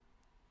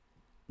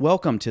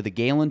Welcome to the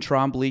Galen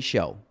Trombley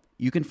Show.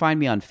 You can find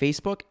me on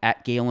Facebook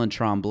at Galen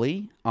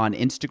Trombley, on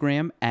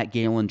Instagram at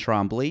Galen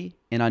Trombley,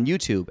 and on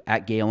YouTube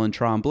at Galen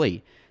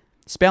Trombley.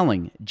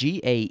 Spelling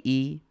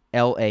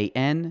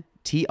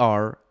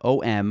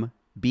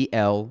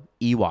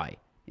GaelanTrombley.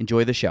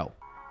 Enjoy the show.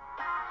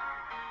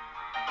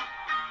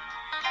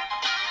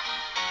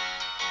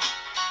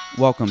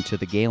 Welcome to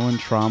the Galen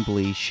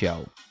Trombley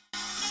Show.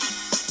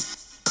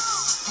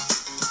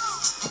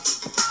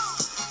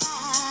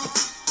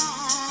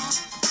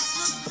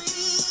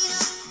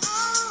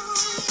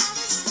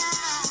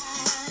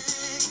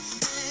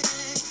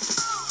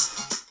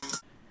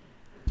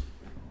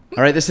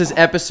 All right, this is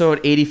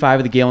episode 85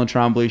 of the Galen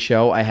Trombley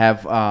Show.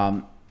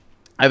 I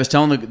was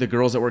telling the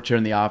girls that worked here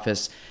in the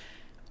office,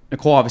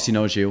 Nicole obviously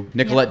knows you.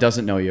 Nicolette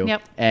doesn't know you.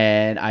 Yep.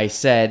 And I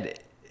said,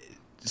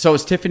 so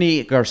it's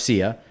Tiffany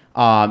Garcia.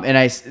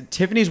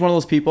 Tiffany's one of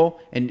those people,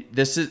 and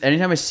this is,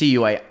 anytime I see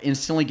you, I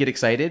instantly get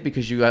excited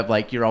because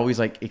you're always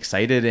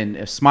excited and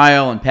a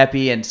smile and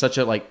peppy and such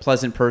a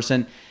pleasant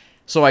person.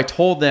 So I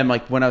told them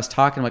when I was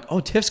talking, oh,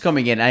 Tiff's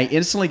coming in. And I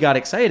instantly got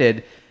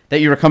excited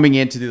that you were coming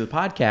in to do the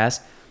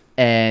podcast.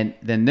 And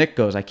then Nick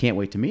goes, I can't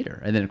wait to meet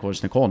her. And then, of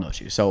course, Nicole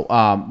knows you. So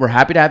we're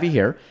happy to have you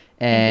here.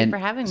 And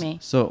thank you for having me.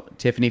 So,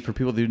 Tiffany, for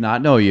people who do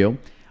not know you,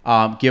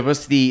 give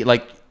us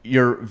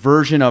your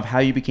version of how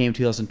you became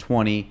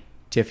 2020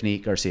 Tiffany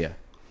Garcia.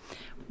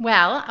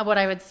 Well, what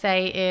I would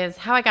say is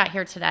how I got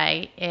here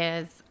today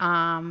is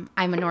I'm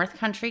a North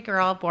Country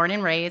girl, born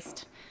and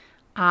raised.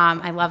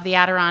 I love the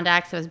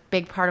Adirondacks. It was a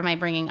big part of my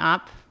bringing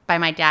up by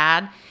my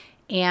dad.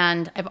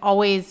 And I've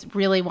always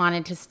really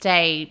wanted to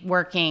stay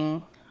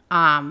working.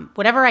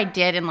 Whatever I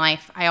did in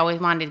life, I always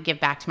wanted to give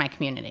back to my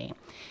community.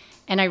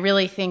 And I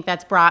really think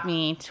that's brought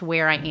me to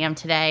where I am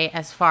today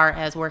as far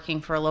as working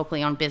for a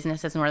locally owned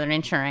business as Northern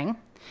Insuring,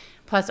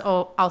 plus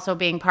also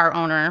being part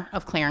owner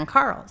of Clare and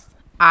Carl's.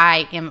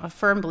 I am a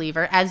firm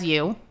believer, as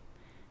you,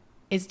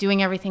 is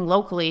doing everything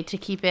locally to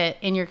keep it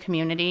in your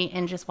community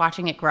and just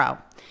watching it grow.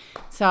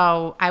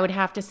 So I would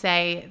have to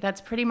say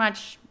that's pretty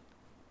much,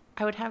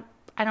 I don't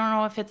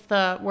know if it's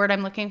the word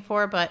I'm looking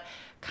for, but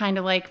kind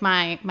of like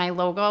my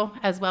logo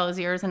as well as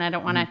yours, and I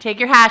don't want to take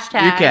your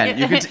hashtag.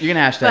 You can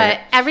hashtag But it.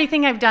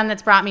 Everything I've done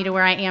that's brought me to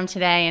where I am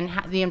today and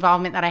the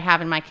involvement that I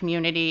have in my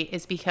community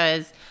is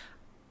because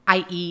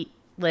I eat,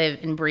 live,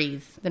 and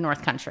breathe the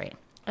North Country.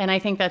 And I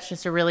think that's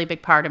just a really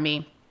big part of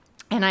me.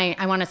 And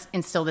I want to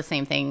instill the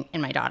same thing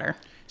in my daughter.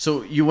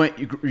 So you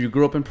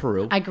grew up in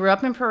Peru. I grew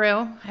up in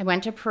Peru. I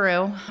went to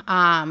Peru.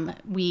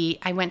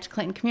 I went to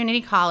Clinton Community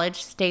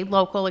College, stayed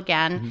local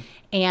again.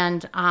 Mm-hmm.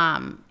 And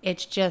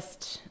it's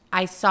just,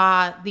 I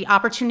saw the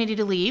opportunity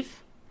to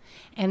leave.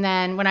 And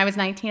then when I was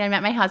 19, I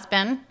met my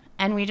husband,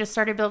 and we just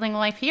started building a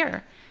life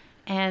here.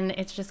 And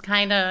it's just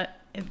kind of,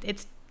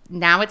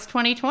 now it's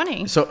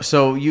 2020.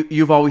 So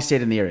you've always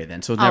stayed in the area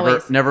then? So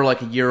never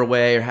like a year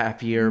away or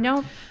half a year?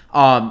 No.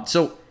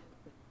 So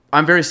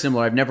I'm very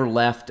similar. I've never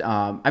left.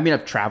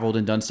 I've traveled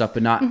and done stuff,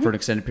 but not for an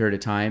extended period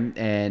of time.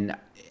 And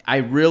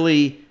I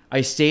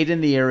stayed in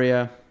the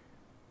area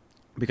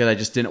because I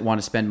just didn't want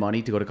to spend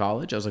money to go to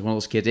college. I was like one of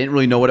those kids. I didn't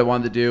really know what I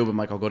wanted to do, but I'm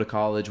like, I'll go to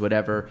college,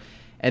 whatever.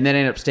 And then I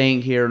ended up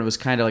staying here, and it was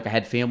kind of like I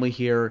had family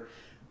here,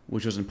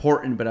 which was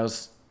important, but I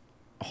was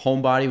a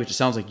homebody, which it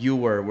sounds like you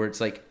were, where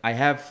it's like I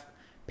have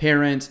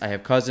parents, I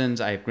have cousins,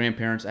 I have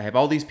grandparents, I have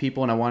all these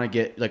people, and I want to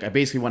get, I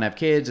basically want to have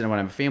kids, and I want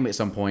to have a family at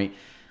some point.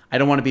 I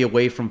don't want to be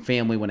away from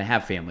family when I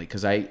have family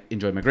because I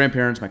enjoyed my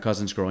grandparents, my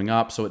cousins growing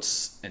up. So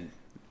and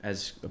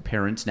as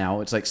parents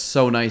now, it's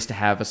so nice to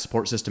have a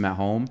support system at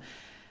home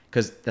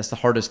because that's the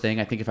hardest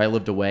thing. I think if I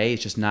lived away,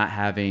 it's just not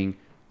having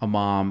a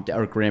mom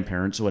or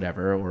grandparents or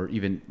whatever, or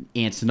even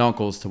aunts and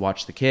uncles to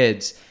watch the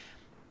kids.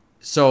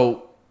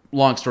 So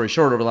long story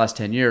short, over the last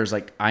 10 years,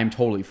 I'm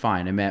totally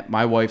fine. I met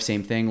my wife,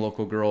 same thing,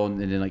 local girl, and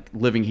then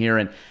living here.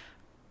 And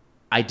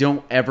I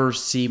don't ever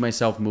see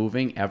myself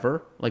moving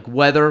ever.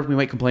 Weather, we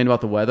might complain about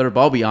the weather,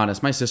 but I'll be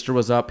honest. My sister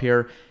was up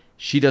here.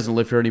 She doesn't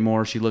live here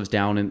anymore. She lives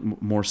down in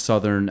more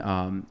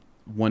southern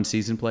one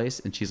season place.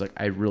 And she's like,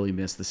 I really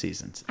miss the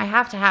seasons. I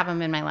have to have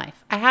them in my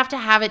life. I have to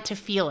have it to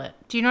feel it.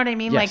 Do you know what I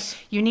mean? Yes.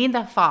 You need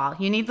the fall.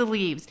 You need the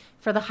leaves.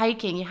 For the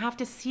hiking, you have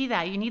to see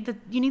that. You need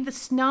the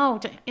snow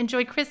to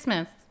enjoy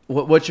Christmas.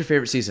 What's your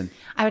favorite season?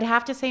 I would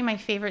have to say my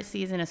favorite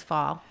season is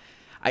fall.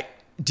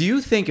 Do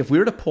you think if we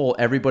were to poll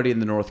everybody in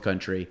the North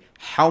Country,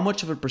 how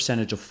much of a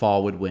percentage of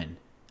fall would win?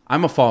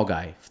 I'm a fall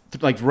guy.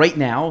 Right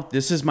now,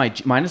 this is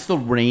minus the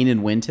rain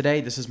and wind today,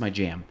 this is my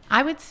jam.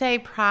 I would say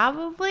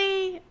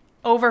probably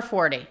over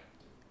 40.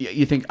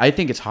 You think? I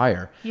think it's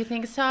higher. You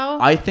think so?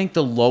 I think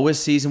the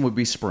lowest season would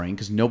be spring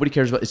because nobody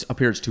cares about it. Up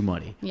here, it's too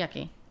muddy.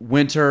 Yucky.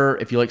 Winter,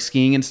 if you like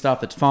skiing and stuff,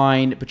 that's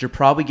fine. But you're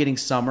probably getting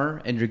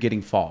summer and you're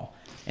getting fall.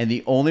 And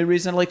the only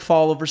reason I like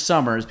fall over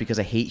summer is because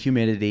I hate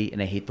humidity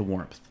and I hate the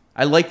warmth.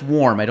 I like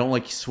warm. I don't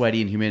like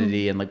sweaty and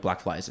humidity and black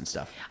flies and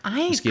stuff.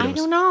 I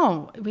don't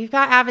know. We've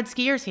got avid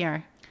skiers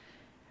here.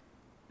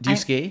 Do you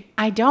ski?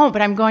 I don't,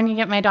 but I'm going to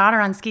get my daughter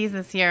on skis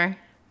this year.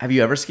 Have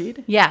you ever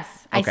skied?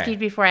 Yes. I Okay. skied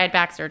before I had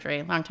back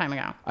surgery a long time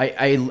ago.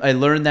 I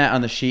learned that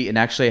on the sheet, and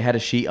actually I had a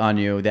sheet on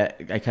you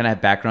that I kind of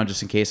have background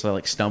just in case I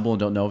like stumble and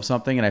don't know of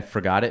something, and I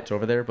forgot it. It's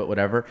over there, but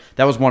whatever.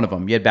 That was one of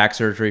them. You had back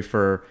surgery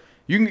for,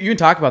 you can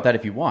talk about that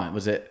if you want.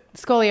 Was it?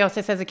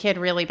 Scoliosis as a kid,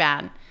 really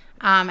bad.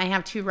 I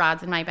have 2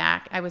 rods in my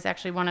back. I was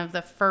actually one of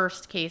the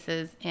first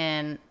cases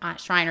in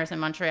Shriners in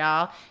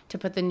Montreal to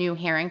put the new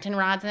Harrington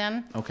rods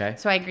in. Okay.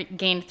 So I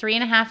gained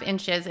 3.5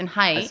 inches in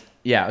height.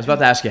 Yeah, I was about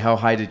to ask you, how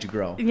high did you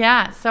grow?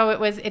 Yeah, so it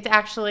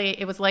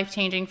was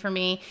life-changing for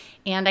me,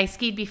 and I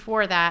skied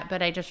before that,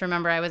 but I just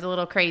remember I was a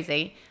little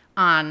crazy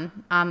on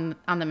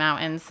the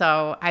mountain.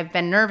 So I've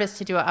been nervous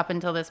to do it up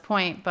until this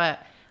point,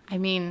 but I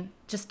mean,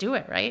 just do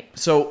it, right?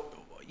 So,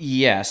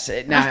 yes.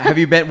 Now, have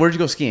you been, where'd you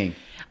go skiing?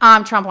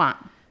 Tremblant.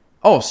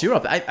 Oh, so you're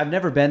up. I've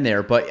never been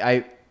there, but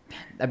I've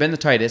been to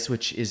Titus,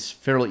 which is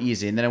fairly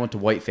easy, and then I went to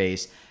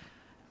Whiteface.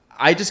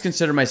 I just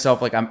consider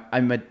myself like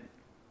I'm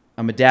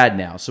a dad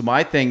now. So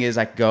my thing is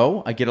I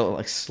get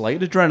a slight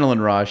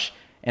adrenaline rush,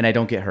 and I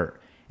don't get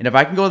hurt. And if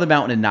I can go to the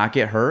mountain and not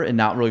get hurt and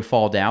not really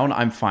fall down,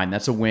 I'm fine.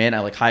 That's a win. I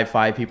like high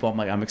five people. I'm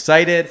like, I'm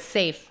excited.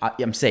 Safe.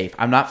 I'm safe.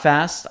 I'm not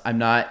fast. I'm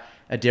not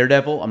a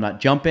daredevil. I'm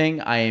not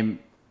jumping.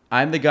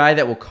 I'm the guy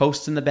that will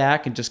coast in the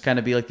back and just kind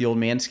of be like the old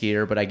man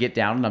skier, but I get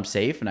down and I'm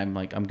safe and I'm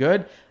like, I'm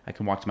good. I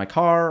can walk to my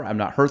car. I'm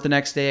not hurt the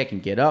next day. I can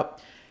get up.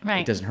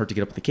 Right. It doesn't hurt to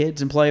get up with the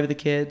kids and play with the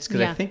kids.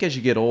 Because I think as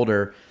you get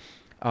older,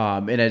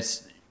 and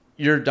it's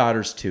your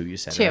daughter's 2, you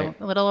said, 2,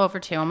 right? a little over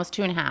 2, almost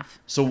 2.5.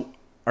 So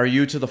are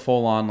you to the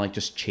full on, like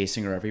just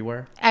chasing her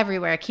everywhere?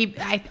 Everywhere.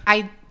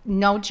 I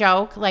no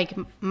joke, like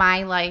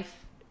my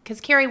life, because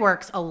Carrie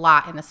works a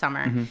lot in the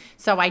summer. Mm-hmm.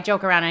 So I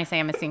joke around and I say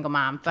I'm a single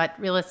mom, but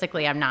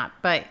realistically I'm not.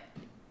 But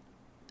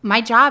my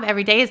job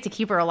every day is to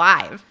keep her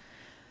alive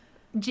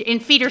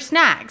and feed her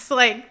snacks.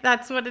 Like,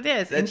 that's what it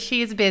is. And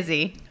she's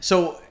busy.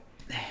 So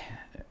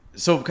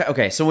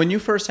okay. So when you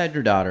first had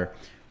your daughter,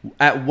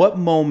 at what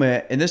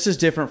moment, and this is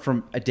different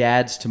from a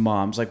dad's to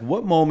mom's, like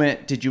what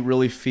moment did you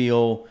really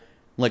feel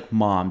like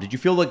mom? Did you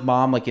feel like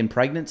mom like in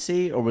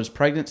pregnancy, or was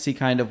pregnancy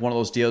kind of one of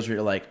those deals where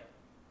you're like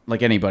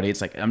anybody,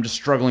 it's like, I'm just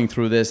struggling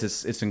through this.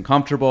 It's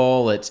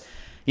uncomfortable. It's,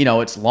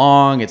 it's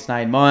long. It's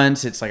 9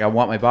 months. It's like, I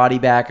want my body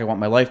back. I want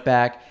my life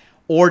back.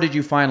 Or did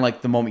you find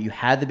like the moment you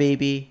had the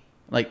baby,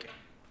 like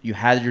you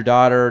had your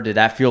daughter, did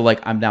that feel like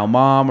I'm now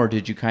mom, or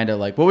did you kind of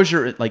like, what was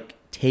your like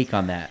take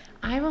on that?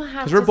 I will have to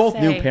Because we're both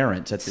say, new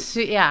parents.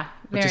 yeah,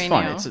 which very is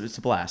fun. new. It's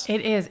a blast.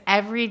 It is.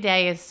 Every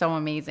day is so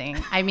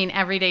amazing. I mean,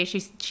 every day she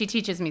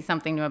teaches me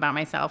something new about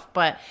myself,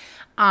 but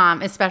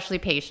especially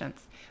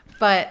patience.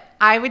 But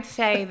I would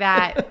say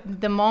that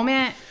the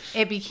moment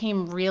it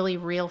became really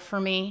real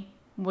for me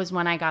was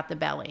when I got the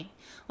belly.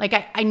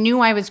 Like I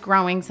knew I was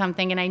growing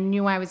something and I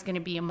knew I was going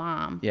to be a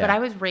mom, but I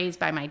was raised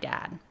by my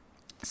dad.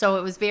 So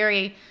it was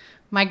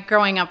my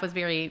growing up was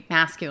very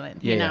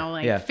masculine,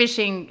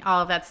 fishing,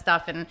 all of that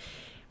stuff. And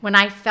when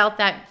I felt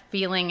that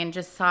feeling and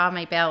just saw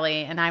my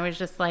belly, and I was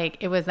just like,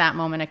 it was that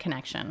moment of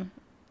connection.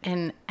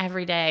 And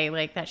every day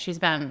like that she's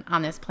been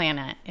on this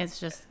planet, it's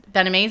just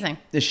been amazing.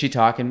 Is she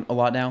talking a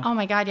lot now? Oh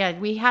my God. Yeah.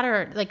 We had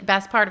her like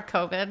best part of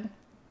COVID.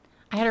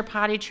 I had her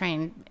potty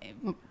trained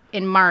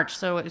in March,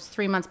 so it was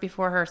 3 months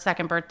before her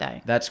second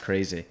birthday. That's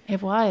crazy.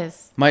 It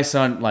was. My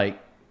son, like,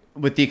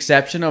 with the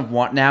exception of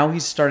now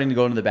he's starting to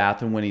go into the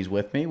bathroom when he's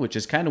with me, which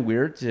is kind of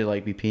weird to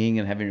like be peeing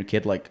and having your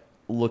kid like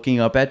looking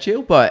up at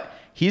you, but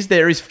he's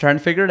there. He's trying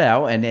to figure it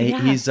out, and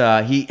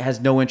he has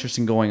no interest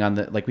in going on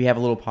the, like, we have a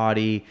little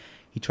potty.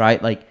 He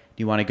tried, like, do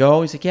you want to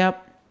go? He's like,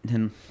 yep.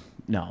 And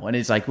no. And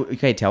it's like,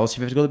 okay, tell us if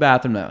you have to go to the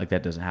bathroom. Like,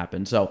 that doesn't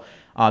happen. So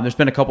there's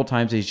been a couple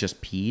times that he's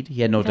just peed.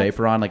 He had no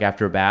diaper on, like,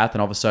 after a bath,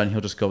 and all of a sudden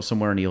he'll just go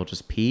somewhere and he'll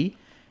just pee.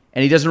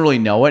 And he doesn't really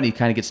know it, and he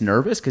kind of gets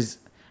nervous because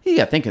you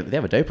got to think, if they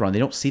have a diaper on, they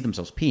don't see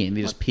themselves peeing.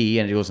 They just pee,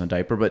 and it goes in a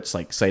diaper, but it's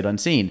like sight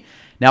unseen.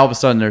 Now all of a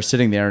sudden they're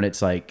sitting there, and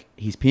it's like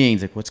he's peeing.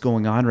 He's like, what's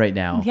going on right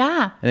now?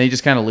 Yeah. And then he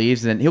just kind of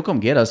leaves, and then he'll come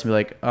get us and be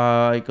like,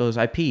 he goes,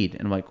 I peed.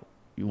 And I'm like,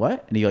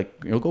 what? And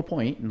he'll go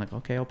point, and like,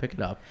 okay, I'll pick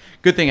it up.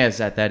 Good thing is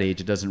at that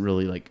age, it doesn't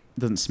really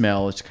doesn't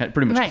smell. It's kind of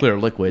pretty much clear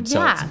liquid.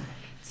 Yeah.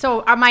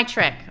 So my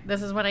trick,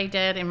 this is what I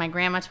did, and my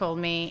grandma told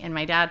me, and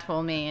my dad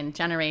told me, and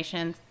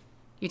generations,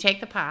 you take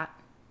the pot,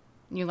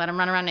 you let them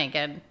run around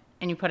naked,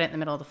 and you put it in the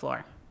middle of the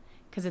floor.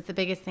 Because it's the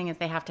biggest thing is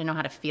they have to know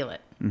how to feel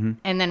it. Mm-hmm.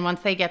 And then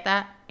once they get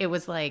that, it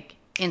was like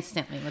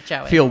instantly with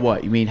Joey. Feel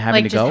what? You mean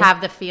having to go? Like just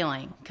have the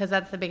feeling. Because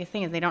that's the biggest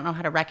thing is they don't know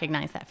how to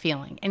recognize that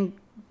feeling. And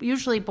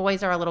usually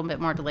boys are a little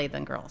bit more delayed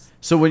than girls.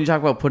 So when you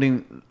talk about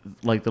putting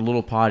like the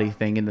little potty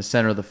thing in the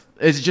center of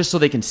is it just so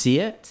they can see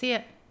it? See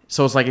it.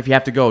 So it's like if you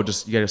have to go,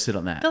 just you got to sit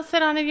on that. They'll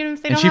sit on it even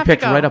if they don't have to go. And she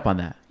picked right up on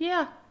that.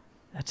 Yeah.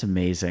 That's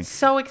amazing.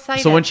 So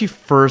excited. So when she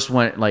first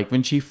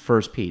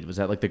peed, was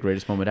that like the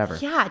greatest moment ever?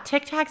 Yeah,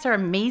 Tic Tacs are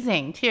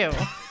amazing too.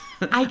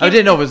 I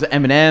didn't know, was it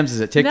M&M's? Is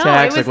it Tic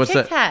Tacs? No, it was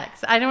Tic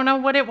Tacs. I don't know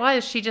what it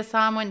was. She just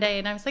saw them one day,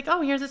 and I was like, oh,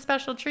 here's a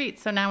special treat.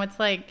 So now it's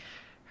like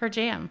her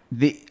jam.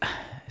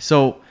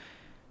 So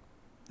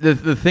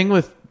the thing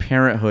with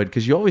parenthood,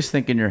 because you always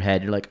think in your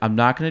head, you're like, I'm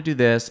not going to do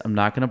this. I'm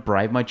not going to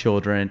bribe my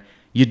children.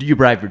 You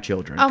bribe your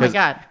children. Oh my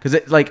God.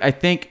 Because like I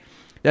think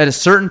at a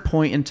certain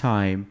point in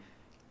time,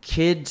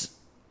 kids,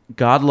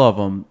 God love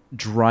them,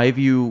 drive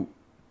you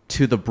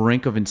to the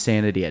brink of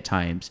insanity at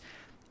times.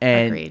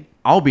 And Agreed.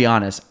 I'll be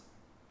honest,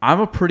 I'm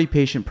a pretty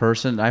patient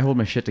person. I hold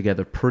my shit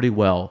together pretty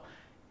well.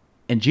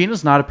 And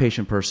Gina's not a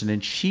patient person,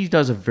 and she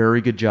does a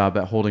very good job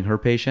at holding her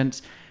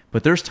patience.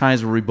 But there's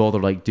times where we both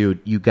are like, dude,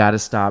 you got to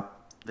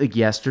stop. Like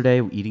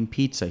yesterday, eating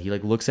pizza, he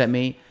like looks at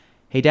me,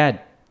 hey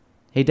dad.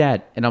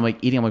 And I'm like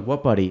eating. I'm like,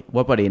 what, buddy?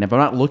 What, buddy? And if I'm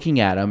not looking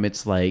at him,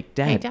 it's like,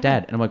 dad, Hey,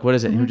 dad. And I'm like, what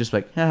is it? And he's just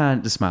like,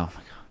 just smile. I'm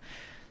like, oh,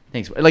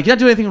 thanks. Like, you're not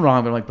doing anything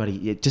wrong, but I'm like,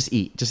 buddy, just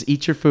eat. Just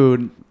eat your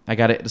food. I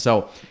got it.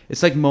 So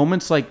it's like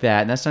moments like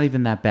that, and that's not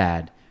even that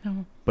bad.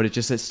 No. But it's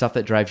just that stuff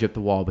that drives you up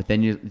the wall. But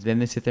then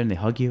they sit there and they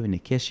hug you and they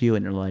kiss you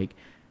and they're like,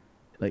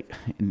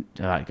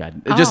 oh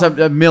God, just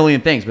a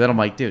million things. But then I'm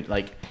like, dude,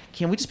 like,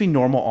 can't we just be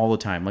normal all the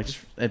time? Like,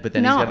 but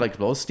then he's got to like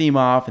blow steam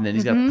off, and then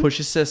he's got to push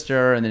his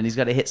sister, and then he's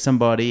got to hit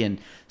somebody and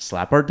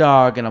slap our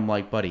dog. And I'm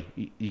like, buddy,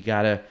 you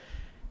gotta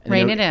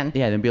rein it in.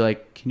 Yeah, then be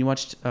like, can you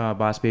watch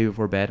Boss Baby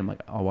before bed? I'm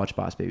like, I'll watch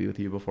Boss Baby with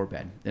you before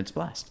bed. And it's a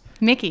blast.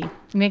 Mickey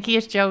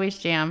is Joey's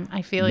jam.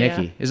 I feel you.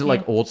 Mickey, is it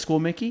like old school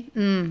Mickey?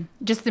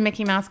 Just the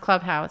Mickey Mouse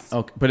Clubhouse.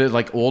 Okay, but it's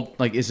like old.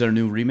 Like, is there a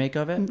new remake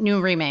of it?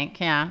 New remake,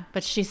 yeah.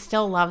 But she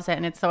still loves it,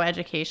 and it's so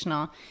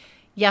educational.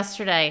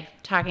 Yesterday,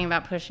 talking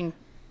about pushing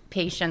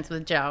patience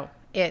with Joe,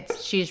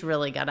 she's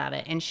really good at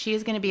it, and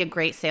she's going to be a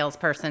great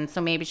salesperson.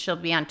 So maybe she'll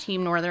be on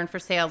Team Northern for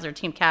sales or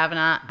Team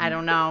Kavanaugh. I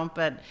don't know,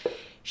 but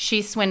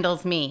she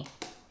swindles me,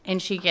 and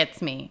she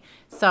gets me.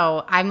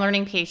 So I'm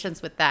learning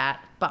patience with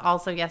that. But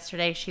also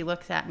yesterday, she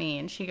looks at me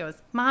and she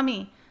goes,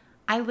 "Mommy,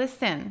 I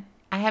listen.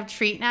 I have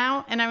treat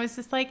now." And I was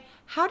just like,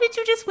 "How did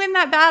you just win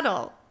that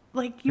battle?"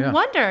 Like, you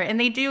wonder. And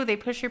they do. They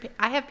push your...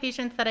 I have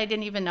patience that I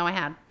didn't even know I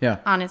had. Yeah.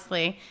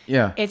 Honestly.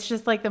 Yeah. It's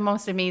just like the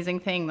most amazing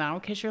thing, though,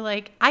 because you're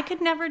like, I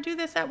could never do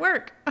this at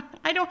work.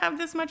 I don't have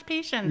this much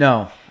patience.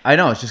 No, I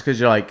know. It's just because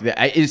you're like...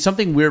 It's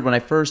something weird when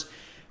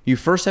you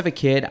first have a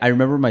kid. I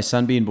remember my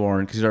son being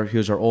born because he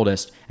was our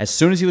oldest. As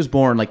soon as he was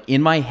born, like,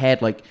 in my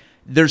head, like...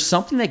 There's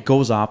something that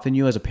goes off in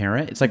you as a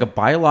parent. It's like a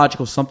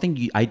biological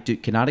something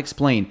cannot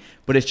explain,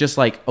 but it's just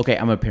like, okay,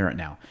 I'm a parent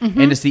now.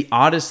 And it's the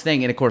oddest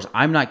thing. And of course,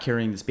 I'm not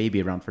carrying this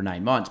baby around for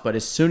 9 months, but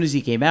as soon as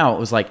he came out, it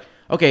was like,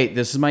 okay,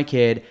 this is my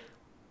kid.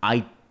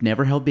 I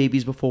never held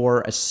babies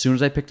before. As soon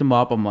as I picked him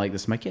up, I'm like,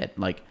 this is my kid.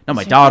 Like, not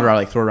my daughter. I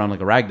like throw her around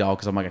like a rag doll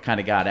because I'm like, I kind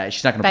of got it.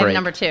 She's not going to break.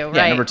 Number two, right?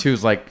 Yeah, number two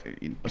is like,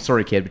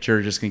 sorry, kid, but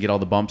you're just going to get all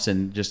the bumps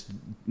and just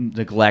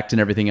neglect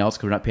and everything else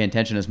because we're not paying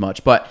attention as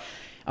much. But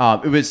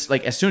it was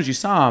like, as soon as you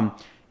saw him,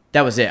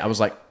 that was it. I was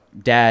like,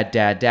 dad.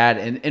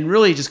 And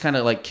really just kind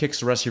of like kicks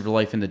the rest of your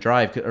life into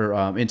drive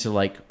or into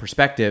like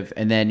perspective.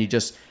 And then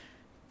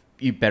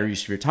you better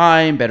use of your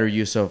time, better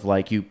use of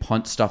like you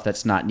punt stuff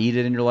that's not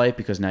needed in your life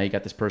because now you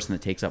got this person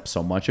that takes up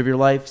so much of your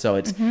life. So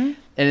it's, and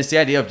it's the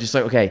idea of just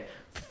like, okay,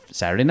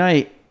 Saturday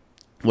night,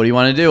 what do you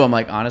want to do? I'm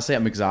like, honestly,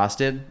 I'm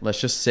exhausted.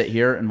 Let's just sit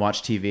here and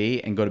watch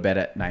TV and go to bed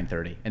at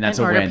 9:30. And that's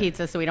a win. Order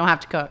pizza so we don't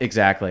have to cook.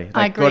 Exactly.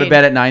 Like, go to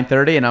bed at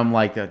 9:30 and I'm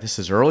like, this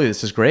is early.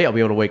 This is great. I'll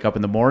be able to wake up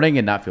in the morning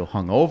and not feel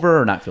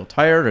hungover or not feel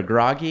tired or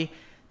groggy.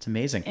 It's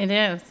amazing. It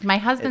is. My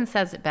husband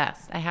says it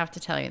best. I have to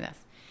tell you this.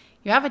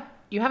 You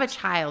have a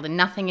child and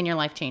nothing in your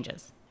life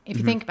changes. If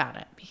you think about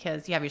it,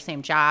 because you have your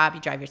same job, you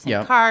drive your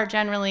same car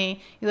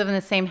generally, you live in the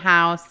same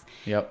house,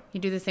 you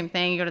do the same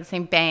thing, you go to the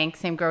same bank,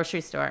 same grocery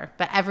store,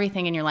 but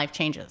everything in your life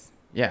changes.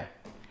 Yeah.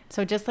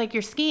 So just like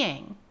you're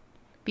skiing,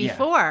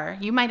 before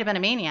you might have been a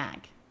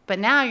maniac, but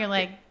now you're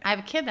like, I have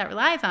a kid that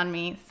relies on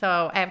me,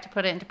 so I have to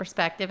put it into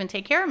perspective and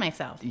take care of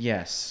myself.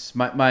 Yes.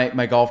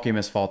 My golf game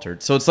has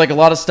faltered. So it's like a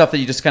lot of stuff that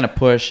you just kind of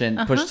push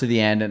to the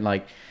end, and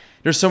like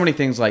there's so many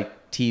things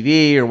like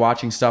TV or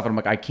watching stuff, and I'm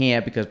like, I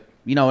can't because...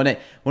 You know, and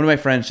one of my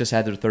friends just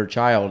had their third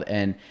child,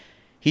 and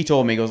he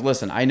told me, he goes,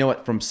 listen, I know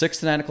it from 6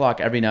 to 9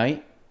 o'clock every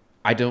night,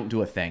 I don't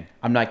do a thing.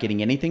 I'm not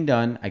getting anything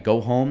done. I go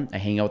home, I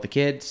hang out with the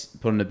kids,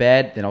 put them to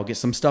bed, then I'll get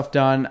some stuff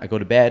done. I go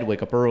to bed,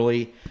 wake up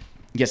early,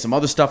 get some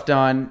other stuff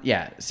done.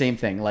 Yeah, same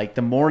thing. Like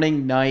the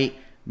morning, night,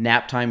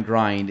 nap time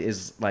grind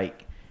is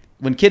like,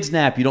 when kids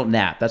nap, you don't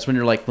nap. That's when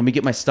you're like, let me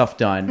get my stuff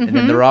done. And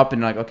then they're up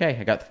and you're like, okay,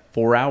 I got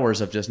 4 hours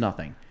of just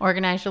nothing.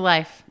 Organize your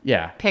life.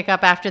 Yeah. Pick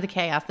up after the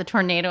chaos, the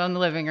tornado in the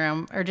living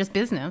room, or just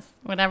business,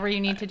 whatever you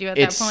need to do at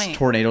that point. It's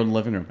tornado in the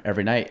living room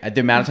every night.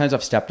 The amount of times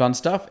I've stepped on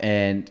stuff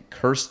and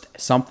cursed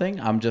something,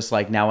 I'm just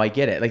like, now I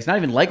get it. Like, it's not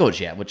even Legos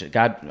yet, which,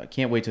 God, I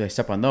can't wait till I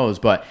step on those.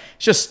 But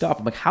it's just stuff.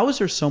 I'm like, how is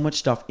there so much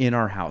stuff in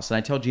our house? And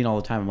I tell Gene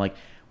all the time, I'm like,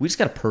 we just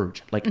got to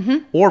purge. Like,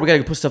 or we got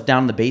to put stuff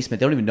down in the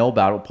basement. They don't even know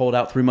about it. We'll pull it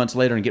out 3 months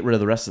later and get rid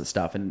of the rest of the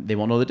stuff, and they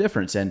won't know the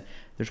difference. And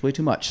there's way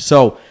too much.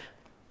 So,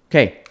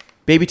 okay,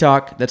 baby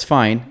talk. That's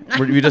fine.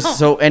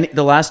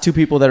 The last two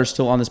people that are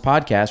still on this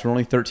podcast, we're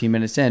only 13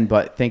 minutes in,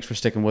 but thanks for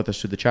sticking with us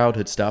through the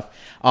childhood stuff.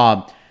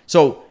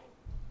 So,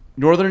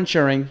 Northern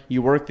Insuring,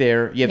 you work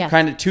there. You have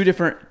kind of two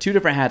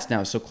different hats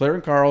now. So, Clare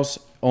and Carl's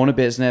own a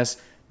business.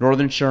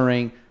 Northern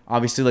Insuring,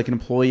 obviously like an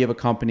employee of a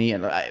company,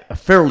 and a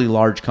fairly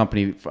large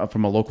company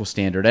from a local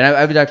standard. And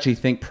I would actually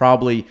think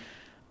probably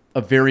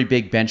a very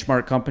big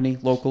benchmark company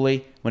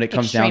locally when it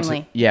comes down to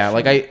Extremely.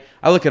 like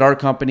I look at our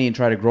company and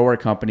try to grow our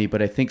company,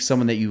 but I think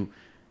someone that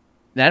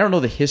and I don't know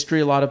the history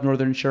a lot of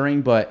Northern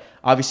Insuring, but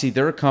obviously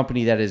they're a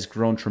company that has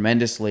grown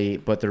tremendously,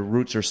 but their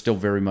roots are still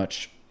very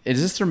much.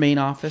 Is this their main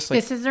office?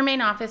 This is their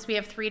main office. We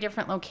have 3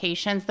 different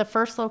locations. The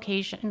first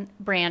location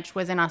branch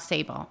was in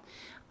Osable.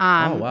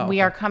 Wow.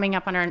 We are coming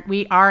up on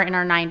we are in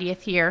our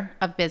 90th year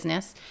of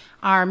business.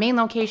 Our main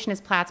location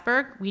is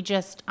Plattsburgh. We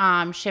just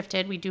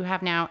shifted. We do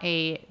have now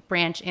a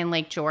branch in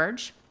Lake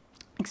George,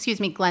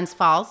 Glens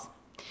Falls.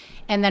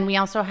 And then we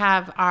also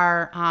have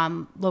our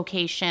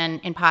location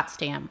in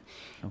Potsdam.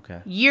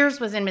 Okay. Years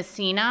was in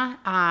Messina.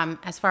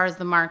 As far as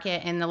the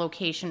market and the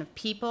location of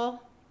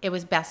people, it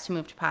was best to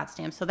move to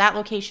Potsdam. So that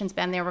location's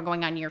been there. We're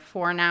going on year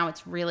 4 now.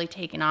 It's really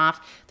taken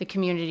off. The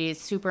community is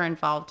super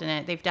involved in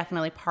it. They've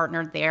definitely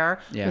partnered there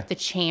with the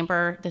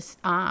chamber,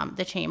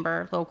 the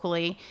chamber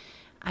locally.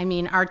 I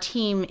mean, our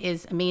team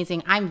is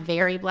amazing. I'm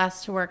very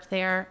blessed to work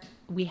there.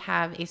 We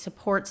have a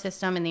support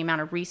system, and the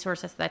amount of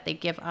resources that they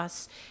give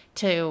us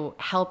to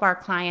help our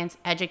clients,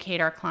 educate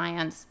our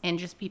clients, and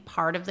just be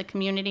part of the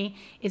community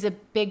is a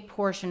big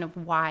portion of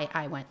why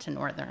I went to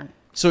Northern.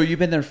 So you've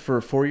been there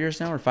for 4 years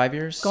now, or 5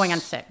 years? Going on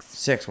 6.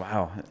 6,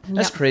 wow.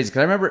 That's crazy. Because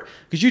I remember,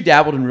 because you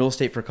dabbled in real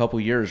estate for a couple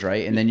of years,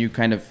 right? And then you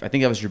I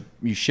think that was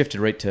you shifted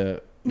right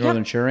to Northern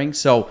Insuring.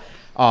 So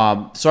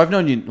I've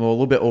known you a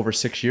little bit over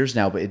 6 years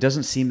now, but it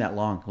doesn't seem that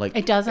long. Like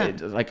it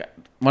doesn't. Like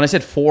when I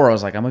said 4, I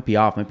was like, I might be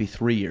off. It might be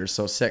 3 years.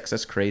 So 6,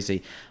 that's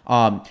crazy.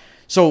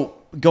 So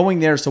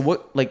going there, so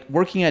what, like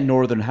working at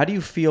Northern, how do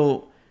you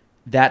feel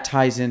that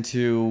ties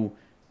into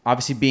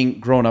obviously being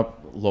grown up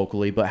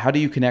locally, but how do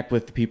you connect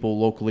with the people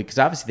locally? Because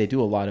obviously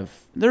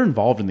they're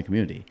involved in the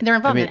community. They're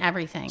involved in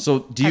everything. So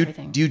do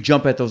you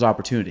jump at those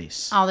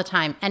opportunities? All the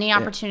time. Any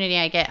opportunity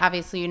I get,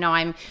 obviously,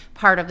 I'm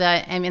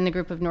I'm in the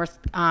group of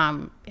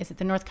is it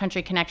the North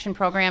Country Connection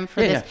program for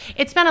this? Yeah.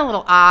 It's been a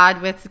little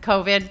odd with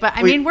COVID, but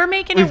we're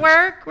making it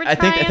work. I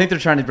think they're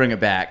trying to bring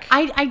it back.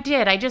 I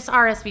did. I just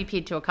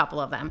RSVP'd to a couple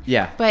of them.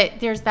 Yeah. But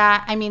there's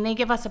that. I mean, they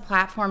give us a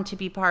platform to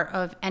be part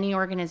of any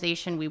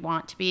organization we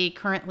want to be.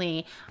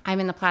 Currently, I'm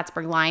in the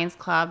Plattsburgh Lions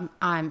Club.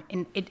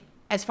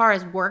 As far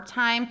as work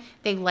time,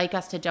 they like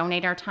us to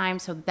donate our time,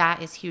 so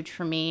that is huge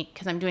for me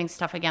because I'm doing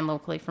stuff again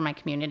locally for my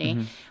community.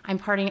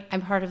 Mm-hmm.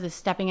 I'm part of the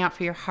Stepping Out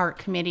for Your Heart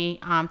committee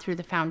through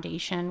the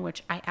foundation,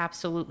 which I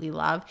absolutely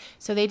love.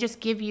 So they just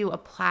give you a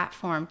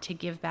platform to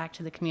give back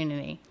to the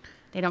community.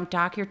 They don't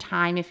dock your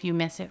time if you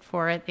miss it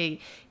for it.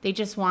 They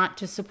just want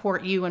to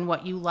support you and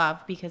what you love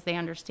because they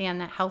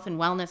understand that health and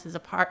wellness is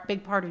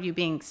big part of you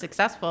being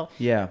successful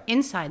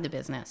inside the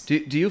business.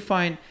 Do you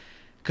find...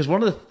 Because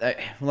one of the,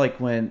 like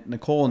when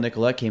Nicole and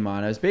Nicolette came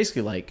on, I was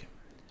basically like,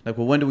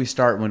 well, when do we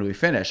start? When do we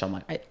finish? I'm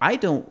like,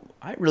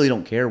 I really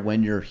don't care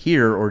when you're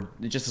here or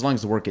just as long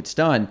as the work gets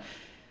done.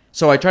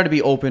 So I try to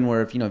be open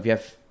where if you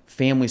have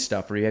family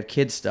stuff or you have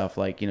kids stuff,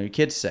 like, your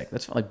kid's sick,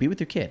 that's fine. Like, be with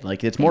your kid.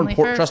 Like, it's more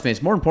important. Trust me,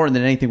 it's more important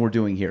than anything we're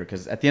doing here.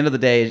 Because at the end of the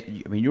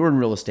day, I mean, you're in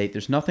real estate.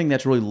 There's nothing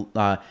that's really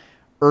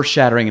earth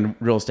shattering in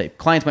real estate.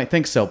 Clients might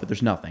think so, but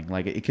there's nothing.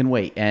 Like, it can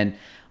wait. And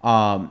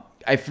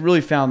I've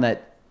really found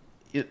that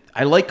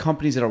I like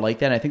companies that are like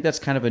that. And I think that's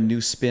kind of a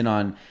new spin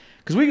on,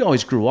 because we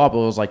always grew up, it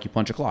was like you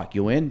punch a clock,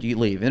 you in, you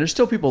leave. And there's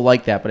still people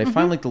like that, but I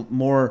find like the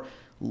more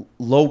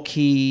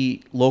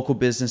low-key local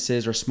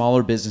businesses or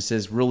smaller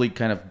businesses really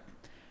kind of,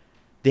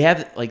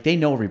 they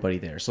know everybody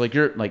there. So like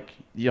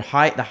the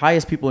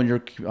highest people in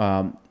your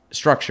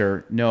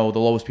structure know the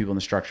lowest people in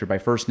the structure by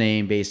first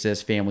name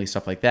basis, family,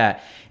 stuff like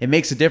that. It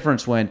makes a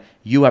difference when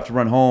you have to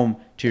run home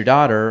to your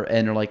daughter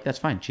and they're like, that's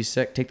fine, she's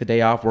sick, take the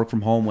day off, work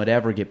from home,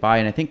 whatever, get by.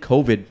 And I think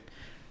COVID,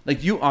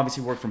 like you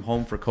obviously worked from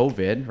home for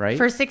COVID, right?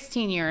 For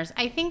 16 years.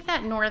 I think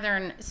that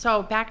Northern,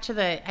 so back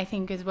to I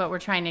think is what we're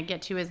trying to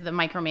get to is the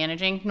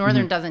micromanaging.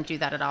 Northern doesn't do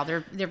that at all.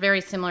 They're very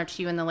similar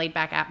to you in the laid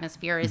back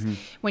atmosphere is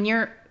when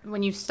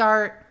you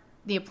start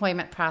the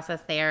appointment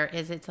process there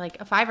is it's like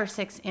a 5 or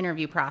 6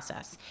 interview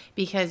process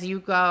because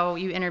you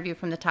interview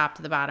from the top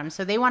to the bottom.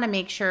 So they want to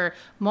make sure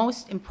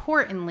most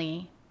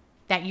importantly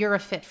that you're a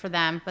fit for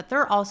them, but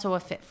they're also a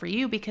fit for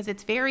you because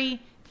it's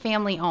very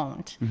family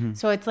owned.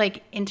 So it's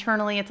like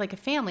internally it's like a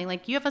family.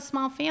 Like you have a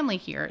small family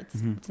here.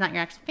 It's not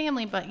your actual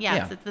family, but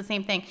yes, it's the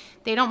same thing.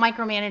 They don't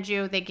micromanage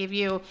you. They give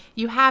you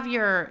have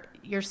your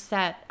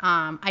set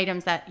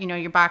items that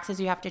your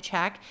boxes you have to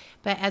check,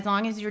 but as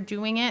long as you're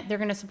doing it, they're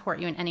going to support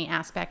you in any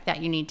aspect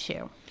that you need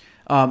to.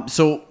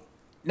 So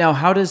now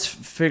how does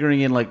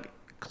figuring in like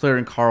Clare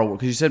and Carl work?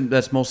 Because you said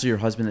that's mostly your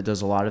husband that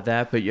does a lot of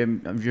that, but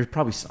you're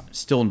probably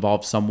still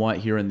involved somewhat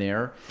here and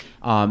there.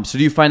 So do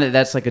you find that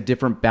that's like a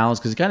different balance?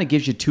 Because it kind of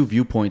gives you 2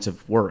 viewpoints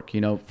of work,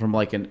 from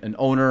like an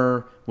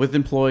owner with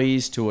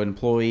employees to an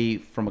employee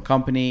from a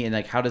company, and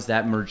like how does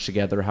that merge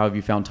together? How have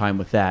you found time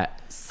with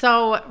that?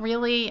 So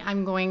really,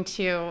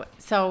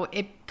 so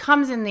it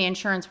comes in the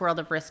insurance world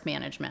of risk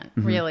management,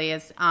 really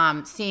is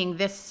seeing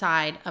this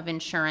side of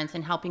insurance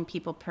and helping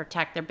people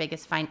protect their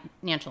biggest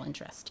financial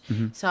interest.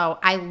 So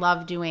I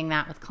love doing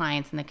that with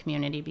clients in the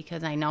community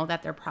because I know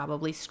that they're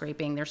probably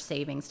scraping their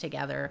savings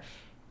together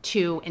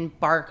to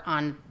embark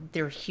on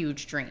their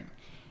huge dream,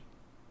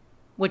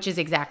 which is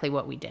exactly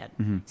what we did.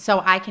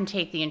 So I can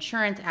take the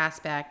insurance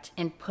aspect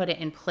and put it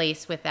in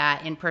place with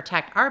that and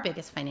protect our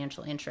biggest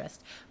financial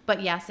interest.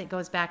 But yes, it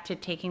goes back to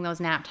taking those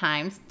nap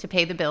times to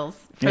pay the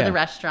bills for the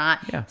restaurant,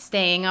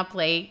 staying up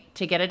late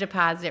to get a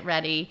deposit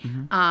ready,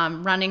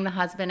 running the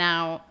husband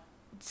out,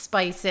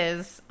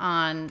 spices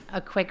on a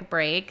quick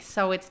break.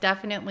 So it's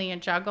definitely a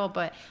juggle,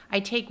 but I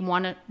take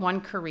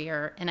one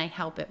career and I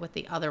help it with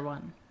the other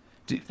one.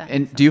 Do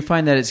you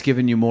find that it's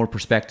given you more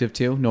perspective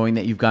too, knowing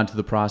that you've gone through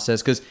the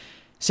process? Because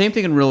same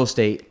thing in real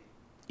estate,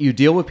 you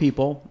deal with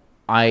people.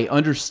 I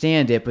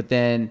understand it, but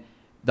then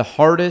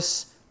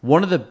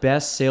one of the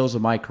best sales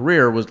of my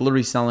career was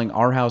literally selling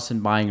our house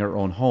and buying our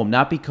own home.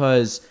 Not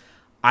because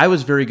I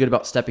was very good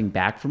about stepping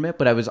back from it,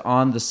 but I was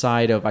on the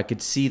side of I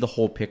could see the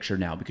whole picture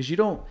now. Because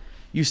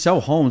you sell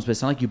homes, but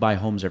it's not like you buy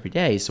homes every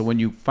day. So when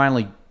you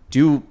finally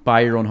do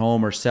buy your own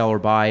home or sell or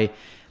buy,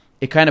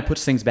 it kind of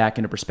puts things back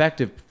into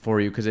perspective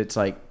for you, because it's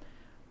like,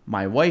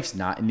 my wife's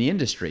not in the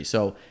industry.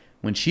 So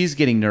when she's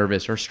getting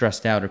nervous or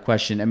stressed out or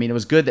questioned, I mean, it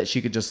was good that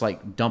she could just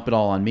like dump it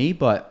all on me.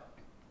 But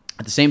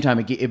at the same time,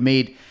 it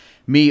made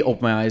me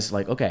open my eyes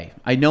like, okay,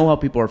 I know how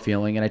people are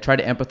feeling. And I try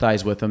to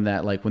empathize with them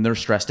that like when they're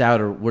stressed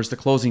out, or where's the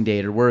closing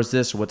date, or where's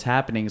this, or what's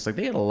happening. It's like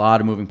they had a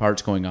lot of moving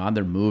parts going on.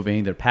 They're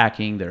moving, they're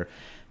packing,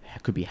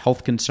 could be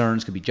health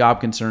concerns, could be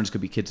job concerns,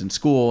 could be kids in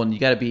school. And you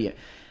got to be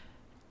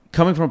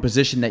coming from a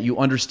position that you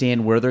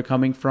understand where they're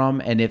coming from.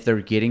 And if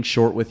they're getting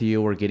short with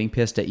you or getting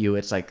pissed at you,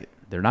 it's like,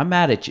 they're not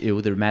mad at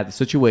you. They're mad at the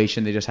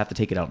situation. They just have to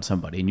take it out on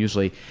somebody. And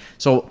usually,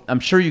 so I'm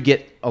sure you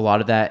get a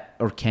lot of that,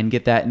 or can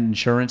get that in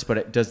insurance,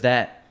 but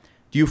do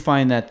you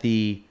find that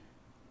the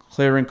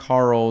Clare and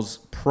Carl's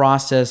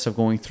process of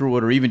going through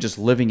it, or even just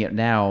living it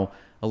now,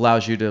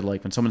 allows you to,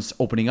 like, when someone's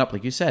opening up,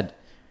 like you said,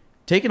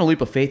 taking a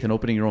leap of faith and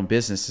opening your own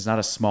business is not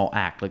a small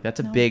act. Like that's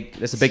a big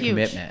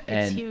commitment.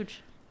 It's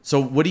huge. So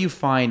what do you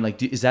find,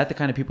 like, is that the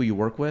kind of people you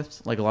work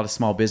with? Like a lot of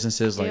small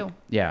businesses? I do.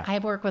 Yeah. I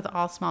work with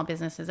all small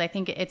businesses. I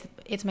think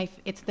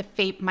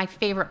my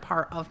favorite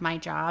part of my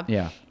job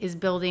is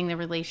building the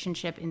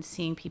relationship and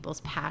seeing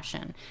people's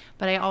passion.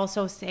 But I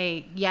also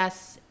say,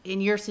 yes,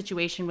 in your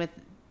situation with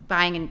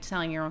buying and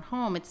selling your own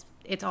home,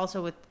 it's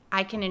also with,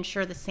 I can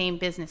insure the same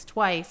business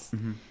twice.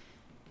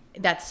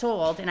 That's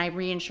sold, and I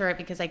reinsure it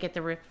because I get the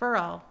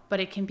referral,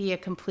 but it can be a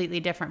completely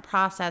different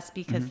process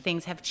because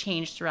things have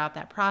changed throughout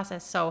that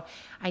process. So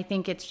I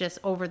think it's just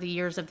over the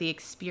years of the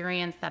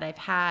experience that I've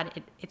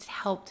had, it's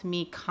helped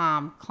me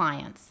calm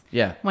clients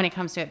when it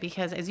comes to it,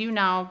 because as you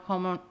know,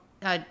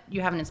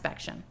 you have an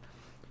inspection.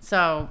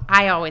 So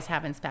I always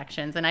have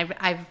inspections, and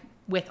I've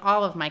with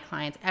all of my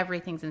clients,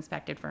 everything's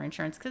inspected for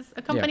insurance, because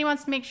a company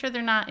wants to make sure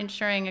they're not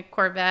insuring a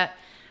Corvette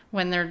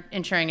when they're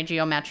insuring a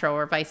Geo Metro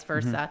or vice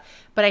versa.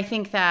 But I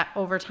think that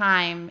over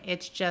time,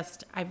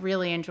 I've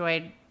really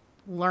enjoyed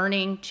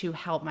learning to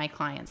help my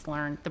clients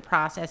learn the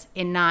process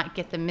and not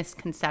get the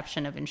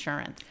misconception of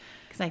insurance,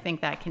 because I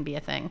think that can be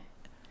a thing.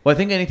 Well, I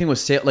think anything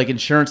with like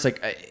insurance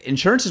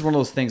is one of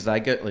those things that I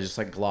get just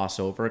like gloss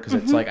over, because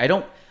it's like,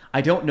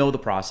 I don't know the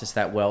process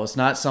that well. It's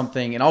not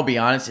something, and I'll be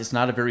honest, it's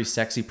not a very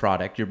sexy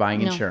product. You're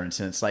buying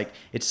insurance, and it's like,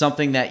 it's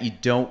something that you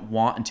don't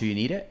want until you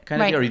need it,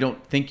 kind of, or you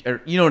don't think,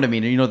 or you know what I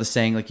mean? Or you know the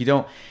saying, like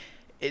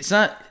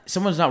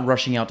someone's not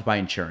rushing out to buy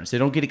insurance. They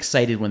don't get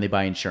excited when they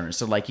buy insurance.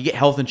 So like, you get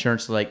health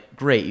insurance, they're like,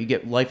 great. You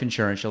get life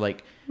insurance, you're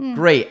like,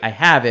 great, I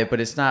have it,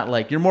 but it's not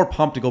like, you're more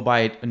pumped to go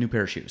buy a new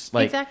pair of shoes.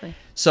 Like, exactly.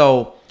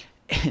 So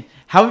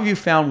how have you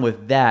found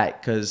with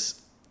that?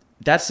 Because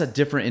that's a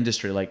different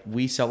industry. Like,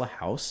 we sell a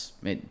house,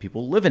 and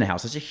people live in a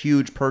house. It's a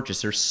huge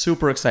purchase. They're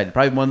super excited,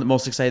 probably one of the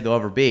most excited they'll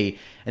ever be.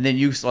 And then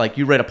you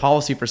write a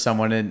policy for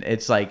someone, and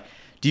it's like,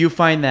 do you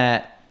find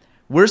that,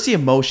 where's the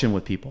emotion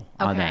with people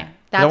on that?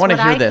 That's I where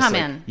I come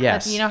in.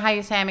 Yes. You know how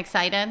you say I'm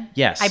excited?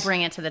 Yes. I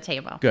bring it to the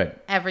table. Good.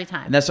 Every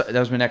time. And that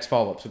was my next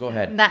follow-up, so go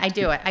ahead. I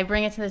do it. I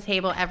bring it to the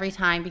table every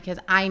time, because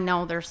I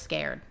know they're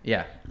scared.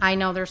 Yeah. I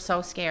know they're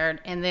so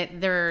scared, and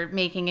that they're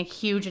making a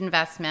huge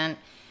investment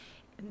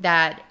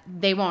that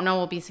they won't know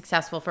will be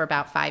successful for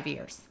about 5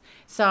 years.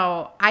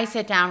 So I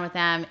sit down with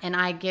them and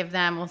I give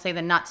them, we'll say,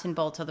 the nuts and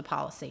bolts of the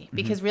policy,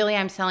 because really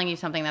I'm selling you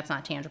something that's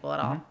not tangible at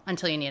all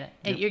until you need it.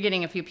 Yep. You're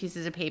getting a few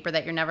pieces of paper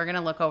that you're never going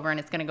to look over, and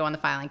it's going to go in the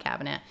filing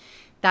cabinet.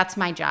 That's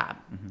my job.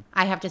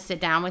 I have to sit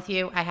down with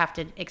you. I have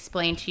to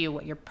explain to you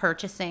what you're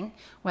purchasing,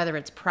 whether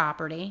it's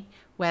property,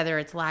 whether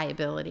it's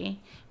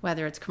liability,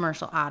 whether it's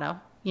commercial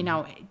auto.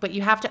 But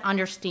you have to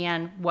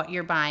understand what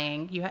you're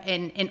buying.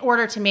 In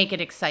order to make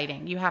it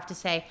exciting, you have to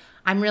say,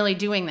 I'm really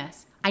doing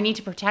this. I need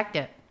to protect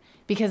it,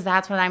 because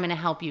that's what I'm going to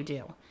help you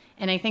do.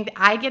 And I think that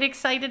I get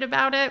excited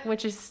about it,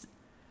 which is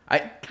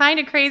kind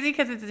of crazy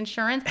because it's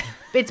insurance.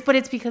 But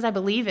it's because I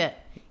believe it.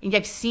 And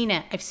I've seen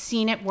it. I've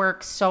seen it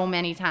work so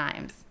many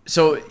times.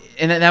 So,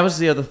 and that was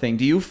the other thing.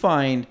 Do you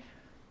find,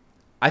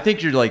 I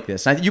think you're like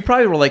this. You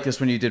probably were like this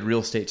when you did real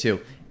estate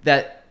too,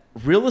 that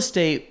real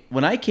estate,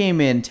 when I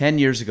came in 10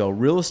 years ago,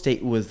 real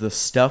estate was the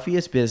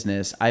stuffiest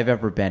business I've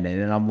ever been in.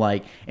 And I'm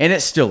like, and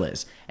it still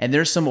is. And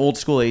there's some old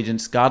school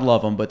agents, God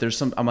love them, but there's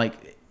some, I'm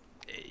like,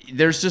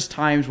 there's just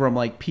times where I'm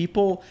like,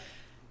 people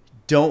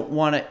don't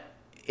want to.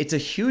 It's a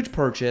huge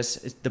purchase.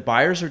 The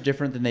buyers are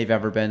different than they've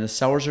ever been. The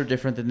sellers are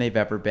different than they've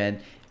ever been.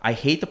 I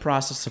hate the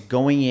process of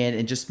going in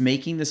and just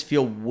making this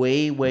feel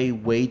way, way,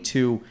 way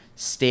too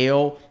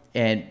stale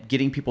and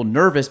getting people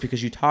nervous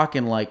because you talk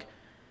in like,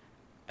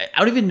 I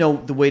don't even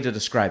know the way to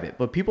describe it,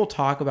 but people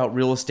talk about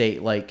real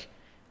estate like,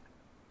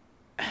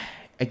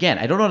 again,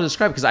 I don't know how to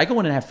describe it because I go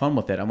in and have fun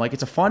with it. I'm like,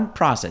 it's a fun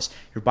process.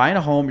 You're buying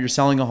a home, you're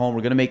selling a home,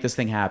 we're going to make this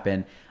thing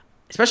happen.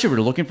 Especially if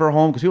you're looking for a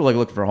home, because people like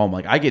looking for a home.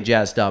 Like I get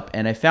jazzed up,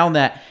 and I found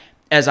that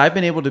as I've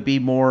been able to be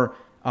more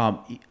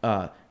out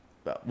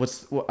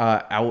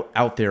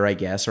there, I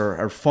guess,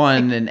 or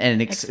fun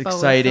and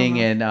exciting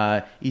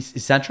and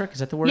eccentric. Is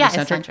that the word? Yeah,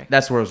 eccentric.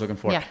 That's the word I was looking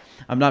for. Yeah.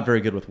 I'm not very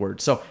good with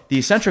words. So the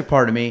eccentric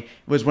part of me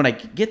was when I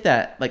get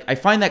that, like I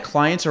find that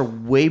clients are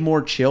way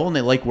more chill and they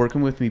like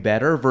working with me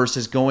better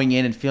versus going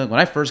in and feeling, when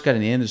I first got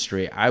in the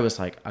industry, I was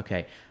like,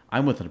 okay,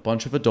 I'm with a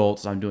bunch of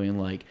adults. I'm doing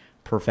like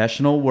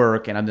professional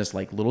work, and I'm this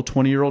like little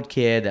 20-year-old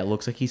kid that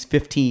looks like he's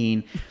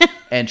 15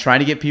 and trying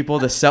to get people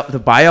to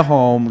buy a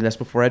home. That's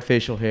before I had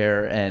facial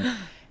hair, and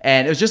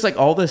it was just like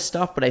all this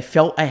stuff, but I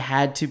felt I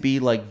had to be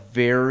like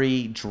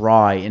very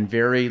dry and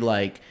very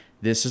like,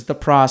 this is the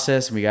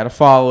process and we got to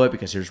follow it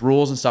because there's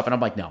rules and stuff. And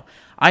I'm like, no,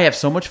 I have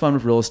so much fun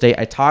with real estate.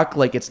 I talk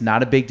like it's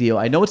not a big deal.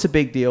 I know it's a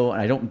big deal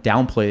and I don't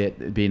downplay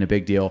it being a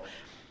big deal.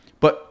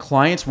 But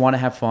clients want to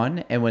have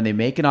fun, and when they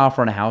make an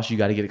offer on a house, you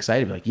got to get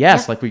excited. Be like,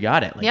 yes, like we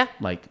got it.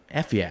 Like,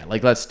 F yeah,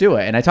 like let's do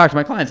it. And I talk to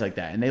my clients like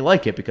that, and they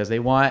like it because they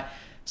want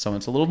someone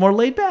that's a little more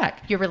laid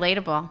back. You're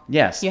relatable.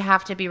 Yes. You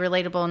have to be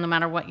relatable no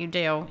matter what you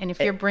do. And if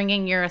you're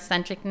bringing your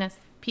eccentricness,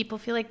 people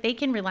feel like they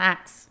can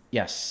relax.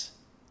 Yes.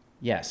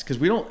 Yes, because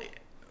real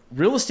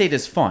estate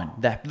is fun.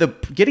 The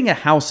getting a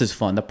house is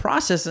fun. The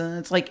process,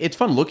 it's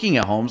fun looking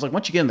at homes. Like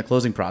once you get in the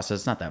closing process,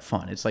 it's not that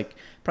fun. It's like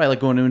probably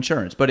like going to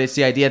insurance. But it's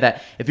the idea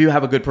that if you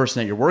have a good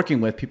person that you're working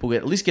with, people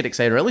at least get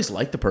excited or at least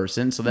like the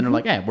person. So then they're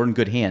like, yeah, we're in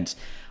good hands.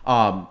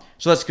 So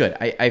that's good.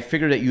 I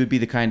figured that you would be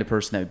the kind of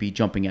person that would be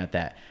jumping at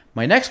that.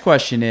 My next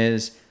question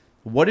is,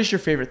 what is your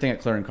favorite thing at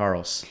Clare and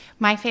Carl's?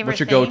 My favorite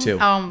thing? What's your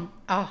go-to?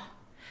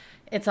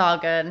 It's all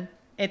good.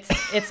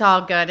 It's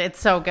all good. It's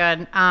so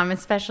good.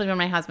 Especially when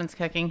my husband's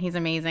cooking. He's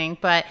amazing.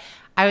 But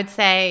I would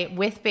say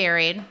with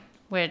Buried,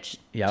 which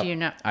do you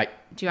know?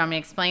 Do you want me to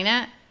explain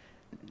it?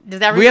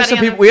 Does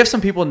everybody? We have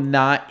some people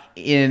not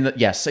in.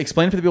 Yes,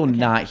 explain it for the people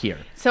not here.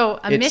 So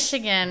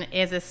Michigan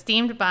is a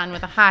steamed bun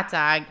with a hot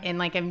dog and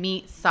like a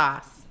meat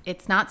sauce.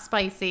 It's not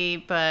spicy,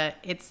 but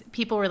it's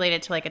people relate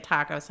it to like a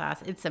taco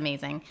sauce. It's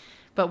amazing.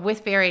 But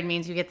with Buried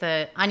means you get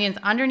the onions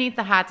underneath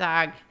the hot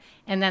dog.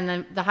 And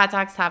then the hot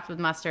dog's topped with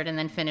mustard and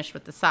then finished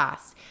with the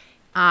sauce.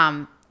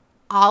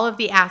 All of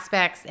the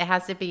aspects, it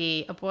has to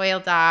be a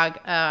boiled dog,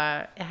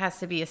 it has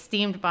to be a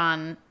steamed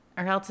bun,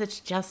 or else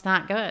it's just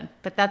not good.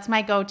 But that's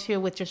my go-to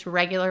with just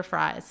regular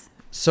fries.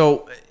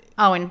 So,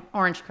 and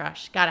Orange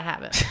Crush. Gotta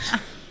have it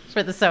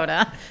for the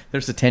soda.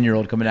 There's a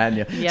 10-year-old coming at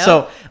you.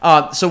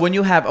 Yep. So when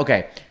you have,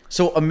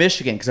 so a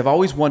Michigan, because I've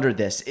always wondered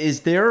this,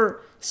 is there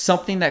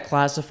something that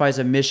classifies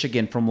a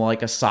Michigan from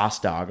like a sauce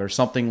dog or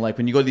something like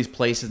when you go to these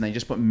places and they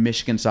just put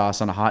Michigan sauce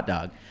on a hot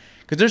dog?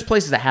 Because there's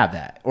places that have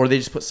that, or they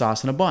just put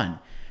sauce in a bun.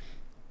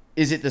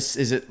 Is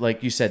it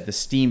like you said, the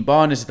steamed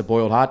bun? Is it the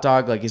boiled hot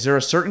dog? Like, is there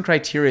a certain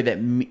criteria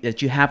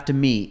that you have to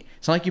meet?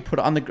 It's not like you put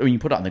it on you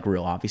put it on the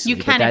grill, obviously. You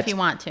can if you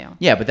want to.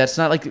 Yeah, but that's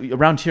not like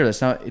around here.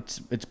 That's not.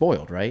 It's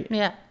boiled, right?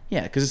 Yeah.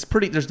 Yeah, because it's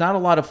pretty. There's not a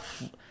lot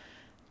of.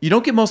 You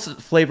don't get most of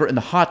the flavor in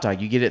the hot dog.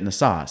 You get it in the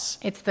sauce.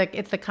 It's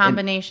the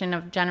combination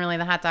of generally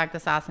the hot dog, the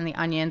sauce, and the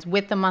onions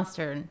with the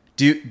mustard.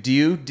 Do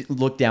you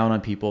look down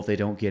on people if they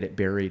don't get it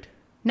buried?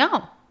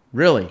 No.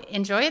 Really?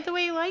 Enjoy it the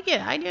way you like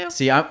it. I do.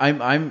 See,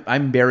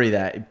 I'm bury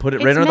that. Put it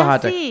right under the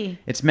hot dog.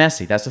 It's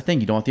messy. That's the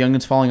thing. You don't want the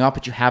onions falling off,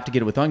 but you have to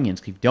get it with onions.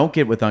 If you don't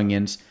get it with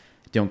onions,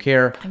 don't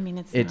care. I mean,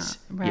 it's not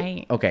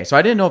right. Yeah, okay, so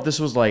I didn't know if this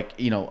was like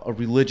a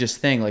religious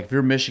thing. Like if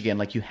you're Michigan,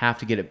 like you have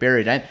to get it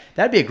buried.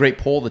 That'd be a great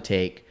poll to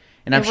take.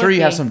 And I'm sure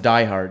you have some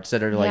diehards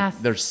that are like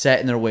they're set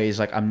in their ways.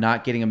 Like I'm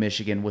not getting a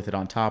Michigan with it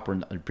on top or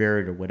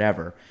buried or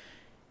whatever.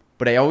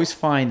 But I always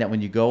find that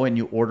when you go and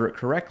you order it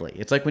correctly,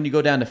 it's like when you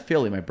go down to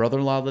Philly. My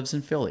brother-in-law lives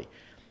in Philly.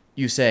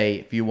 You say,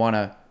 if you want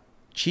a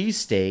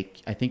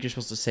cheesesteak, I think you're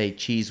supposed to say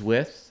cheese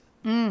with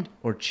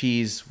or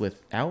cheese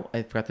without.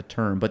 I forgot the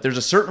term. But there's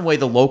a certain way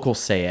the locals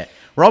say it.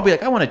 Where I'll be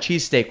like, I want a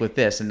cheesesteak with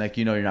this. And like,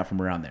 you're not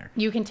from around there.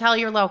 You can tell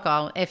you're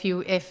local if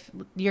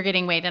you're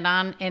getting waited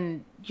on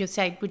and you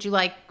say, would you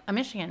like a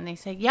Michigan? And they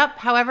say, yep,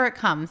 however it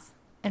comes.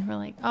 And we're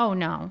like, oh,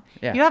 no.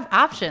 Yeah. You have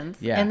options.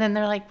 Yeah. And then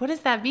they're like, what does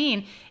that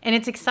mean? And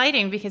it's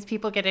exciting because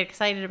people get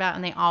excited about it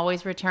and they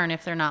always return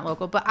if they're not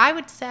local. But I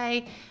would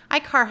say I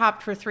car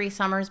hopped for 3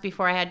 summers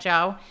before I had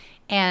Joe.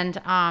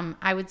 And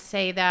I would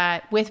say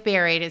that with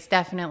Buried, it's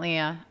definitely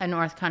a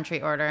North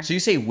Country order. So you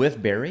say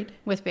with buried?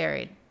 With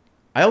Buried.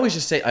 I always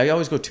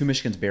go 2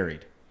 Michigans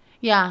buried.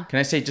 Yeah. Can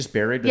I say just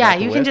buried? Yeah,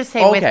 you can just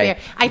say with buried.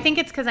 I think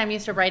it's because I'm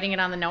used to writing it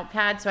on the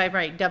notepad, so I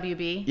write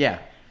WB. Yeah.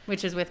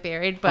 which is with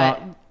buried,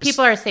 but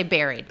people are say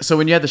buried. So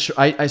when you had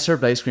I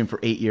served ice cream for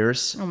 8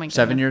 years. Oh my goodness.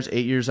 7 years,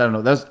 8 years. I don't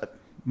know. That was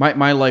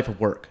my life of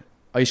work.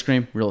 Ice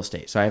cream, real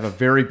estate. So I have a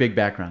very big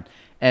background.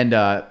 And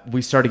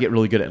we started to get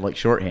really good at like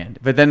shorthand.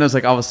 But then it was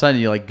like all of a sudden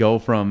you like go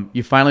from,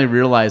 you finally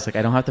realize like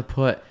I don't have to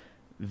put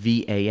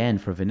VAN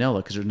for vanilla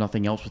because there's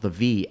nothing else with a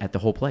V at the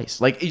whole place.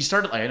 Like you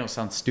started, like I know it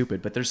sounds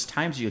stupid, but there's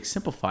times you like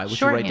simplify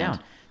what you write down.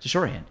 It's a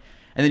shorthand.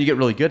 And then you get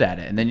really good at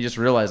it. And then you just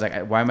realize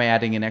like, why am I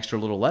adding an extra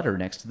little letter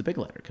next to the big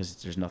letter?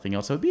 Because there's nothing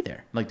else that would be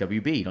there. Like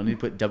WB, you don't need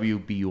to put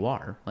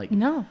WBUR. Like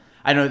no.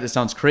 I know that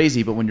sounds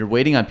crazy, but when you're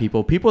waiting on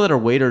people that are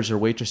waiters or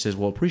waitresses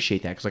will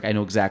appreciate that because like I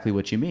know exactly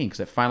what you mean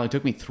because it finally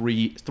took me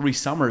three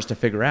summers to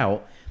figure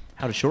out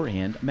how to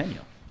shorthand a menu.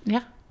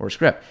 Yeah. Or a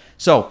script.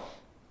 So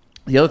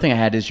the other thing I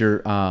had is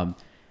your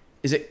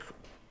is it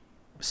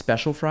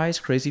special fries,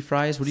 crazy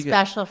fries? What do you get?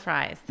 Special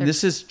fries.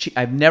 This is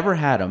I've never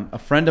had them. A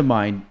friend of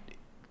mine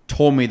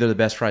told me they're the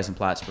best fries in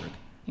Plattsburgh.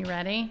 You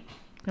ready?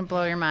 I'm gonna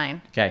blow your mind.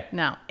 Okay.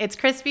 No, it's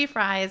crispy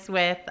fries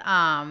with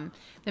the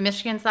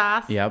Michigan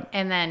sauce. Yep.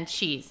 And then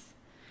cheese.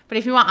 But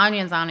if you want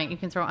onions on it, you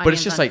can throw onions on it. But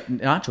it's just like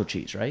nacho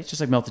cheese, right? It's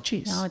just like melted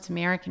cheese. No, it's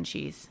American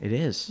cheese. It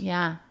is.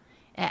 Yeah.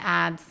 It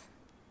adds.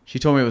 She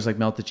told me it was like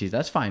melted cheese.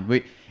 That's fine.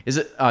 Wait, is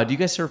it? Do you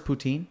guys serve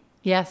poutine?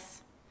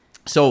 Yes.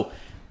 So,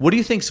 what do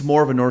you think's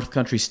more of a North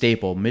Country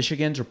staple,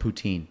 Michigan's or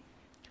poutine?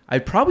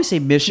 I'd probably say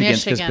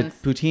Michigan's because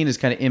poutine is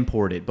kind of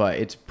imported, but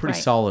it's pretty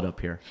solid up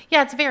here.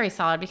 Yeah, it's very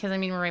solid because, I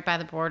mean, we're right by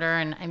the border,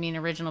 and, I mean,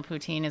 original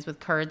poutine is with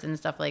curds and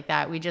stuff like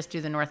that. We just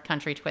do the North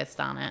Country twist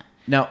on it.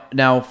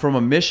 Now from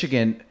a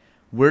Michigan,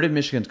 where did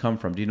Michigan come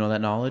from? Do you know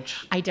that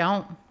knowledge? I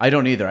don't. I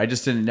don't either. I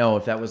just didn't know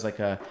if that was like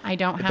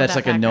that's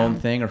like a known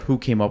thing or who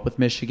came up with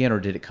Michigan or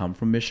did it come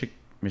from Michigan?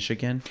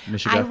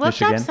 I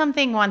looked up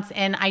something once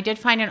and I did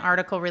find an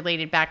article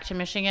related back to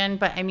Michigan,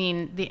 but I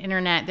mean, the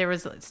internet,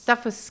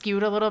 stuff was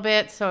skewed a little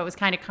bit, so it was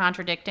kind of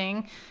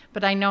contradicting.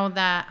 But I know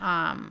that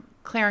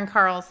Clare and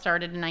Carl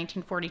started in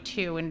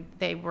 1942 and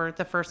they were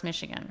the first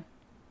Michigan.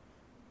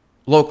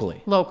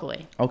 Locally.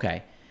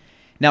 Okay.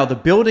 Now, the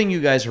building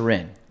you guys are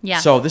in. Yeah.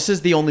 So this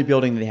is the only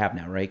building they have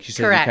now, right? You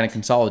said Correct. You're kind of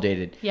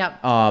consolidated. Yep.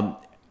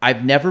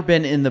 I've never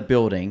been in the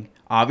building.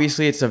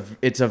 Obviously, it's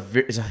a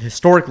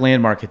historic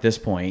landmark at this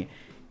point.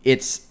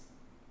 It's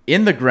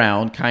in the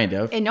ground, kind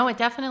of. No, it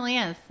definitely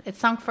is. It's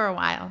sunk for a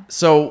while.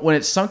 So when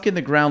it's sunk in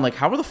the ground, like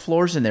how are the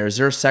floors in there? Is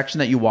there a section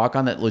that you walk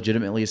on that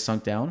legitimately is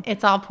sunk down?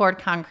 It's all poured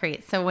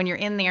concrete. So when you're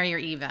in there, you're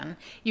even.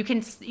 You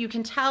can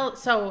tell.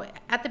 So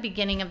at the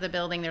beginning of the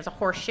building, there's a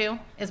horseshoe,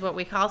 is what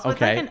we call. So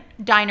it's like a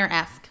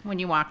diner-esque when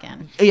you walk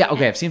in. Yeah.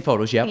 Okay. I've seen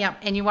photos. Yep. Yep.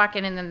 And you walk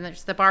in, and then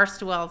there's the bar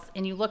stools,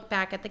 and you look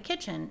back at the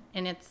kitchen,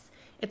 and it's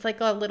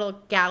like a little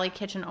galley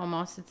kitchen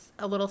almost. It's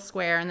a little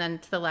square, and then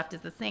to the left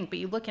is the sink. But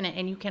you look in it,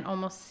 and you can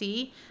almost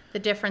see the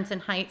difference in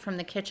height from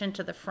the kitchen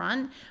to the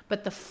front.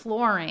 But the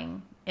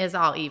flooring is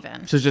all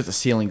even. So it's just the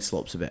ceiling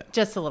slopes a bit.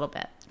 Just a little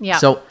bit. Yeah.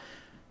 So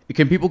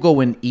can people go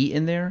and eat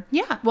in there?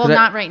 Yeah. Well,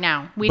 not right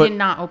now. We did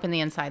not open the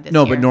inside this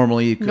year. No, but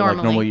normally you could, like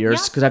normal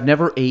years. Yep. Because I've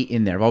never ate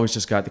in there. I've always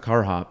just got the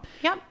car hop.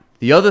 Yep.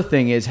 The other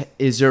thing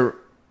is there...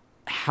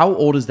 How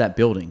old is that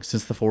building?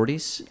 Since the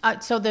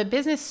 40s? So the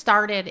business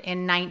started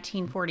in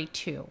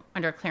 1942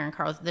 under Clare and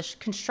Carl's. The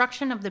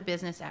construction of the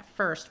business at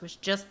first was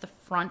just the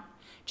front,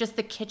 just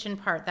the kitchen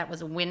part that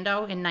was a window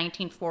in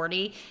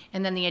 1940.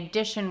 And then the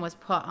addition was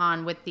put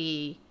on with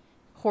the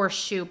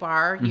horseshoe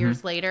bar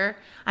years later.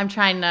 I'm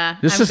trying to...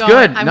 This is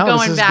good. I'm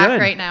going back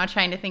right now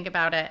trying to think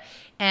about it.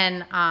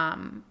 And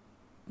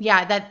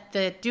that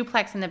the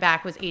duplex in the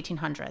back was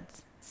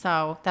 1800s.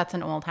 So that's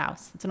an old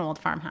house. It's an old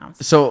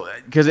farmhouse. So,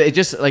 because it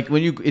just like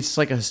it's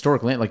like a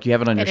historic land. Like you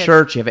have it on your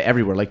shirt, you have it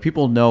everywhere. Like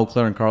people know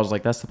Clare and Carl's.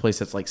 Like that's the place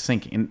that's like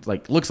sinking.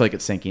 Like looks like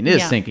it's sinking. It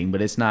is sinking,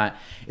 but it's not.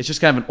 It's just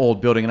kind of an old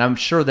building, and I'm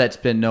sure that's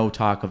been no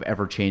talk of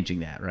ever changing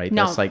that. Right?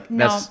 No,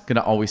 that's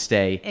gonna always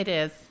stay. It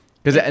is.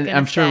 Because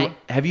I'm sure.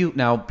 Have you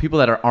now people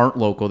that aren't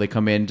local? They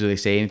come in. Do they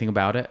say anything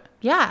about it?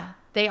 Yeah.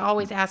 They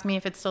always ask me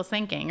if it's still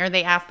sinking, or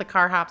they ask the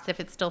car hops if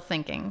it's still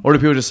sinking. Or do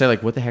people just say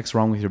like, "What the heck's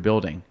wrong with your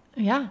building?"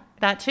 Yeah,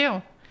 that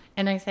too.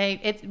 And I say,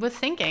 it was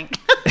sinking.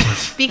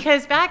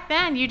 Because back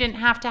then, you didn't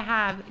have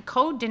to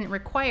code didn't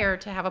require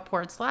to have a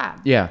poured slab.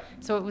 Yeah.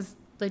 So it was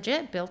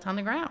legit built on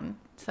the ground.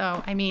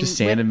 So, I mean. Just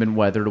sand had been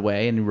weathered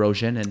away and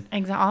erosion and.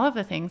 All of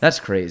the things.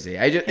 That's crazy.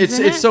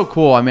 It's so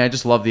cool. I mean, I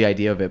just love the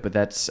idea of it, but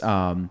that's,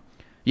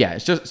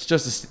 it's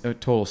just a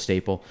total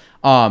staple.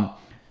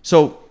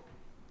 So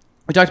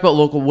we talked about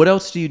local. What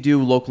else do you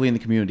do locally in the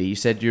community? You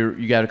said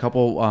you got a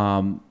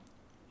couple,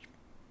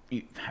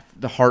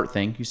 the heart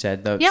thing you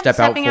said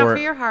stepping out for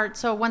your heart.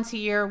 So once a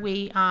year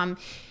we do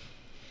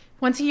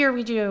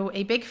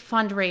a big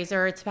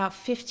fundraiser. It's about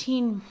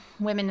 15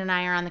 women and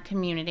I are on the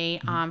community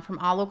from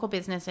all local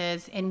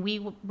businesses, and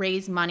we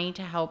raise money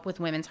to help with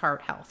women's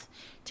heart health,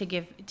 to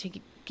give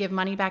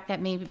money back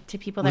that maybe to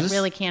people that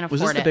really can't afford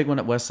it. Was this the big one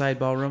at Westside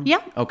Ballroom?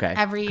 Yep. Okay.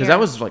 Every year. Because that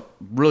was like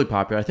really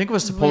popular. I think I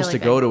was supposed to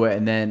go to it,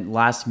 and then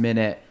last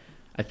minute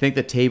I think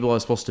the table I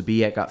was supposed to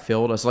be at got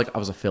filled. I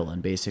was a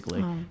fill-in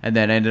basically, and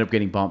then I ended up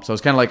getting bumped. So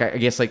it's kind of like I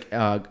guess like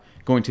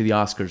going to the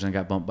Oscars and I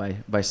got bumped by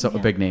a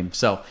big name.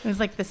 So it was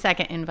like the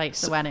second invite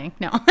to the wedding.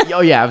 No.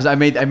 Oh yeah, I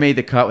made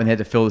the cut when they had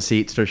to fill the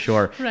seats for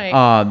sure.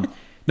 Right.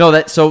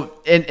 No,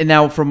 and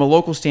now from a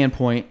local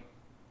standpoint,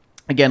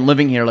 again,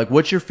 living here, like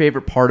what's your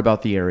favorite part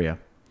about the area?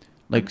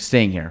 Like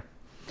staying here?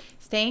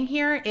 Staying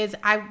here is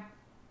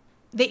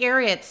the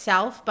area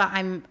itself, but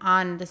I'm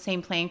on the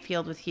same playing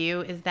field with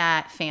you, is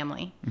that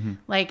family. Mm-hmm.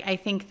 Like I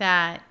think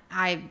that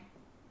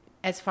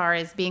as far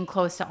as being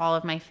close to all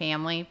of my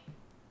family,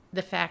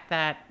 the fact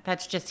that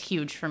that's just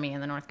huge for me in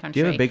the North Country. Do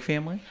you have a big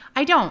family?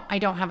 I don't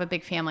have a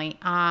big family.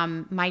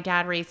 My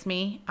dad raised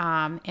me,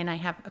 and I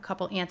have a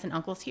couple aunts and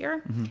uncles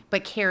here,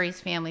 but Carrie's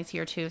family's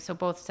here too. So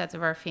both sets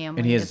of our family.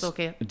 And he has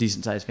a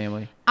decent sized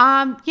family?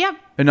 Yep.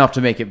 Enough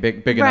to make it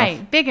big enough?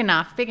 Right, big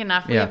enough.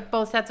 We have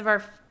both sets of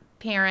our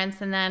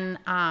parents, and then,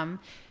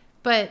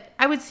 but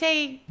I would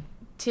say,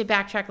 to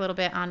backtrack a little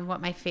bit on what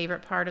my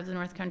favorite part of the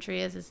North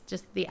Country is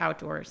just the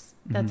outdoors.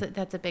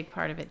 That's a big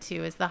part of it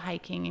too, is the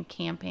hiking and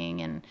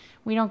camping. And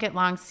we don't get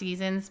long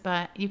seasons,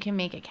 but you can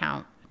make it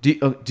count.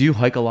 Do you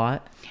hike a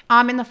lot?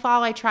 In the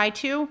fall, I try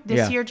to.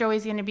 This year,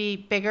 Joey's going to be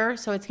bigger,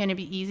 so it's going to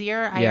be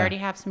easier. I already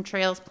have some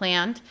trails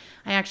planned.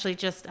 I actually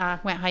just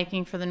went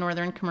hiking for the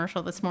Northern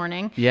Commercial this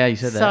morning. Yeah, you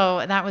said that.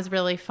 So that was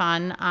really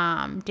fun.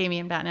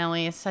 Damian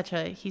Battinelli is such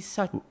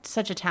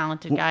a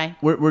talented guy.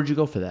 Where'd you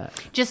go for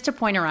that? Just to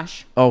Point of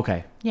Rush. Oh,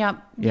 okay.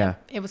 Yep. Yeah.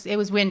 It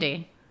was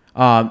windy.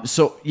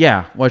 So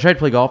yeah, well, I tried to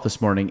play golf this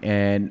morning,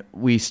 and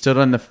we stood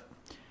on the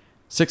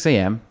 6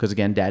 a.m. because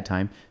again, dad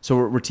time. So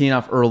we're teeing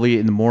off early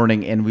in the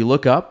morning, and we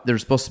look up.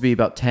 There's supposed to be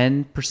about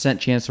 10%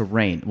 chance of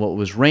rain. Well, it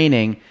was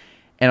raining,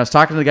 and I was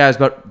talking to the guy I was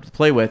about to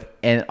play with,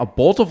 and a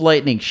bolt of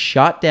lightning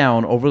shot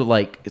down over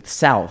like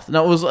south.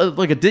 Now it was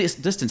like a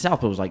distant south,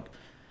 but it was like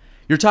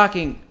you're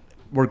talking.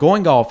 We're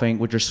going golfing,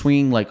 which are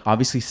swinging like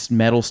obviously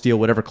metal, steel,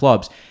 whatever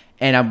clubs,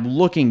 and I'm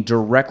looking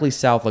directly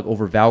south, like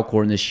over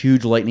Valcourt, and this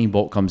huge lightning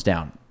bolt comes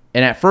down.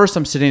 And at first,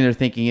 I'm sitting there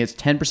thinking it's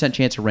 10%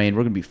 chance of rain.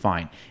 We're going to be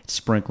fine. It's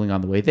sprinkling on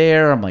the way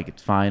there. I'm like,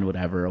 it's fine,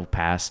 whatever. It'll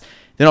pass.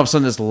 Then all of a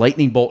sudden, this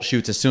lightning bolt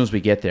shoots as soon as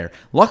we get there.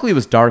 Luckily, it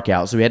was dark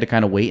out, so we had to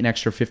kind of wait an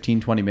extra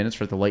 15, 20 minutes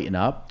for it to lighten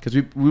up. Because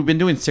we've been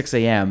doing 6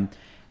 a.m.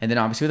 And then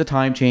obviously with the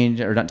time change,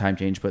 or not time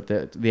change, but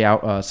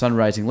the sun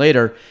rising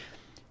later.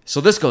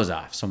 So this goes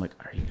off. So I'm like,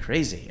 are you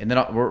crazy? And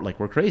then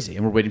we're crazy.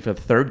 And we're waiting for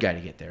the third guy to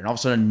get there. And all of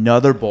a sudden,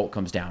 another bolt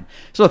comes down.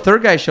 So the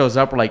third guy shows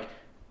up. We're like,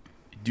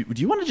 do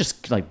you want to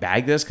just like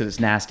bag this? Because it's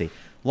nasty.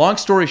 Long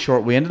story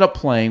short, we ended up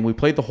playing. We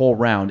played the whole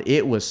round.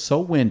 It was so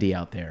windy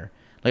out there.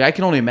 Like I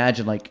can only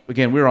imagine, like,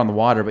 again, we were on the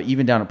water, but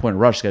even down at Point of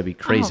Rush, it's got to be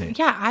crazy. Oh,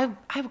 yeah,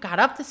 I got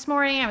up this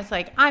morning. I was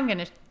like, I'm going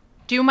to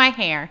do my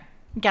hair.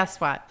 Guess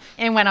what?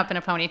 It went up in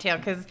a ponytail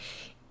because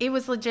it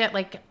was legit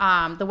like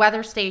the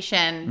weather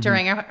station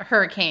during a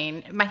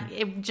hurricane.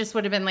 It just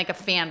would have been like a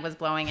fan was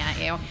blowing at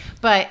you.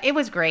 But it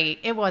was great.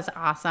 It was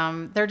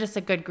awesome. They're just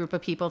a good group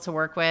of people to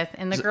work with.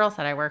 And the girls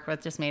that I work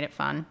with just made it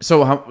fun.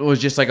 So it was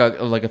just like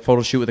a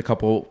photo shoot with a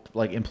couple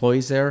like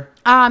employees there?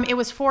 It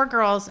was 4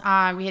 girls.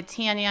 We had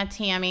Tanya,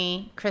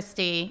 Tammy,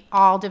 Christy,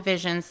 all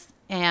divisions.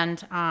 And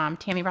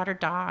Tammy brought her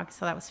dog,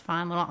 so that was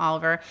fun, little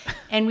Oliver.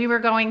 And we were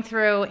going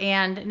through,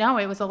 and no,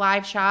 it was a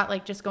live shot,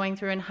 like just going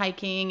through and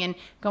hiking and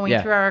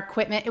going through our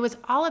equipment. It was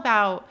all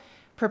about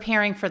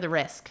preparing for the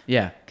risk.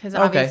 Yeah. Because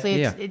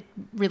obviously it's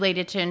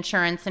related to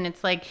insurance, and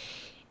it's like,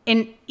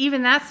 and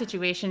even that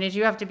situation is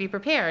you have to be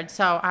prepared.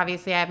 So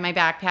obviously I have my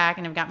backpack,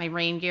 and I've got my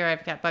rain gear,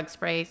 I've got bug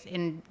sprays,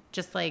 and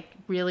just like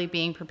really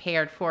being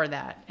prepared for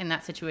that in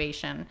that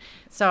situation.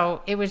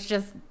 So it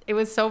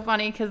was so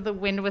funny because the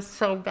wind was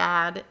so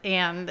bad,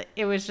 and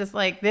it was just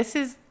like, this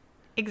is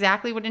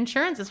exactly what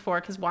insurance is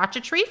for, because watch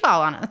a tree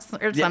fall on us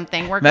or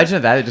something.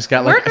 Imagine that. It just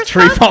got like a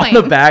tree fall in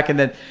the back, and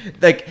then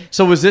like,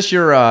 so was this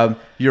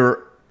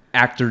your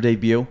actor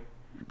debut?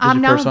 Was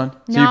your first one?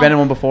 So you've been in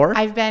one before?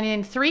 I've been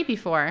in 3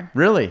 before.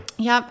 Really?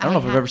 Yep. I don't know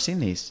if I've ever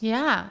seen these.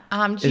 Yeah.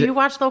 Do you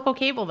watch local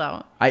cable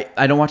though?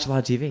 I don't watch a lot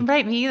of TV.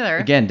 Right, me either.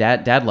 Again,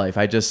 dad life.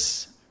 I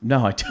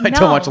don't watch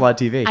a lot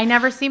of TV. I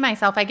never see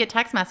myself. I get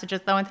text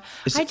messages though, and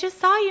I just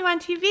saw you on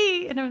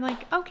TV, and I'm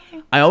like,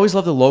 okay. I always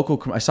love the local.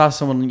 I saw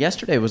someone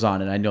yesterday was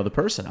on, and I know the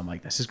person. I'm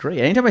like, this is great.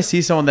 Anytime I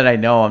see someone that I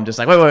know, I'm just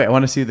like, wait, I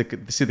want to see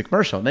the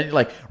commercial. And then you're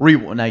like,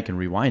 now you can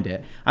rewind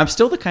it. I'm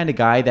still the kind of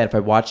guy that if I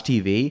watch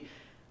TV,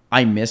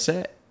 I miss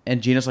it. And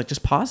Gina's like,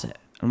 just pause it.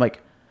 I'm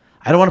like,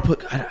 I don't want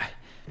to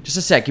just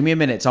a sec. Give me a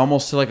minute. It's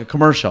almost to like a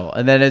commercial.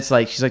 And then it's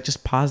like, she's like,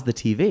 just pause the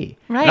TV.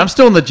 Right. And I'm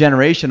still in the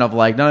generation of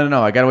like,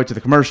 no. I got to wait to the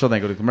commercial. Then I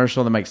go to the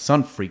commercial. Then my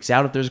son freaks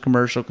out if there's a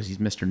commercial because he's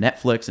Mr.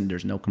 Netflix and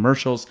there's no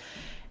commercials.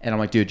 And I'm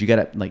like, dude, you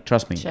got to like,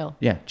 trust me. Chill.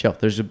 Yeah, chill.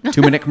 There's a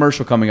 2-minute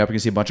commercial coming up. You can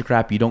see a bunch of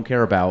crap you don't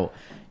care about.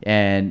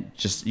 And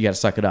just, you got to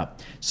suck it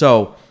up.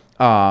 So,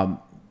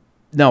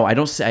 no, I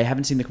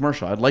haven't seen the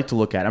commercial. I'd like to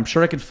look at it. I'm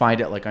sure I could find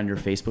it like on your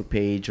Facebook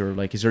page, or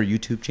like, is there a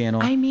YouTube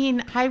channel? I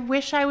mean, I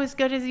wish I was as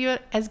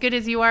good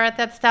as you are at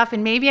that stuff,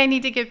 and maybe I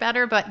need to get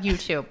better, but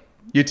YouTube.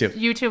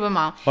 YouTube them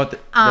all. But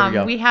there we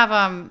go.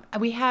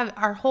 We have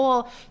our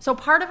whole, so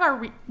part of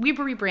our, we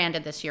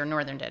rebranded this year,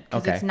 Northern did,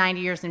 because it's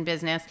 90 years in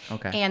business.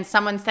 Okay. And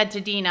someone said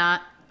to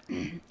Dina,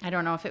 I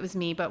don't know if it was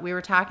me, but we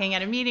were talking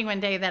at a meeting one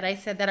day that I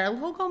said that our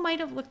logo might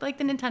have looked like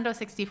the Nintendo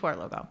 64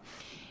 logo.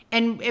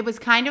 And it was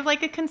kind of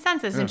like a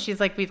consensus. And she's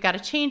like, we've got to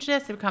change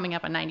this. We're coming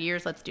up on 90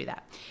 years. Let's do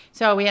that.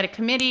 So we had a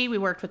committee. We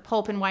worked with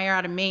Pulp and Wire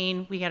out of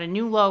Maine. We got a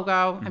new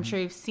logo. I'm sure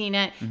you've seen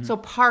it. So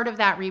part of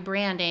that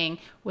rebranding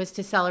was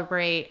to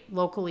celebrate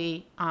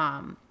locally,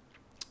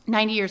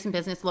 90 years in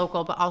business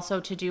local, but also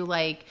to do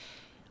like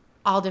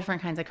all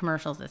different kinds of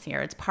commercials this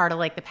year. It's part of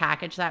like the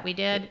package that we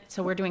did.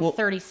 So we're doing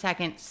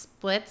 30-second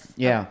splits.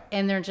 Yeah.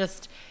 And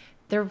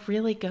they're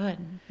really good.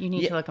 You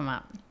need to look them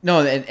up.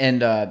 No,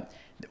 and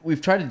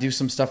we've tried to do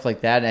some stuff like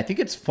that, and I think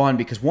it's fun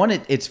because one,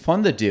 it's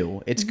fun to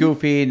do. It's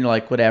goofy and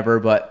like whatever,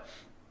 but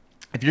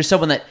if you're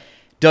someone that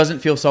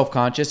doesn't feel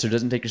self-conscious or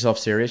doesn't take yourself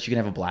serious, you can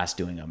have a blast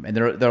doing them, and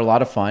they're a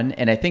lot of fun.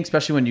 And I think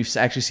especially when you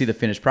actually see the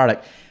finished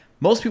product,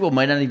 most people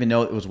might not even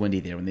know it was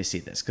windy there when they see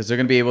this, because they're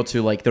going to be able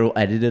to like they'll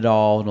edit it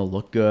all and it'll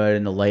look good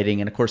and the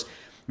lighting, and of course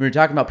when you're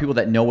talking about people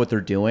that know what they're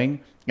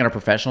doing and are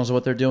professionals of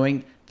what they're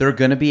doing, they're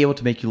going to be able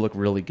to make you look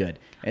really good.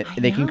 And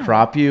they can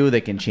crop you,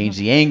 they can change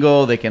the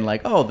angle, they can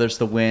like, oh, there's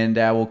the wind,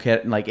 we'll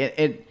get like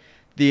it.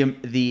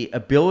 The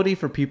ability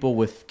for people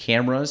with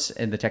cameras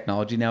and the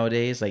technology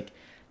nowadays, like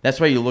that's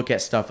why you look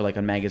at stuff like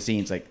on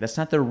magazines, like that's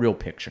not their real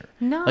picture.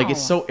 No, like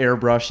it's so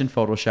airbrushed and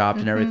photoshopped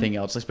and everything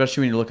else.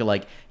 Especially when you look at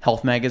like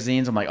health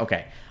magazines, I'm like,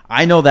 okay,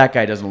 I know that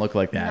guy doesn't look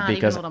like that. Not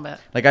because even a little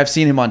bit. Like I've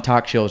seen him on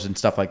talk shows and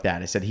stuff like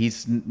that. I said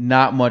he's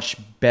not much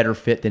better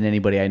fit than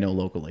anybody I know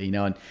locally, you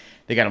know, and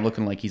they got him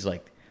looking like he's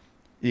like,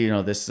 you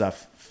know, this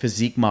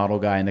physique model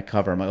guy in the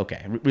cover. I'm like,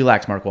 okay,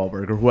 relax, Mark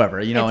Wahlberg or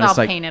whoever, you know. It's and all it's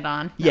like, painted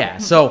on. Yeah,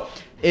 so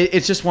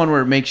it's just one where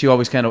it makes you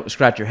always kind of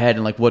scratch your head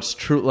and like what's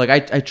true. Like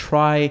I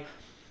try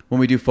when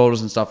we do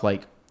photos and stuff,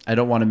 like I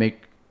don't want to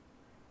make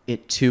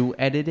it too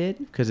edited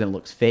because then it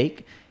looks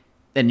fake.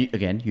 And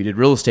again, you did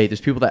real estate.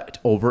 There's people that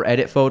over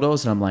edit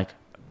photos, and I'm like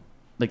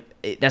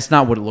that's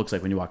not what it looks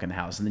like when you walk in the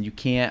house. And then you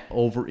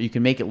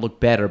can make it look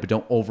better, but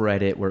don't over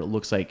edit where it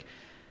looks like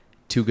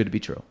too good to be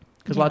true.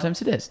 Because a lot of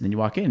times it is. And then you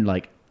walk in,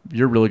 like,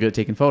 you're really good at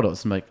taking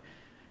photos. I'm like,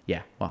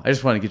 yeah, well, I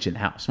just want to get you in the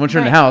house. Once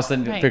you're in the house,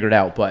 then figure it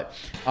out. But,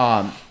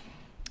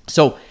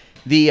 so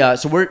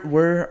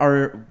where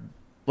are,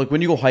 like,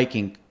 when you go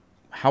hiking,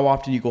 how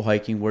often you go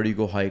hiking? Where do you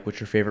go hike? What's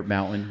your favorite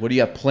mountain? What do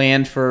you have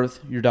planned for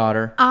your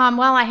daughter?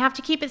 Well, I have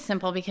to keep it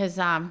simple because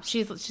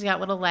she's got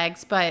little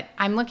legs. But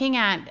I'm looking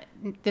at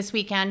this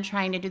weekend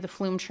trying to do the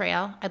Flume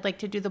Trail. I'd like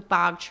to do the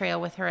Bog Trail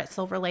with her at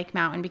Silver Lake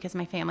Mountain because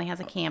my family has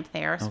a camp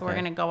there. So we're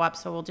going to go up.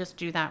 So we'll just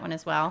do that one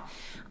as well.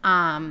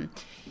 My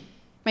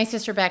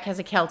sister Beck has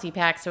a Kelty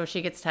pack, so if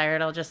she gets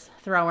tired, I'll just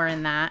throw her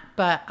in that.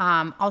 But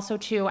also,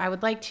 too, I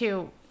would like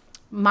to.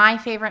 My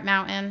favorite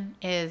mountain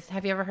is.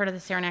 Have you ever heard of the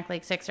Saranac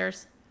Lake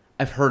Sixers?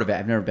 I've heard of it.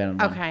 I've never been on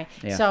one. Okay.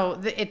 Yeah. So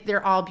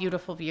they're all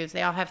beautiful views.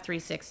 They all have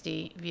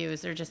 360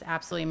 views. They're just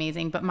absolutely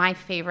amazing. But my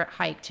favorite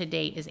hike to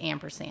date is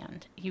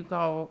Ampersand. You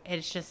go,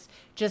 it's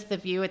just the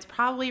view. It's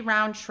probably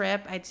round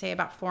trip, I'd say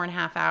about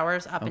 4.5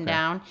 hours up and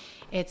down.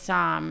 It's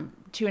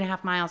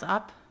 2.5 miles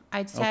up,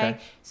 I'd say. Okay.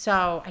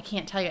 So I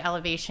can't tell you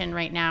elevation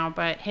right now,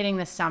 but hitting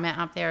the summit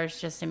up there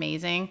is just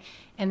amazing.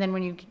 And then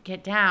when you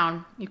get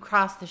down, you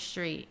cross the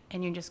street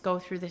and you just go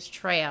through this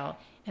trail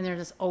and there's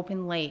this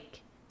open lake.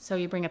 So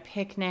you bring a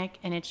picnic,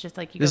 and it's just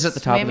like you go swimming. This is at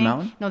the top of the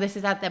mountain? No, this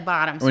is at the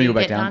bottom. So you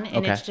get down,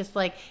 and it's just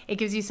like it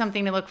gives you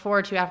something to look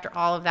forward to after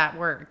all of that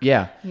work.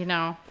 Yeah. You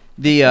know,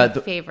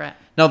 the favorite.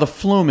 Now, the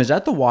Flume, is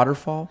that the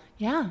waterfall?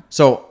 Yeah.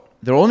 So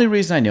the only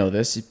reason I know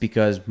this is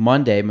because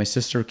Monday, my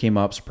sister came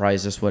up,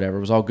 surprised us, whatever.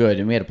 It was all good,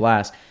 and we had a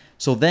blast.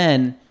 So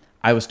then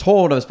I was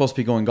told I was supposed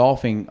to be going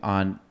golfing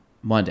on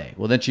Monday.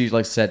 Well, then she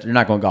said, you're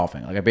not going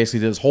golfing. Like I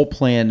basically did this whole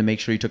plan to make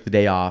sure you took the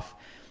day off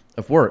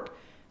of work.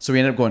 So we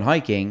ended up going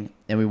hiking,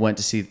 and we went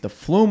to see the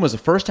Flume. Was the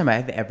first time I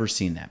had ever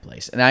seen that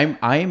place. And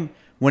I'm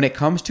when it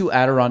comes to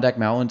Adirondack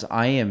Mountains,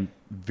 I am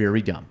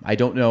very dumb. I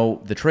don't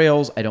know the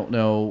trails. I don't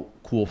know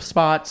cool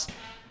spots.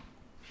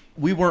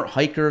 We weren't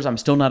hikers. I'm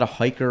still not a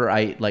hiker.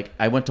 I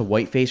went to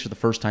Whiteface for the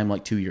first time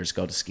 2 years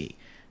ago to ski.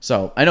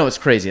 So I know it's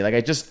crazy.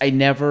 I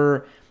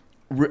never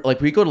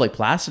we go to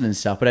Placid and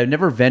stuff, but I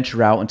never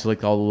venture out into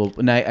all the little.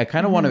 And I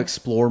kind of want to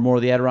explore more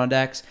of the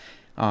Adirondacks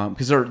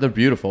because they're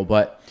beautiful,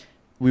 but.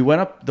 We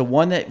went up. The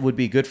one that would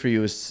be good for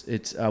you is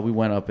we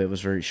went up. It was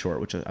very short,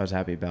 which I was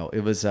happy about.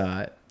 It was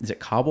is it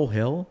Cobble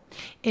Hill?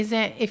 Is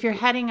it if you're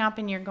heading up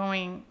and you're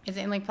going? Is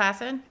it in Lake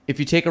Placid? If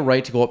you take a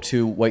right to go up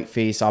to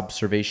Whiteface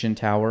Observation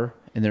Tower,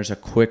 and there's a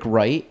quick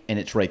right, and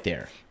it's right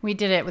there. We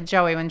did it with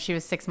Joey when she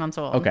was 6 months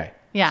old. Okay.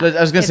 Yeah. So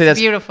I was gonna say that's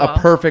beautiful. A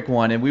perfect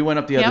one. And we went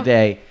up the other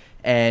day,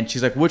 and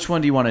she's like, "Which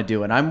one do you want to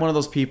do?" And I'm one of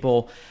those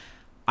people.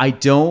 I'm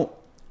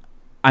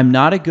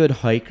not a good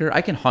hiker. I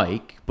can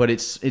hike, but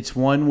it's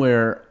one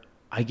where.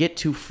 I get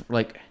to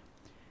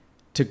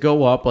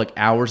go up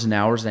hours and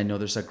hours, and I know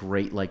there's a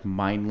great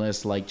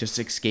mindless just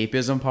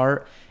escapism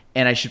part,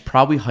 and I should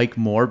probably hike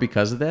more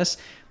because of this.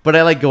 But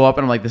I like go up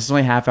and I'm like, this is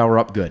only half hour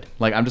up. Good.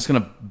 Like, I'm just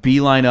going to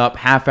beeline up,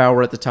 half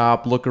hour at the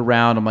top, look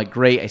around. I'm like,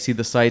 great. I see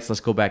the sights.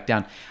 Let's go back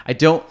down. I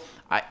don't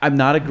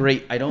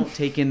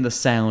take in the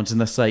sounds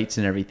and the sights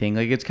and everything.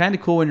 Like, it's kind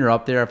of cool when you're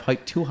up there. I've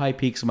hiked 2 high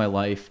peaks in my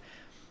life.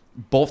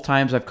 Both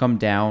times I've come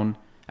down.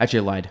 Actually,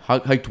 I lied.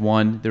 Hiked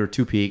one. There were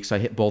 2 peaks. So I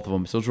hit both of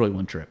them. So it was really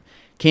one trip.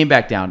 Came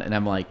back down and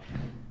I'm like,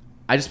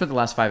 I just spent the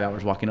last 5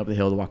 hours walking up the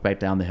hill to walk back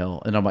down the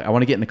hill. And I'm like, I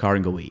want to get in the car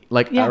and go eat.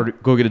 Like, or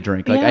go get a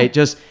drink. Like,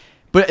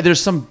 but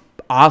there's some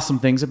awesome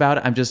things about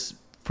it. I'm just,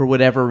 for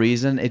whatever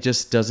reason, it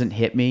just doesn't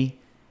hit me.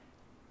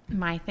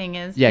 My thing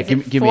is,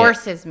 it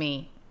forces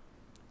me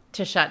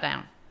to shut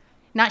down.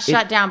 Not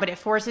shut down, but it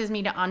forces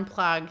me to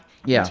unplug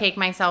and take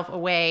myself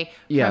away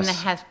from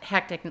the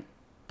hectic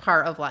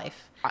part of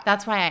life.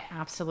 That's why I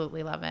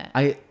absolutely love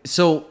it.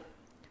 So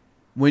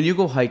when you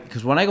go hiking,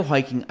 because when I go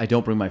hiking, I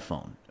don't bring my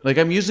phone. Like,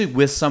 I'm usually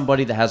with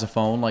somebody that has a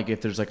phone, like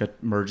if there's like an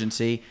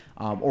emergency,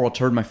 or I'll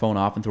turn my phone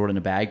off and throw it in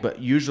a bag. But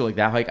usually, like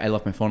that hike, I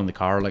left my phone in the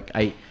car. Like,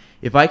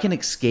 if I can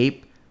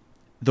escape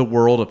the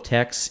world of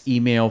text,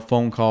 email,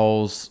 phone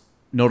calls,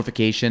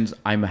 notifications,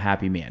 I'm a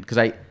happy man. Because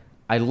I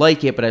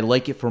like it, but I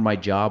like it for my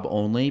job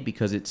only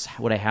because it's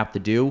what I have to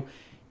do.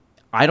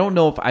 I don't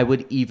know if I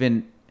would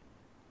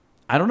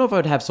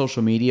have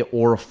social media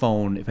or a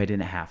phone if I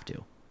didn't have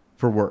to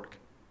for work.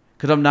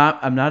 Because I'm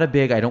not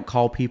I don't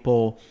call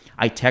people.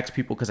 I text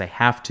people because I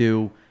have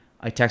to.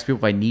 I text people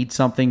if I need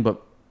something,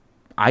 but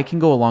I can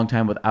go a long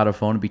time without a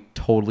phone and be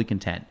totally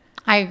content.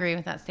 I agree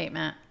with that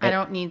statement. I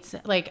don't need,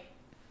 like,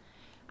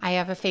 I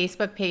have a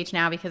Facebook page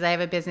now because I have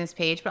a business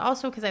page, but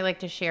also because I like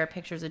to share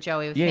pictures of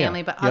Joey with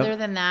family. But other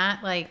than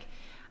that, like,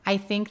 I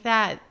think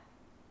that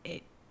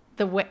I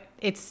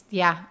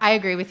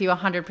agree with you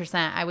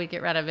 100%. I would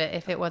get rid of it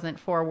if it wasn't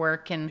for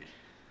work. And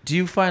do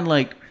you find,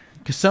 like,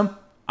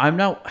 do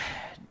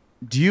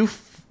you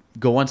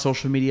go on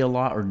social media a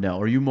lot or no?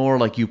 Are you more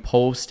like you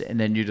post and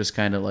then you just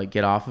kind of like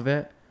get off of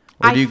it?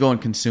 Or do you go and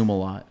consume a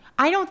lot?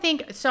 I don't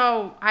think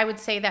so. I would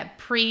say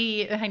that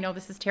I know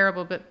this is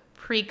terrible, but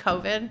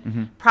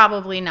pre-COVID,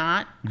 probably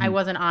not. I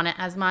wasn't on it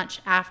as much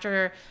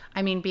after,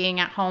 being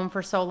at home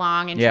for so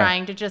long and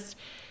trying to just,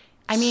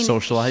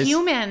 socialize.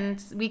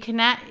 Humans, we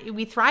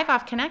we thrive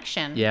off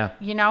connection. Yeah.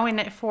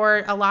 And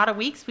for a lot of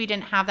weeks, we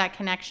didn't have that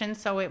connection.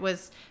 So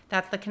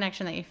that's the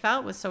connection that you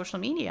felt with social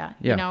media,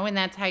 and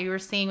that's how you were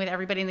seeing what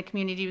everybody in the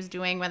community was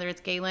doing, whether it's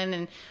Galen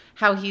and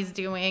how he's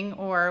doing,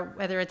 or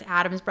whether it's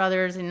Adam's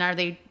brothers and are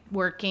they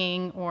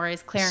working, or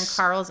is Clare and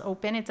Carl's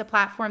open. It's a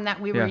platform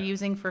that we were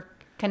using for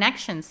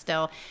connection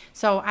still.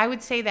 So I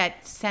would say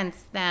that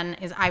since then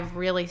is I've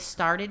really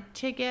started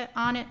to get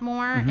on it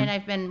more, and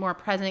I've been more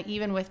present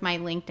even with my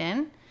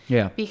LinkedIn.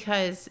 Yeah.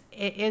 Because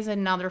it is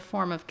another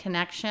form of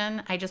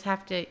connection. I just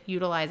have to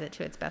utilize it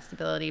to its best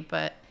ability.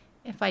 But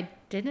if I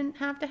didn't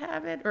have to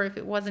have it, or if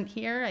it wasn't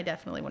here, I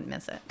definitely wouldn't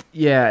miss it.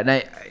 Yeah,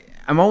 and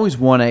I'm always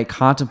I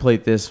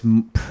contemplate this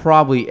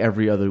probably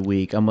every other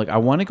week. I'm like, I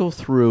want to go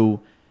through.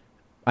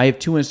 I have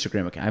 2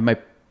 Instagram accounts. I have my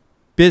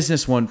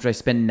business one, which I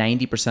spend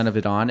 90% of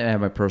it on, and I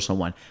have my personal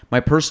one. My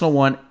personal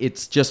one,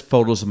 it's just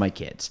photos of my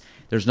kids.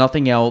 There's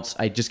nothing else.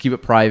 I just keep it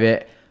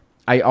private.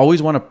 I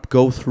always want to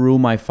go through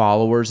my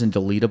followers and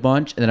delete a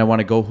bunch, and then I want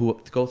to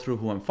go through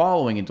who I'm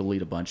following and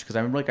delete a bunch, because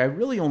I'm like, I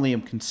really only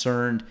am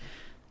concerned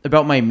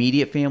about my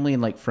immediate family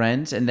and like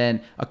friends, and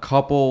then a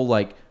couple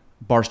like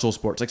Barstool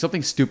Sports, like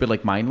something stupid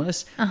like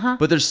mindless.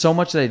 But there's so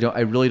much that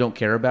I really don't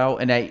care about,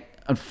 and I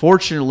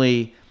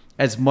unfortunately,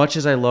 as much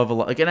as I love a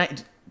lot, like, and I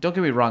don't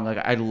get me wrong, like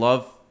I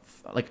love,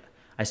 like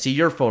I see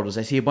your photos,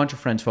 I see a bunch of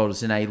friends'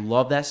 photos, and I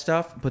love that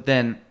stuff. But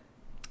then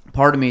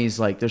part of me is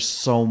like, there's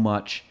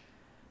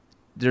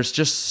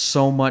just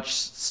so much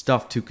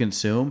stuff to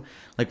consume.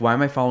 Like, why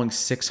am I following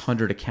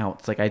 600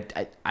 accounts? Like,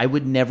 I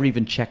would never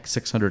even check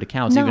 600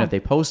 accounts, even if they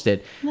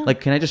posted. No.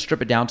 Like, can I just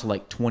strip it down to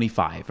like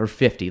 25 or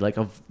 50, like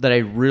that I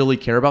really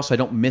care about, so I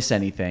don't miss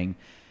anything?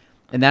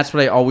 And that's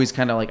what I always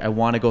kind of like. I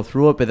want to go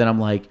through it, but then I'm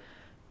like,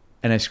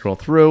 and I scroll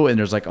through, and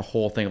there's like a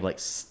whole thing of like,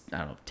 I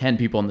don't know, 10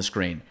 people on the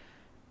screen,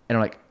 and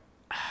I'm like,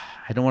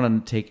 I don't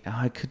want to take.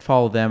 I could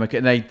follow them.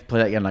 And I play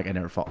that again. Like, I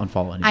never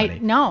unfollow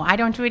anybody. I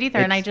don't do it either.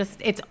 And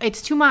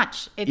it's too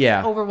much. It's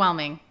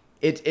overwhelming.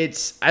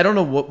 It's I don't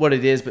know what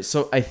it is, but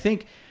so I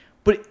think.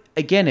 But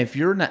again, if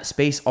you're in that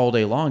space all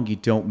day long, you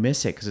don't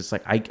miss it, because it's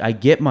like I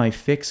get my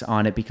fix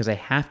on it because I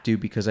have to,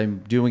 because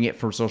I'm doing it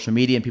for social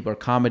media and people are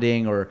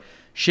commenting or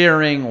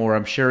sharing, or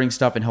I'm sharing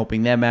stuff and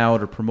helping them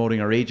out or promoting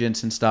our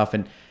agents and stuff,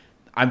 and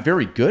I'm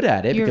very good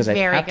at it. You're because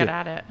very I have good to.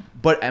 At it.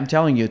 But I'm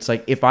telling you, it's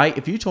like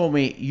if you told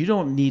me you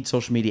don't need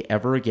social media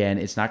ever again,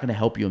 it's not going to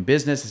help you in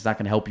business. It's not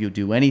going to help you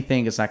do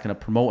anything. It's not going to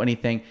promote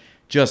anything.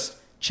 Just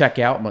check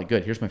out. I'm like,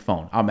 good. Here's my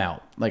phone. I'm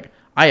out. Like,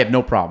 I have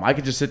no problem. I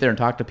could just sit there and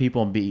talk to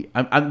people and be.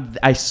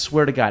 I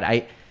swear to God,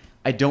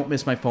 I don't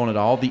miss my phone at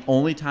all. The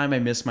only time I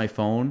miss my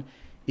phone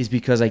is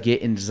because I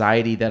get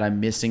anxiety that I'm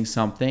missing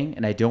something,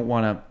 and I don't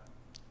want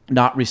to.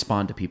 not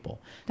respond to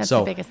people. That's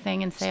the biggest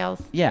thing in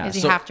sales. Yeah.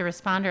 Is you have to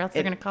respond or else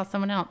they're going to call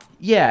someone else.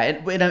 Yeah.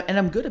 And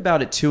I'm good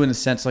about it too, in the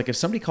sense, like if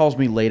somebody calls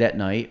me late at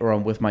night or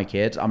I'm with my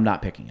kids, I'm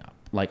not picking up.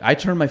 Like I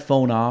turn my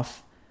phone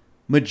off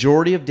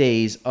majority of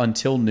days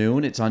until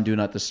noon. It's on do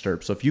not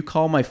disturb. So if you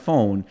call my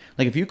phone,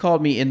 like if you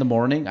called me in the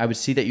morning, I would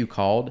see that you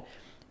called.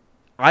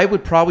 I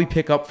would probably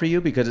pick up for you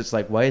because it's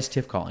like, why is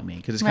Tiff calling me?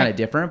 Because it's kind of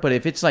different. But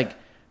if it's like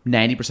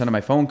 90% of my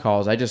phone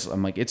calls,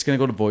 I'm like, it's going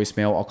to go to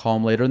voicemail. I'll call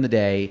them later in the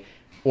day.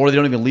 Or they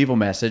don't even leave a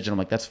message. And I'm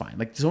like, that's fine.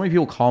 Like so many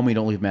people call me,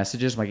 don't leave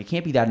messages. I'm like, it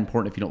can't be that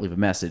important if you don't leave a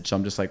message. So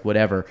I'm just like,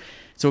 whatever.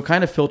 So it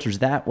kind of filters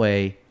that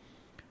way.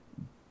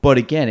 But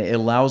again, it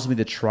allows me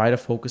to try to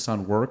focus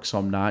on work. So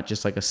I'm not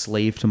just like a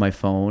slave to my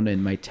phone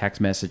and my text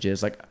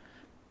messages. Like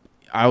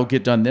I'll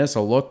get done this.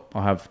 I'll look.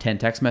 I'll have 10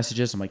 text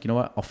messages. I'm like, you know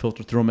what? I'll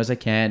filter through them as I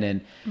can.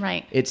 And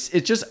it's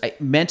just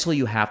mentally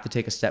you have to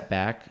take a step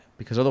back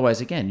because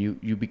otherwise, again,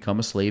 you become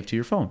a slave to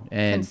your phone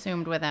and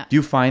consumed with it. Do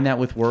you find that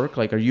with work?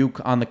 Like, are you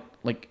on the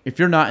if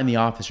you're not in the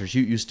office, are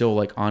you still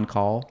like on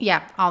call?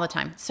 Yeah, all the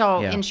time.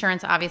 So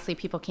insurance, obviously,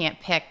 people can't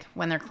pick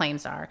when their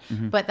claims are,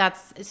 but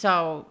that's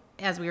so.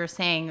 As we were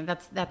saying,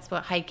 that's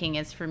what hiking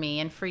is for me,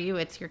 and for you,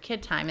 it's your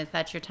kid time. Is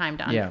that's your time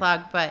to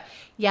unplug? But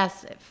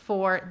yes,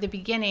 for the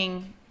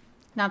beginning.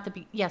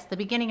 The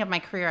beginning of my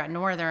career at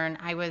Northern,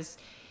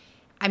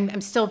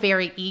 I'm still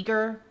very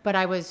eager, but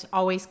I was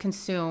always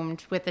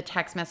consumed with the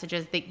text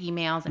messages, the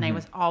emails, and I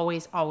was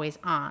always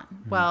on.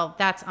 Well,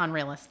 that's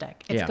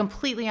unrealistic. It's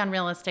completely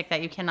unrealistic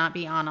that you cannot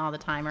be on all the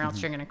time or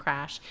else you're going to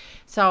crash.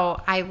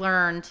 So I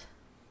learned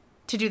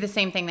to do the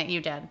same thing that you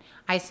did.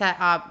 I set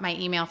up my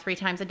email 3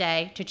 times a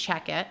day to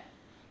check it.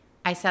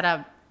 I set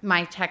up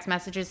my text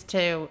messages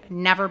to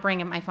never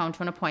bring my phone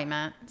to an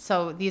appointment.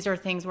 So these are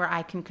things where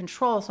I can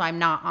control so I'm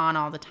not on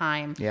all the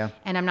time. Yeah.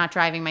 And I'm not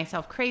driving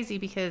myself crazy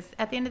because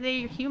at the end of the day,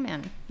 you're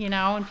human,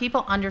 and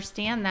people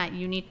understand that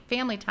you need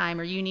family time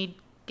or you need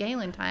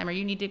Galen time or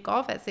you need to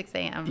golf at 6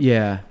 a.m.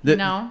 Yeah.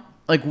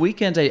 Like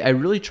weekends, I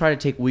really try to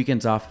take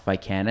weekends off if I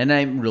can. And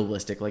I'm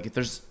realistic. Like if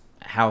there's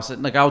a house,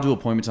 like I'll do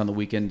appointments on the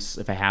weekends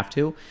if I have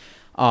to.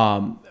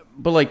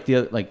 But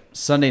like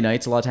Sunday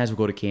nights, a lot of times we'll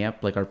go to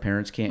camp, like our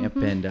parents' camp,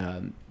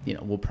 and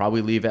we'll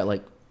probably leave at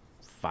like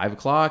 5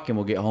 o'clock and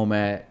we'll get home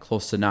at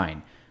close to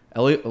 9.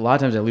 A lot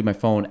of times I leave my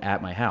phone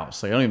at my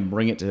house. Like I don't even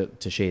bring it to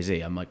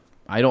Shazy. I'm like,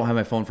 I don't have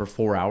my phone for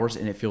 4 hours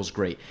and it feels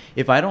great.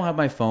 If I don't have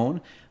my phone,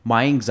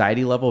 my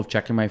anxiety level of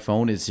checking my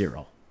phone is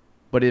 0.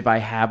 But if I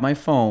have my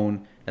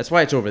phone, that's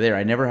why it's over there.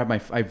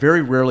 I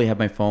very rarely have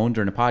my phone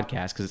during a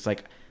podcast because it's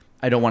like,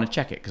 I don't want to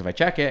check it because if I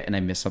check it and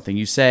I miss something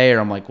you say, or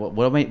I'm like, what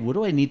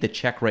do I need to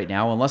check right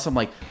now? Unless I'm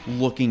like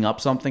looking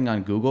up something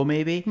on Google,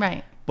 maybe.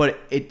 Right. But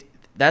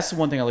that's the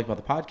one thing I like about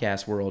the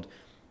podcast world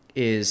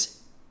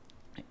is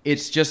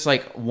it's just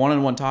like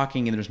one-on-one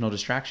talking and there's no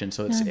distraction.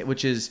 So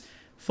which is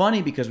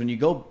funny because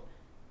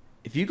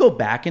if you go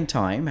back in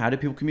time, how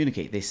did people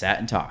communicate? They sat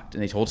and talked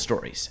and they told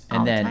stories,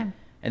 all the time.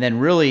 And then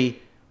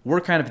really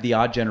we're kind of the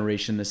odd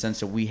generation in the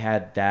sense that we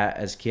had that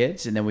as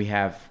kids, and then we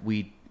have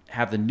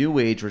the new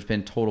age where it's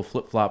been total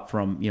flip-flop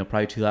from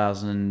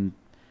probably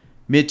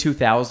mid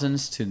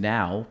 2000s to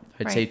now.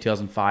 I'd say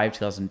 2005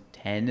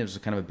 2010 it was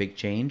kind of a big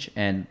change,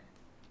 and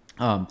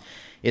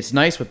it's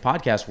nice with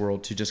podcast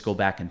world to just go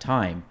back in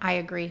time. I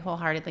agree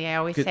wholeheartedly. I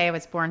always say I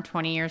was born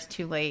 20 years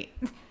too late.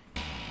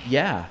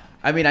 Yeah,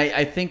 I mean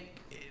I think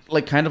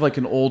like kind of like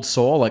an old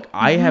soul. Like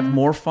I have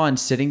more fun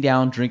sitting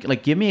down drinking.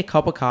 Like give me a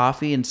cup of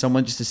coffee and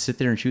someone just to sit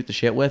there and shoot the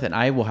shit with, and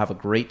I will have a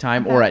great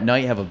time. Or at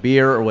night have a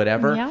beer or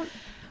whatever. Yeah.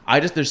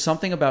 There's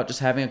something about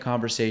just having a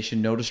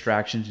conversation, no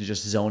distractions, and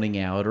just zoning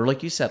out. Or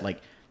like you said, like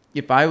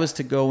if I was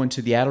to go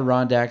into the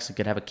Adirondacks, I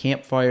could have a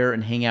campfire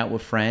and hang out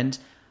with friends.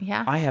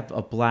 Yeah. I have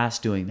a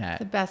blast doing that.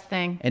 The best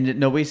thing. And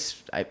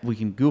we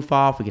can goof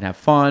off, we can have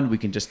fun, we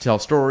can just tell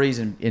stories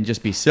and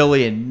just be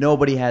silly, and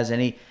nobody has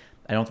any,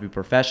 I don't have to be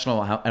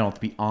professional, I don't have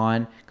to be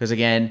on. Because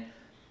again,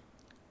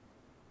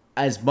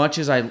 as much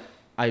as I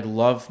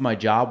love my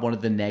job, one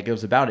of the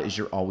negatives about it is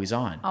you're always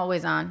on.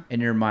 Always on.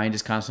 And your mind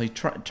is constantly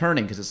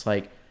turning because it's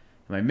like,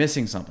 am I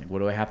missing something? What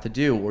do I have to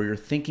do? Or you're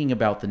thinking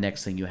about the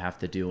next thing you have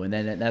to do. And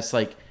then that's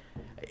like,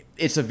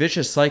 it's a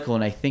vicious cycle,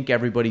 and I think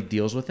everybody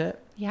deals with it.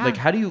 Yeah. Like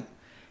how do you,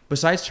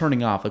 besides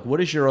turning off, like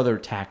what is your other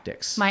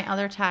tactics? My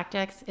other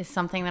tactics is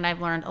something that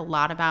I've learned a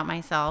lot about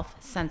myself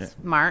since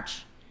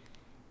March,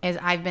 is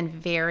I've been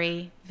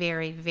very,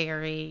 very,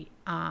 very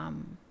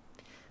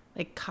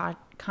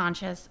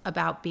conscious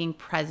about being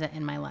present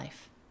in my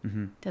life.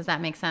 Mm-hmm. Does that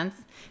make sense?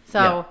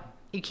 So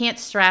you can't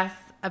stress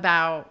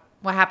about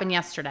what happened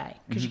yesterday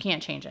because you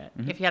can't change it.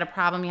 If you had a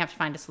problem, you have to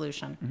find a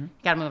solution. You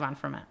got to move on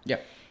from it.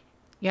 Yep.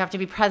 You have to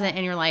be present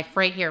in your life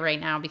right here, right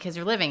now, because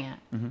you're living it.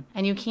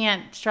 And you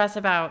can't stress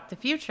about the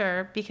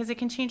future because it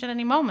can change at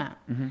any moment.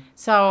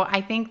 So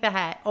I think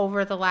that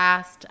over the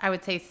last, I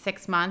would say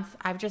 6 months,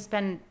 I've just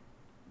been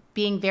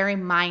being very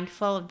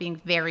mindful of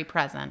being very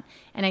present.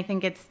 And I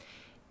think it's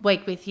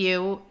like with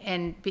you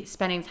and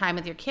spending time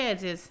with your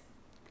kids is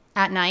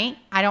at night,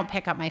 I don't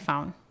pick up my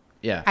phone.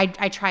 Yeah.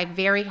 I try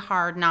very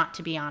hard not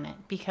to be on it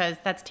because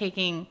that's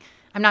taking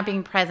I'm not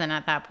being present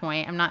at that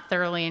point. I'm not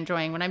thoroughly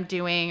enjoying what I'm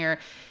doing, or,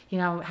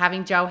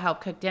 having Joe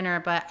help cook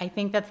dinner. But I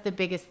think that's the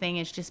biggest thing,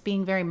 is just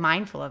being very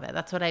mindful of it.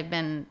 That's what I've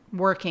been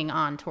working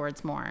on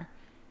towards more.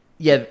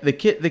 Yeah, the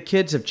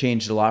kids have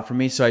changed a lot for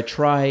me. So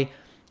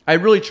I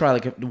really try,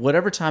 like,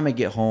 whatever time I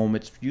get home,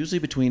 it's usually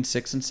between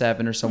 6 and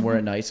 7 or somewhere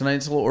at night.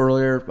 Sometimes it's a little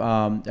earlier.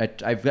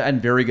 I've gotten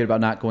very good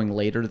about not going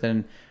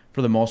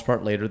for the most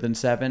part, later than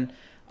 7.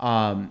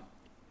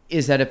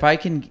 Is that if I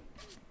can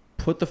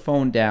put the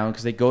phone down,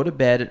 because they go to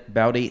bed at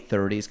about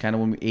 8:30. It's kind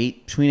of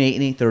between 8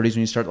 and 8:30 is when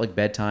you start like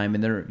bedtime,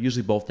 and they're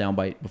usually both down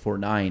before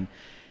 9.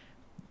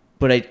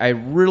 But I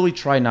really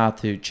try not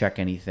to check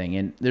anything.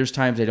 And there's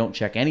times I don't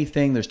check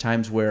anything. There's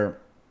times where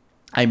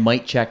I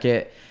might check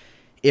it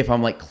if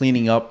I'm like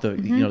cleaning up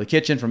the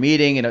kitchen from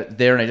eating, and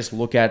I just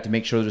look at it to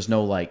make sure there's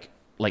no like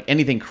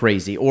anything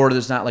crazy, or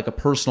there's not like a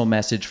personal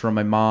message from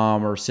my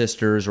mom or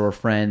sisters or a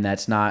friend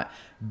that's not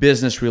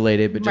business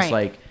related, but just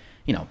Right.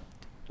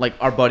 like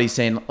our buddy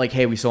saying like,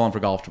 hey, we still on for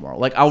golf tomorrow.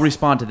 Like, I'll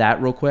respond to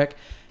that real quick.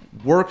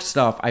 Work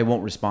stuff I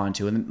won't respond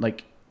to. And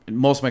like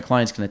most of my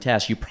clients can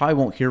attest, you probably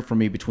won't hear from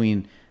me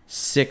between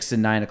 6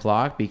 and 9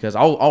 o'clock, because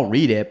I'll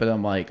read it, but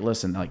I'm like,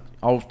 listen, like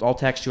I'll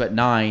text you at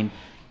 9,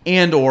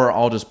 and or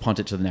I'll just punt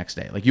it to the next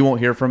day. Like, you won't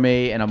hear from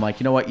me, and I'm like,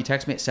 you know what? You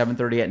text me at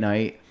 7:30 at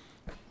night,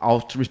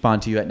 I'll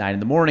respond to you at 9 in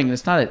the morning. And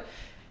it's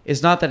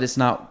not that it's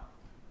not.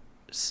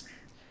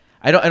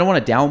 I don't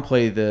want to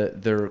downplay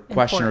their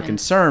question or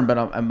concern, but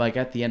I'm like,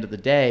 at the end of the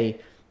day,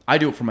 I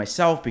do it for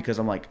myself, because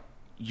I'm like,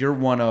 you're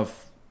one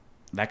of,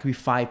 that could be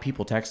 5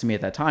 people texting me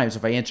at that time. So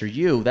if I answer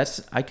you,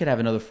 I could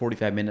have another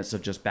 45 minutes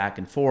of just back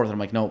and forth. And I'm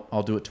like, no,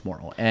 I'll do it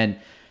tomorrow. And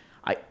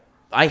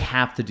I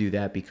have to do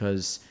that,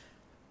 because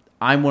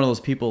I'm one of those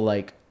people,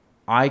 like,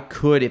 I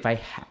could, if I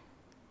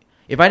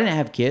didn't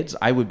have kids,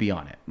 I would be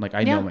on it. Like,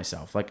 I know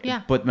myself. Like,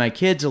 but my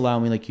kids allow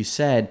me, like you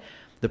said,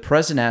 the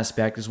present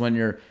aspect is when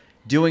you're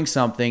doing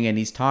something and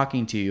he's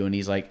talking to you, and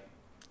he's like,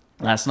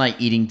 last night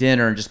eating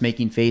dinner and just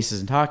making faces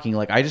and talking.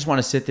 Like, I just want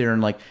to sit there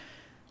and like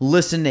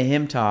listen to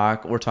him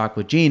talk, or talk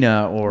with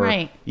Gina, or,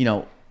 Right.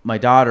 My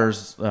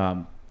daughter's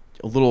a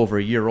little over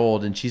a year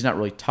old, and she's not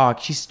really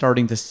talking. She's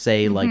starting to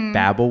say like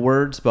babble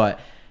words, but,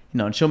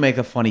 and she'll make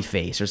a funny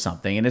face or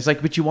something. And it's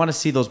like, but you want to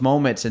see those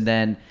moments. And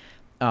then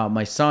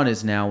my son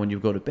is now, when you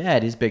go to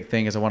bed, his big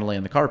thing is I want to lay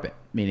on the carpet,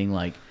 meaning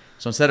like,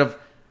 so instead of,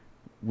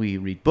 we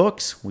read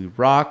books, we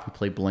rock, we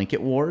play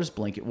blanket wars.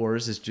 Blanket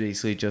wars is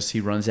basically just,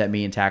 he runs at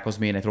me and tackles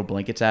me, and I throw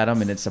blankets at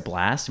him, and it's a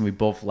blast. And we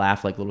both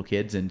laugh like little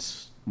kids and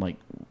like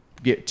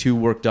get too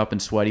worked up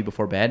and sweaty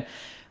before bed.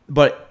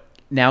 But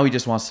now he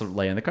just wants to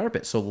lay on the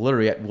carpet. So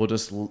literally, we'll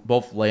just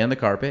both lay on the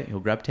carpet. He'll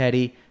grab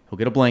Teddy, he'll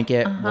get a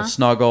blanket, we'll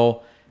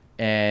snuggle,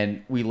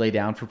 and we lay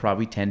down for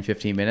probably 10,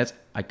 15 minutes.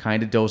 I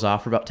kind of doze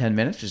off for about 10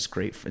 minutes, which is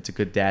great. It's a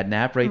good dad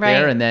nap right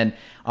there. And then,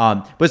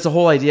 but it's the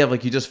whole idea of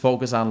like, you just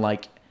focus on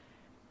like,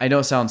 I know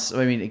it sounds,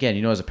 I mean,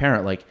 again, as a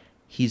parent, like,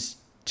 he's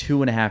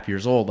 2.5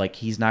 years old. Like,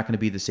 he's not going to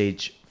be this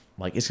age,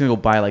 like, it's going to go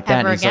by like that.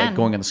 Ever And he's again. like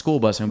going on the school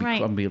bus, and I'm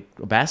going to be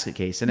a basket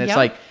case. And it's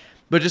like,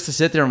 but just to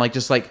sit there and like,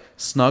 just like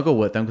snuggle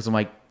with him, because I'm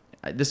like,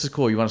 this is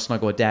cool. You want to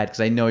snuggle with dad,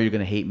 because I know you're going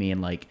to hate me,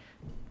 and like,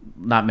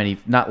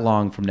 not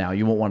long from now,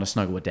 you won't want to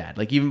snuggle with dad.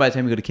 Like, even by the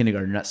time you go to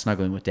kindergarten, you're not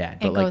snuggling with dad.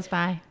 But It goes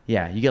by.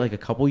 Yeah, you get like a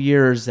couple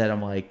years that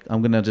I'm like,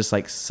 I'm going to just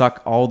like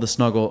suck all the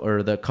snuggle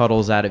or the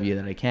cuddles out of you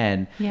that I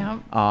can.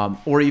 Yeah.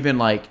 Or even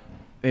like,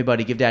 hey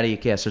buddy, give daddy a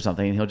kiss or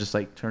something, and he'll just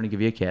like turn and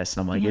give you a kiss,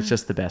 and I'm like, it's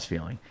just the best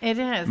feeling. It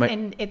is.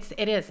 And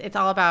it's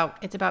all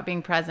about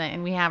being present,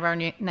 and we have our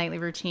nightly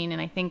routine.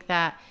 And I think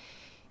that,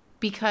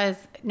 because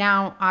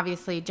now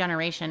obviously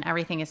generation,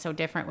 everything is so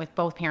different with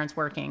both parents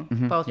working,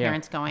 both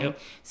parents going. Yep.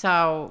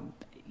 So,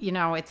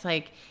 it's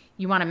like,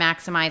 you want to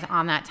maximize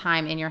on that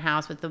time in your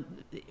house with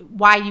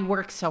why you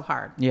work so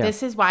hard. Yeah.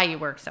 This is why you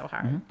work so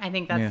hard. I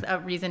think that's a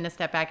reason to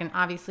step back. And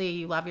obviously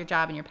you love your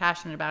job and you're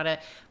passionate about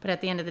it, but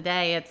at the end of the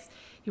day,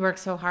 you work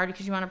so hard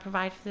because you want to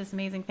provide for this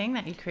amazing thing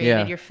that you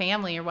created, your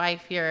family, your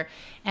wife,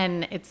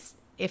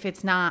 if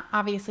it's not,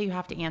 obviously you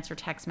have to answer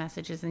text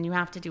messages, and you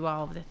have to do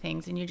all of the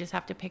things, and you just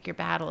have to pick your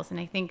battles. And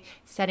I think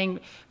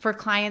setting for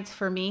clients,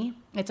 for me,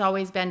 it's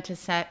always been to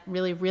set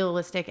really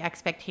realistic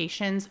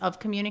expectations of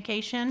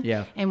communication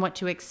and what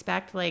to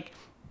expect. Like,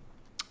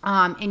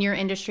 in your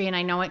industry, and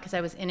I know it because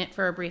I was in it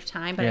for a brief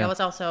time, but I was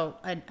also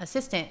an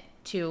assistant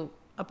to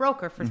a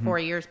broker for 4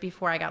 years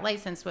before I got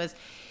licensed.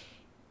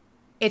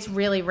 It's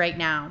really right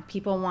now.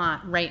 People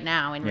want right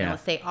now in real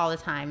estate all the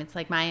time. It's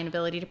like, my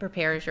inability to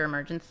prepare is your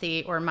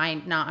emergency, or my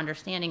not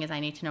understanding is I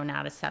need to know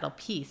now to settle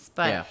peace.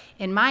 But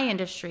in my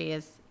industry,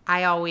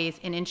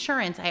 in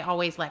insurance, I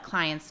always let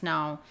clients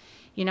know,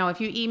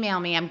 if you email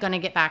me, I'm going to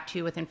get back to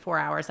you within 4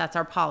 hours. That's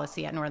our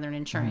policy at Northern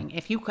Insuring.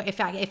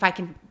 If I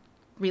can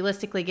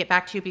realistically get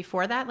back to you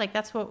before that, like,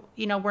 that's what,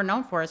 we're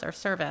known for, is our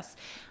service.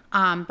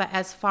 But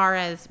as far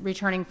as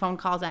returning phone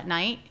calls at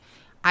night,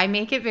 I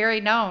make it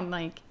very known,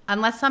 like,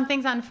 unless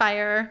something's on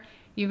fire,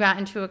 you got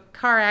into a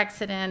car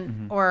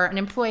accident, or an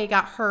employee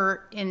got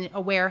hurt in a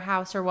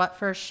warehouse, or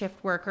for a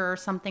shift worker or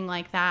something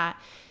like that,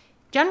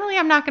 Generally,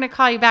 I'm not going to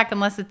call you back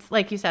unless it's,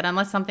 like you said,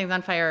 unless something's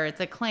on fire or it's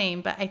a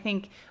claim. But I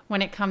think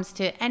when it comes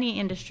to any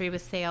industry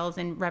with sales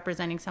and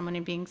representing someone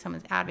and being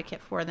someone's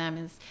advocate for them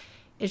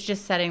is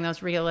just setting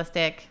those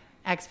realistic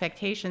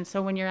expectations.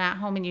 So when you're at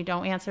home and you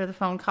don't answer the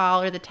phone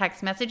call or the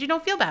text message, you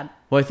don't feel bad.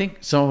 Well, I think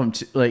some of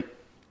them, like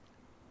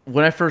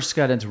when I first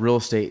got into real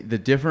estate, the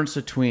difference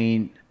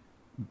between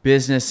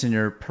business and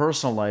your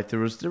personal life, there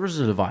was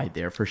a divide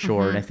there for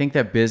sure. And I think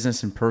that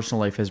business and personal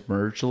life has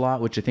merged a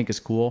lot, which I think is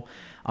cool.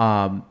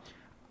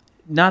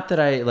 Not that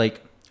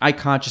I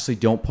consciously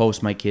don't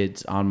post my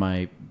kids on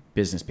my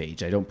business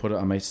page. I don't put it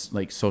on my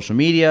social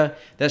media.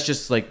 That's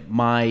just like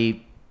my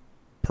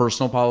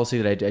personal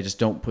policy that I just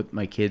don't put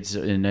my kids,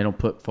 and I don't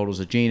put photos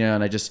of Gina,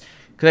 and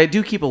because I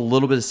do keep a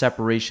little bit of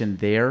separation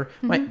there.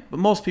 But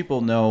most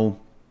people know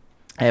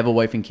I have a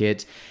wife and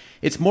kids.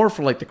 It's more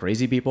for like the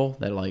crazy people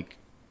that like,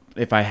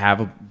 if I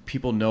have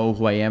people know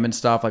who I am and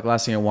stuff. Like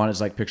last thing I want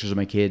is like pictures of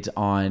my kids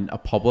on a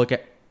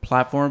public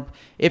platform.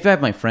 If I have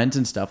my friends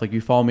and stuff, like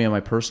you follow me on my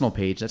personal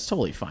page, that's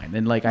totally fine.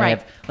 And like I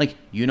have like,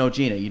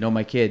 Gina,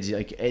 my kids,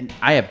 like, and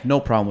I have no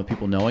problem with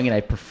people knowing, and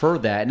I prefer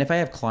that. And if I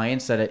have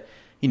clients that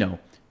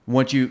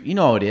once you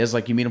know how it is,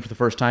 like you meet them for the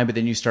first time, but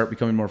then you start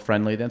becoming more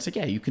friendly, then it's like,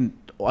 yeah,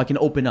 I can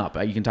open up.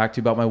 You can talk to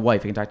you about my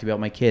wife. I can talk to you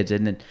about my kids.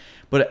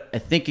 But I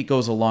think it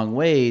goes a long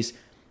ways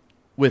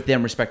with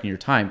them respecting your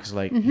time. Cause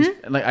like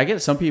I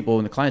get some people,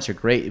 and the clients are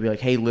great. They'd be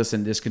like, hey,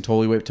 listen, this can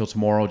totally wait till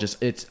tomorrow.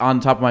 It's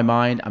on top of my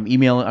mind. I'm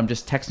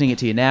just texting it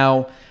to you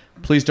now.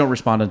 Please don't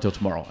respond until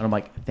tomorrow. And I'm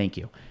like, thank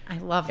you. I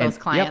love those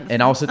clients. Yep,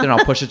 and I'll sit there and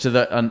I'll push it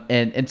to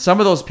and some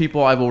of those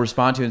people I will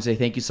respond to and say,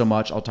 thank you so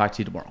much. I'll talk to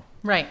you tomorrow.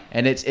 Right.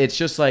 And it's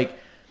just like,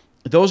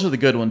 those are the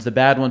good ones. The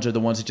bad ones are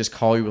the ones that just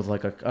call you with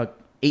like a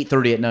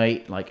 8:30 at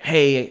night, like,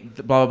 hey,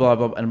 blah, blah,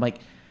 blah, blah. And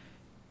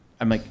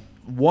I'm like,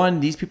 one,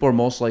 these people are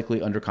most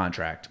likely under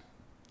contract.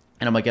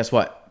 And I'm like, guess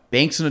what?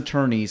 Banks and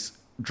attorneys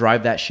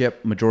drive that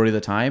ship majority of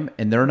the time,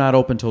 and they're not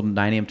open until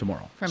 9 a.m.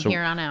 tomorrow. From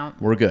here on out.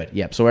 We're good.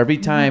 Yep. So every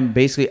time,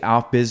 basically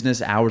off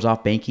business hours,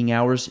 off banking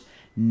hours,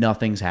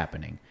 nothing's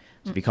happening.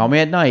 So if you call me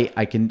at night,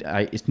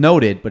 it's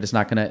noted, but it's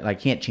not going to, I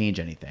can't change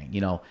anything.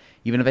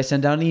 Even if I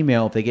send out an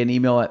email, if they get an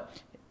email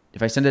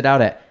if I send it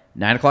out at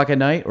 9 o'clock at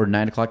night or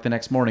 9 o'clock the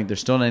next morning, they're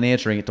still not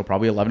answering it till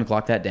probably 11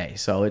 o'clock that day.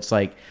 So it's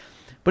like,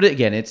 but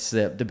again, it's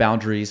the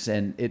boundaries,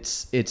 and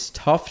it's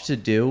tough to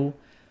do,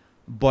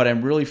 but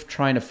I'm really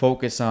trying to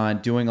focus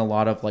on doing a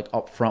lot of like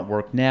upfront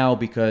work now,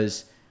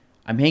 because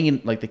I'm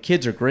hanging, like the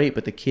kids are great,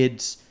 but the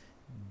kids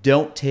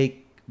don't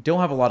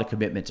have a lot of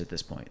commitments at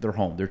this point. They're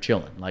home, they're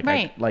chilling.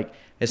 Like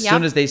as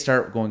soon as they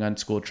start going on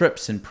school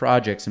trips and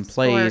projects and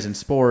plays and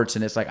sports,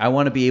 and it's like, I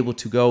want to be able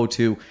to go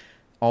to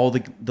all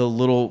the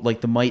little,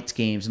 like the Mites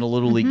games and the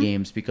Little League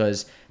games,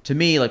 because to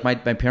me, like my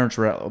parents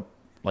were at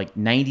like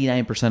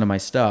 99% of my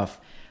stuff.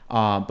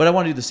 But I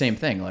want to do the same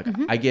thing. Like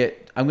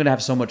I'm going to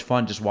have so much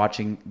fun just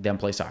watching them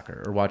play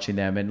soccer or watching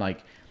them. And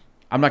like,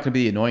 I'm not going to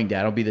be the annoying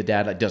dad. I'll be the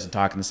dad that doesn't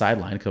talk on the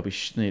sideline. I'll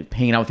be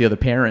hanging out with the other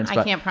parents.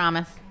 I can't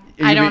promise.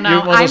 I don't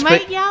know. I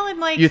might yell and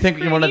like, you think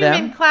you're one of them?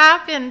 And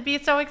clap and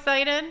be so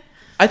excited.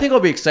 I think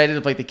I'll be excited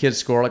if like the kids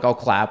score. Like I'll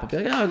clap. I'll be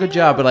like, oh, good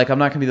job. But like, I'm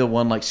not gonna be the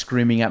one like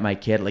screaming at my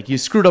kid. Like, you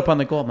screwed up on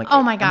the goal. I'm like,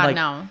 oh my God, like,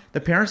 no. The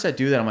parents that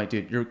do that, I'm like,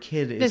 dude, your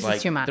kid is like,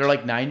 too much. They're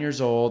like 9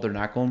 years old. They're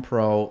not going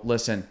pro.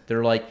 Listen,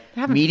 they're like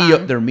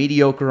they're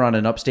mediocre on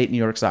an upstate New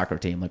York soccer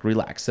team. Like,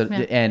 relax.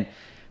 Yeah.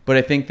 But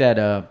I think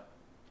that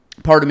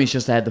part of me is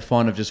just I had the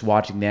fun of just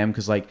watching them,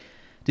 because like,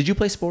 did you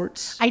play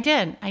sports? I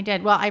did.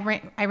 Well,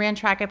 I ran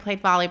track. I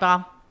played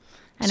volleyball.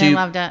 And I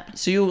loved it.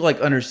 So you like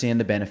understand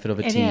the benefit of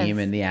a team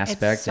and the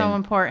aspect. It's so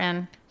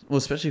important. Well,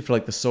 especially for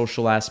like the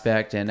social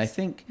aspect. And I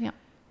think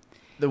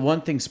the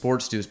one thing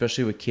sports do,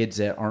 especially with kids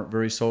that aren't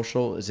very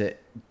social, is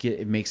it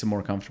makes them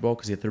more comfortable,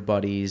 because they have their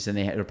buddies and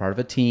they're part of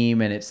a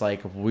team. And it's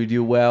like, if we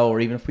do well,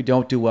 or even if we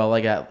don't do well, I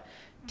got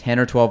 10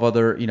 or 12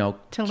 other,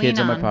 kids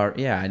on my part.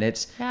 Yeah. And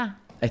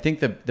I think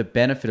the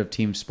benefit of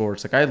team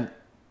sports, like I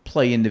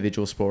play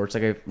individual sports.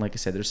 Like I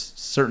said, there's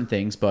certain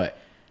things, but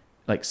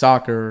like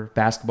soccer,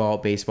 basketball,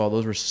 baseball,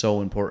 those were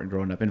so important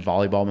growing up. And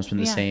volleyball must have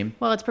been the same.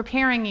 Well, it's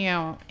preparing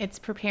you. It's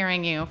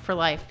preparing you for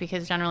life,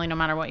 because generally, no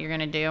matter what you're going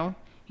to do,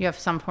 you have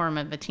some form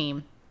of a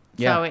team.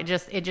 Yeah. So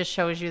it just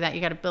shows you that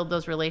you got to build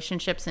those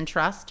relationships and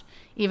trust,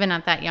 even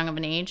at that young of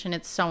an age. And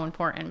it's so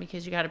important,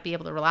 because you got to be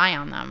able to rely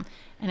on them.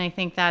 And I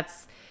think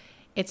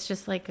it's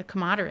just like a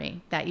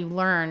camaraderie that you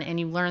learn, and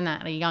you learn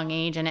that at a young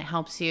age, and it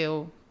helps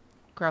you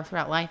grow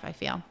throughout life, I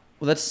feel.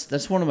 Well,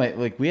 that's one of my,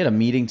 like, we had a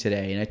meeting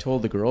today, and I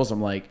told the girls,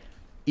 I'm like,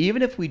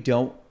 even if we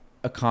don't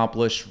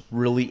accomplish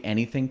really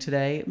anything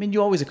today, I mean,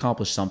 you always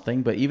accomplish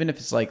something, but even if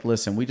it's like,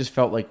 listen, we just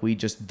felt like we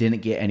just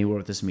didn't get anywhere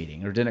with this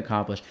meeting or didn't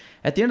accomplish,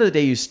 at the end of the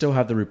day, you still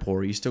have the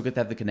rapport. You still get to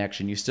have the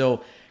connection. You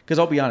still, because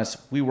I'll be honest,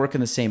 we work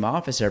in the same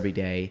office every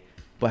day,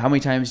 but how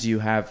many times do you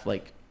have,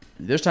 like,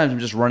 there's times I'm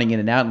just running in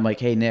and out. I'm like,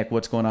 hey, Nick,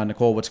 what's going on?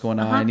 Nicole, what's going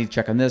on? I need to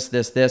check on this.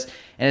 And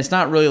it's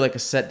not really like a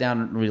sit down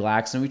and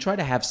relax. And we try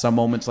to have some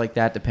moments like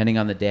that depending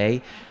on the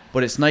day.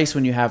 But it's nice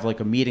when you have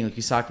like a meeting, like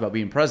you talked about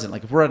being present.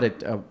 Like if we're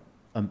at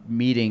a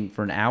meeting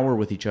for an hour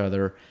with each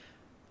other,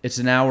 it's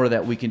an hour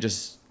that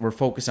we're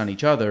focused on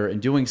each other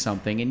and doing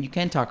something. And you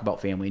can talk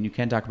about family and you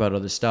can talk about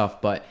other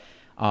stuff. But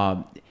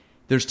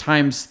there's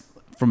times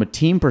from a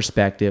team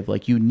perspective,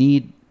 like you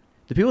need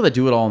the people that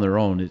do it all on their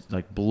own. It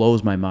like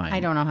blows my mind. I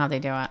don't know how they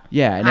do it.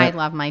 Yeah. And I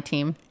love my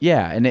team.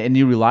 Yeah. And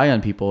you rely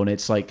on people. And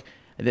it's like,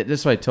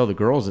 that's why I tell the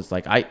girls, it's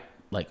like,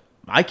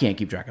 I can't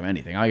keep track of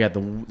anything. I got the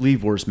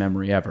worst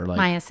memory ever. Like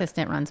my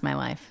assistant runs my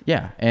life.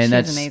 Yeah. And she's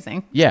that's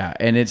amazing. Yeah.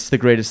 And it's the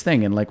greatest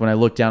thing. And like when I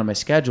look down at my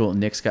schedule and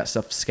Nick's got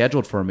stuff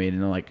scheduled for me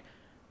and they're like,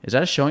 is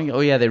that showing?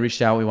 Oh yeah, they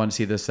reached out. We want to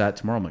see this, that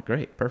tomorrow. I'm like,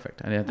 great,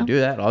 perfect. I didn't have to do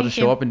that. I'll just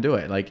show up and do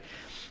it. Like,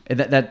 and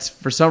that's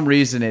for some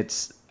reason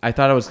I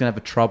thought I was going to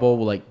have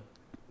trouble like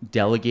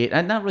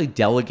not really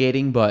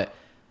delegating, but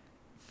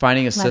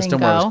finding a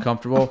system where I was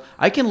comfortable.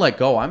 I can let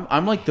go.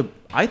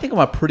 I think I'm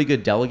a pretty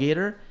good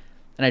delegator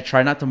and I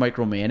try not to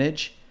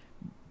micromanage,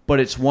 but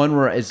it's one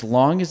where as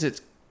long as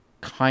it's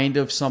kind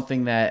of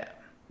something that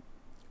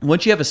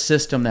once you have a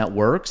system that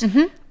works,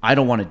 I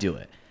don't want to do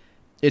it.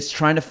 It's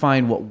trying to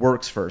find what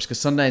works first. Because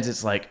sometimes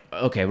it's like,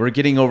 okay, we're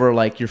getting over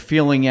like you're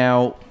feeling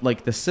out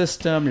like the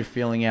system. You're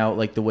feeling out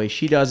like the way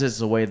she does it is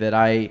the way that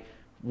I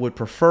would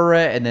prefer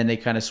it. And then they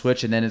kind of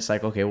switch. And then it's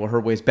like, okay, well, her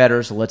way's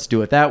better. So let's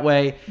do it that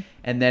way.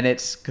 And then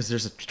it's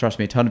because trust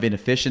me, a ton of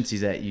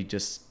inefficiencies that you're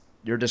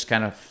just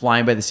kind of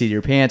flying by the seat of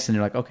your pants. And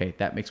you're like, okay,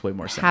 that makes way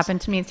more sense.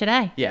 Happened to me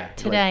today. Yeah.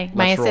 Today. Like,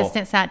 my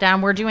assistant sat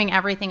down. We're doing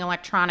everything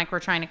electronic. We're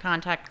trying to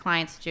contact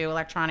clients to do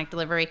electronic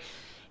delivery.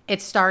 It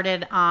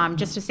started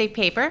just to save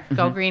paper,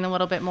 go green a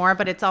little bit more,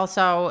 but it's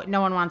also no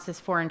one wants this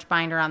 4-inch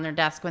binder on their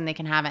desk when they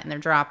can have it in their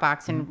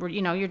Dropbox. And,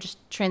 you're just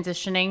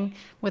transitioning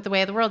with the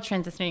way of the world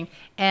transitioning.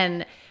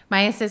 And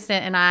my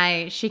assistant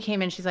and she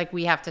came in, she's like,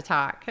 we have to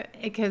talk.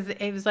 Because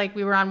it was like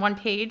we were on one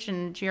page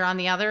and you're on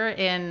the other,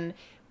 and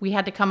we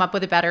had to come up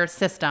with a better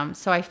system.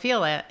 So I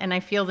feel it. And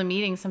I feel the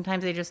meetings,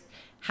 sometimes they just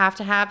have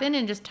to happen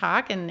and just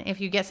talk. And if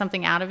you get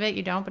something out of it,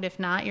 you don't. But if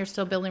not, you're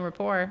still building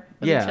rapport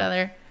with each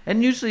other.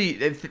 And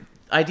usually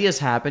ideas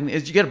happen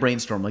is you got to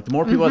brainstorm. Like the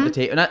more people at the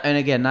table, and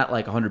again, not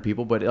like 100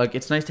 people, but like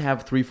it's nice to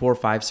have 3, 4,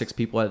 5, 6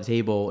 people at the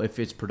table if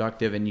it's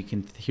productive and you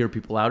can hear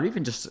people out, or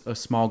even just a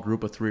small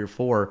group of 3 or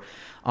 4.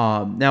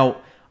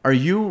 Now,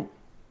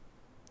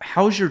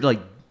 how's your like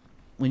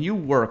when you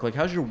work? Like,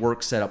 how's your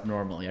work set up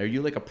normally? Are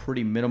you like a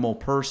pretty minimal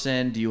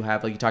person? Do you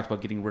have like you talked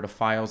about getting rid of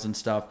files and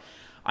stuff?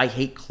 I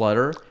hate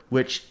clutter,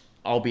 which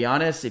I'll be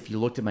honest, if you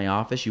looked at my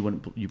office,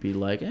 you'd be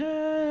like,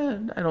 I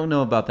don't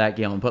know about that,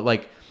 Galen, but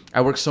like. I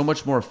work so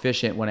much more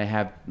efficient when I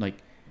have like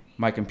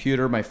my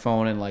computer, my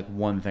phone, and like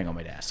one thing on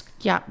my desk.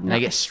 Yeah. And I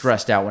get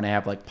stressed out when I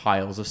have like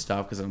piles of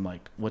stuff because I'm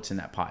like, what's in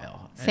that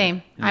pile?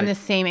 Same. And I'm the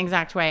same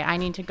exact way. I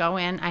need to go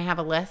in. I have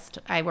a list.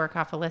 I work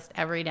off a list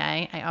every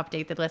day. I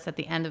update the list at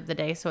the end of the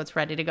day so it's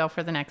ready to go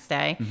for the next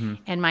day.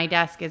 And my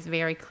desk is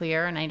very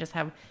clear and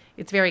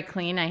it's very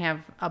clean. I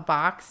have a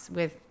box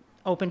with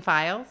open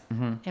files.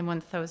 And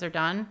once those are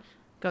done,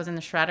 goes in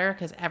the shredder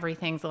because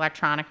everything's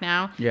electronic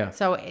now. Yeah.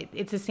 So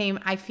it's the same.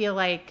 I feel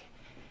like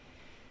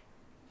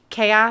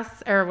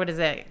chaos, or what is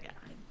it?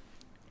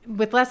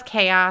 With less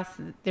chaos,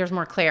 there's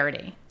more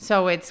clarity.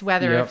 So it's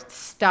whether it's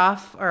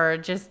stuff or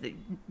just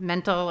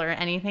mental or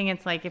anything.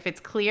 It's like if it's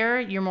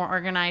clear, you're more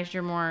organized.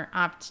 You're more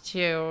apt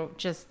to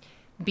just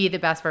be the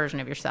best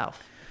version of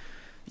yourself.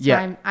 So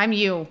yeah, I'm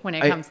you when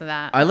it comes to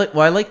that. I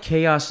like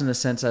chaos in the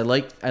sense I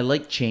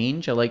like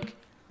change.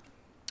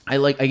 I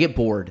get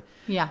bored.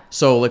 Yeah.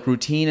 So like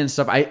routine and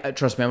stuff, I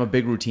trust me, I'm a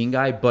big routine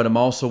guy, but I'm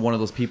also one of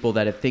those people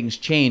that if things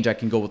change, I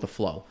can go with the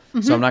flow.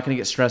 So I'm not going to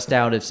get stressed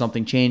out if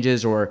something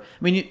changes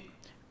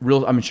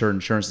I'm sure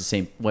insurance is the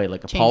same way,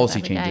 like a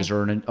policy changes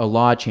or a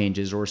law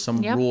changes or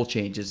some rule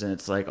changes. And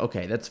it's like,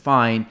 okay, that's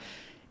fine.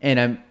 And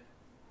I'm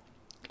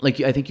like,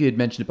 I think you had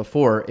mentioned it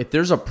before. If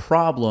there's a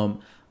problem,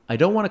 I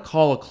don't want to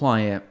call a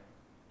client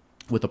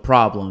with a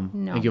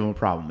problem and give them a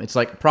problem. It's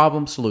like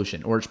problem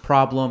solution or it's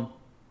problem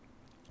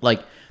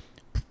like,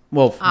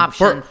 well,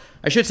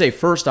 I should say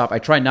first off, I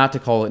try not to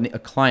call a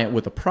client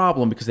with a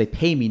problem because they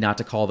pay me not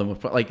to call them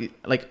with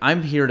like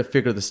I'm here to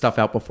figure the stuff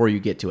out before you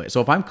get to it.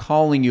 So if I'm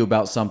calling you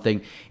about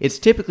something, it's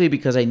typically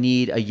because I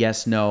need a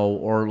yes, no,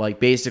 or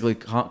like basically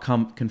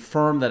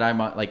confirm that I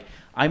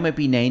might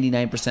be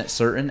 99%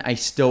 certain. I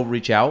still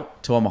reach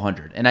out till I'm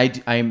 100, and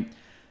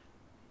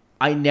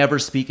I never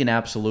speak in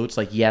absolutes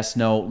like yes,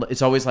 no.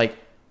 It's always like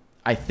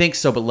I think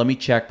so, but let me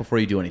check before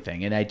you do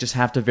anything. And I just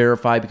have to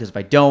verify because if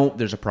I don't,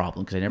 there's a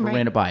problem because I never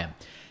ran it by him.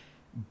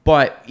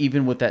 But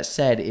even with that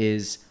said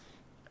is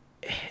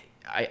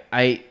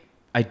I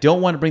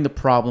don't want to bring the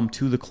problem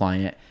to the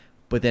client,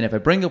 but then if I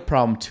bring the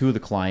problem to the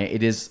client,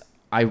 it is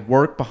I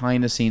work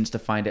behind the scenes to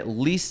find at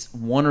least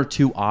 1 or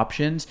 2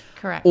 options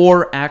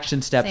or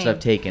action steps that I've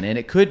taken. And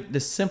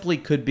this simply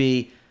could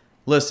be,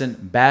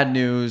 listen, bad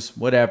news,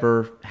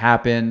 whatever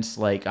happens.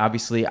 Like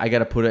obviously I got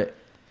to put it.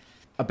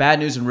 A bad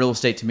news in real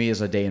estate to me is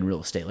a day in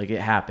real estate. Like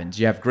it happens.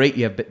 You have great,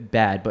 you have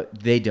bad, but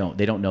they don't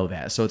know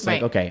that. So it's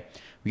like, okay,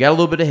 we got a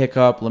little bit of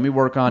hiccup. Let me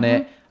work on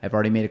it. I've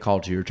already made a call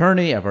to your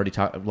attorney. I've already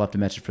left a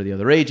message for the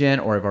other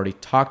agent, or I've already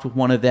talked with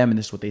one of them and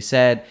this is what they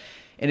said.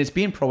 And it's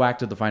being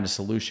proactive to find a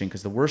solution,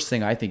 because the worst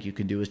thing I think you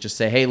can do is just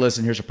say, hey,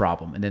 listen, here's a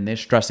problem. And then they're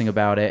stressing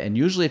about it. And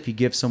usually if you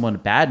give someone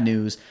bad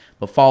news,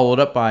 but follow it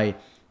up by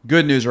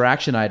good news or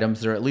action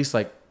items, they're at least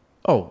like,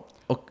 oh,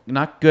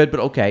 not good, but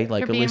okay.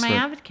 Like, you're being at least my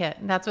advocate.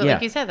 That's what, Yeah.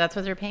 like you said, that's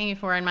what they're paying you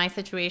for. In my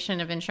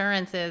situation of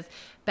insurance is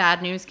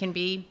bad news can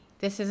be,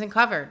 this isn't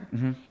covered.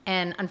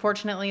 And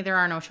unfortunately, there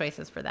are no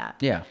choices for that.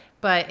 Yeah.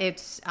 But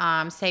it's,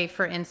 say,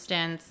 for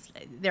instance,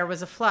 there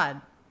was a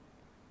flood.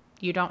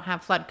 You don't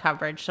have flood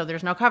coverage, so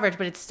there's no coverage,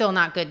 but it's still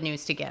not good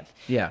news to give.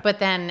 Yeah. But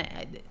then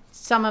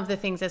some of the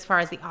things as far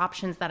as the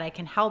options that I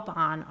can help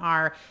on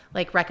are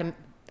like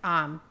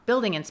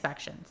building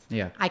inspections.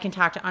 Yeah. I can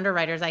talk to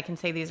underwriters. I can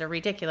say these are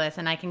ridiculous,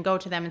 and I can go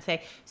to them and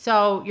say,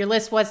 so your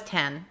list was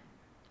 10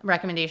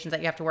 recommendations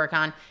that you have to work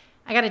on.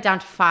 I got it down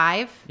to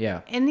 5.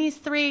 Yeah. And these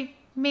 3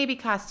 maybe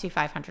cost you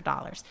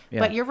 $500. Yeah.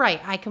 But you're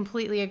right. I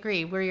completely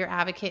agree. We're your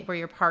advocate. We're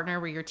your partner.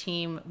 We're your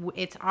team.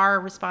 It's our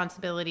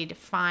responsibility to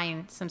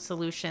find some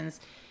solutions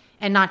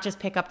and not just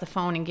pick up the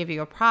phone and give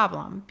you a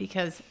problem,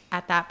 because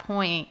at that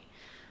point,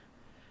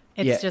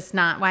 it's just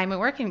not, why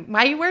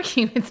are you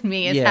working with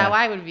me is how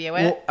I would view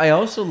it. Well, I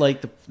also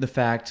like the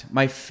fact,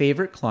 my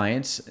favorite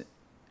clients, and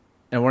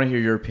I want to hear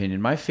your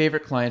opinion, my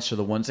favorite clients are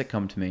the ones that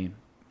come to me,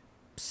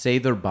 say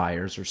they're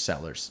buyers or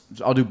sellers.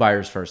 I'll do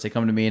buyers first. They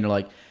come to me and they're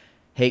like,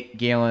 hey,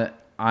 Galen,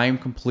 I'm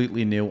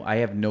completely new. I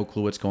have no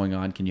clue what's going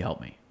on. Can you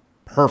help me?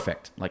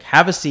 Perfect. Like,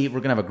 have a seat.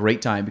 We're going to have a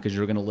great time because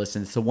you're going to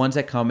listen. It's the ones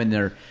that come and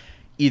they're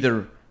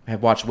either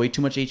have watched way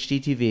too much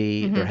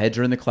HGTV, their heads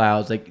are in the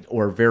clouds, like,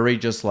 or very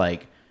just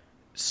like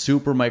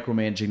super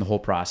micromanaging the whole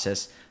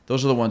process.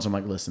 Those are the ones I'm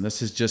like, listen,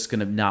 this is just going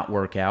to not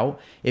work out.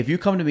 If you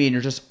come to me and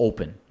you're just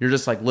open, you're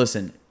just like,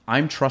 listen,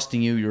 I'm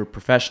trusting you. You're a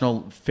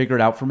professional. Figure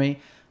it out for me.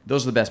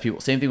 Those are the best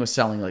people. Same thing with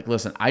selling. Like,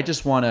 listen, I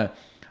just want to,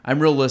 I'm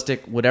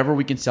realistic. Whatever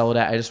we can sell it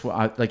at, I just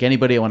like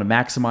anybody. I want to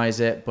maximize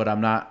it, but I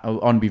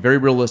want to be very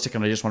realistic,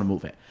 and I just want to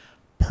move it.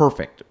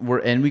 Perfect.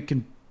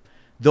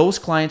 Those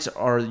clients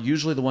are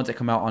usually the ones that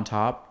come out on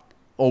top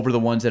over the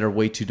ones that are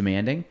way too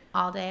demanding.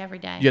 All day, every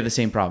day. You have the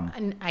same problem.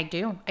 And I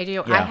do.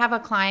 Yeah.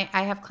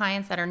 I have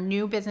clients that are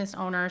new business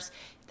owners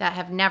that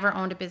have never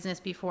owned a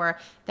business before,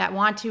 that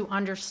want to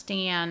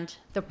understand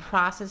the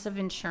process of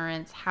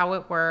insurance, how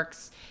it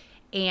works.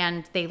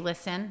 And they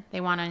listen.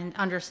 They want to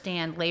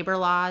understand labor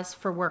laws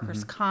for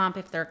workers' comp,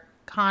 if they're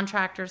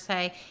contractors,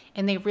 say,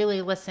 and they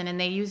really listen, and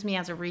they use me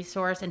as a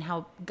resource and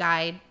help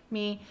guide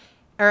me,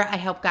 or I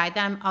help guide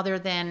them, other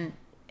than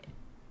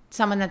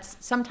someone that's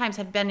sometimes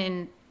have been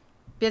in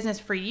business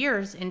for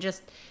years and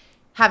just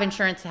have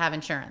insurance to have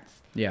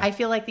insurance. Yeah. I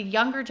feel like the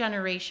younger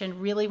generation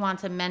really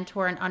wants a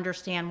mentor and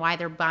understand why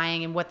they're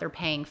buying and what they're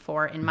paying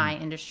for in my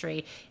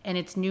industry. And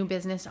it's new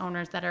business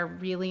owners that are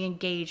really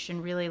engaged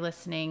and really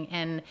listening.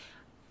 And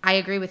I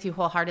agree with you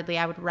wholeheartedly.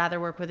 I would rather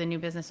work with a new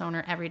business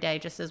owner every day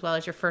just as well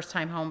as your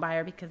first-time home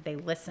buyer, because they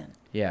listen.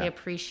 Yeah. They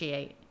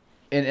appreciate.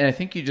 And I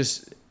think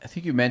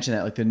you mentioned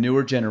that, like, the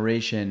newer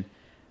generation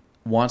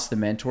wants the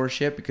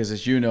mentorship, because,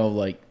 as you know,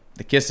 like,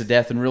 the kiss of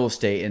death in real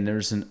estate, and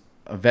there's a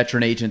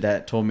veteran agent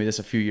that told me this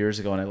a few years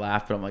ago, and I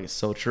laughed, but I'm like, it's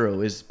so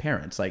true, is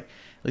parents. Like,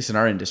 at least in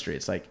our industry,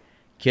 it's like,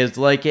 kids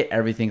like it,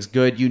 everything's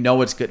good, you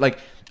know it's good. Like,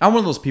 I'm one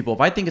of those people,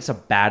 if I think it's a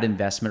bad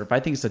investment, or if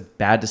I think it's a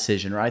bad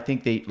decision, or I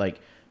think they,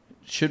 like,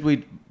 should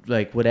we,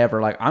 like,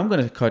 whatever, like, I'm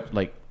going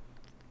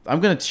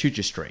to shoot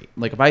you straight.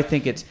 Like, if I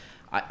think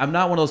I'm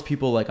not one of those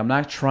people, like, I'm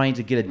not trying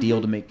to get a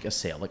deal to make a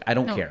sale. Like, I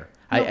don't care.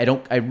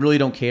 No. I really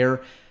don't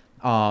care.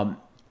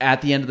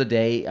 At the end of the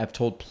day, I've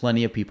told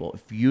plenty of people,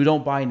 if you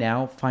don't buy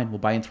now, fine, we'll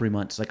buy in 3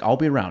 months. Like, I'll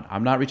be around.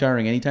 I'm not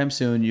retiring anytime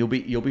soon. You'll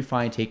be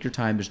fine. Take your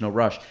time. There's no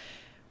rush.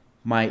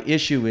 My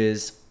issue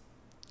is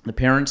the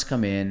parents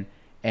come in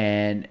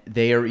and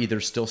they are either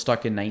still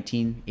stuck in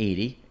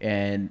 1980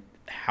 and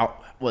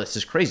this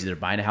is crazy. They're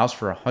buying a house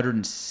for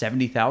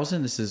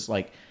 $170,000. This is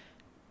like,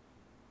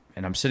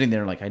 and I'm sitting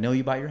there like, I know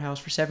you bought your house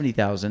for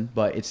 $70,000,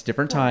 but it's a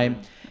different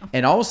time.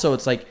 And also,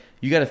 it's like,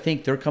 you got to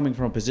think they're coming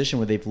from a position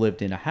where they've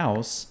lived in a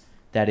house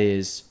that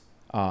is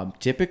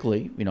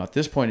typically, at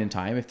this point in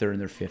time, if they're in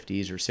their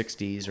 50s or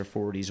 60s or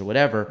 40s or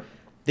whatever,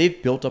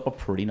 they've built up a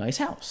pretty nice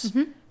house.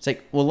 Mm-hmm. It's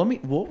like, well,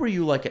 what were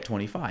you like at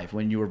 25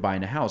 when you were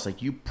buying a house?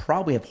 Like, you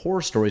probably have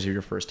horror stories of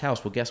your first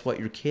house. Well, guess what?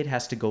 Your kid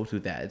has to go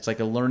through that. It's like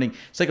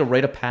it's like a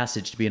rite of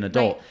passage to be an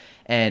adult. Right.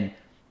 And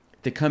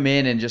to come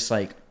in and just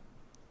like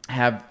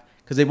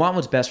because they want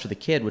what's best for the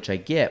kid, which I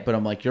get, but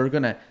I'm like,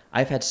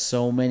 I've had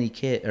so many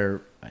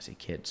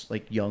kids,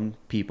 like young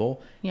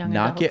people, young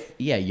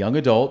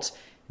adults,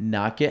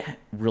 not get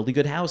really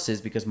good houses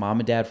because mom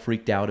and dad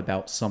freaked out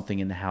about something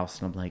in the house.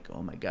 And I'm like,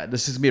 oh my God,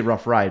 this is going to be a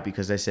rough ride,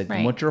 because I said,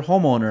 once you're a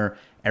homeowner,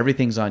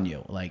 everything's on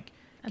you. Like,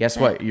 guess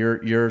what?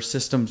 Your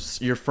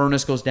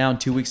furnace goes down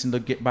 2 weeks into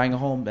buying a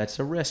home. That's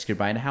a risk. You're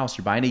buying a house.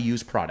 You're buying a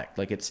used product.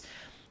 Like,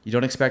 you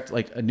don't expect,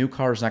 like, a new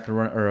car is not going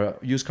to run, or a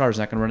used car is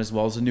not going to run as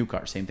well as a new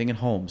car. Same thing in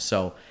homes.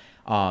 So,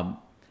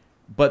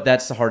 but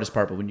that's the hardest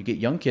part. But when you get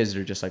young kids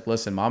that are just like,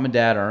 listen, mom and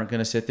dad aren't going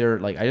to sit there.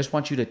 Like, I just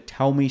want you to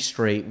tell me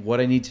straight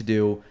what I need to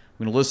do.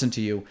 I'm going to listen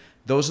to you.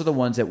 Those are the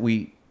ones that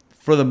we,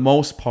 for the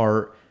most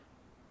part,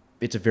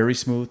 it's a very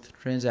smooth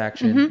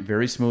transaction,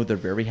 very smooth. They're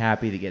very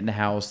happy. They get in the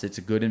house. It's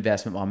a good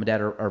investment. Mom and dad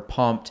are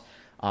pumped.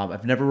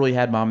 I've never really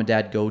had mom and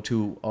dad go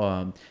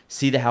to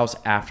see the house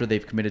after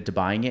they've committed to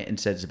buying it and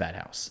said it's a bad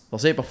house. They'll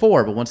say it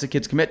before, but once the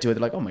kids commit to it,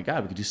 they're like, oh my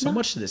God, we could do so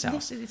much to this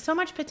house. So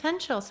much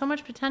potential,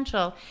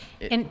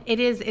 and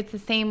it's the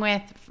same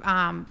with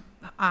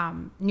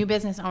new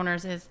business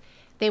owners is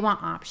they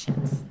want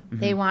options.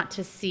 They want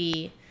to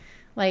see,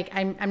 like,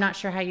 I'm not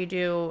sure how you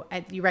do,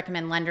 you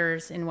recommend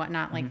lenders and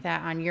whatnot like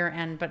that on your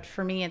end, but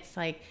for me, it's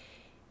like,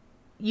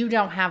 you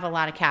don't have a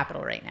lot of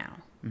capital right now.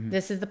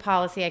 This is the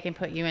policy I can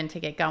put you in to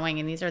get going,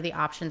 and these are the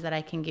options that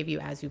I can give you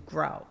as you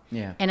grow.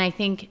 Yeah. And I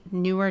think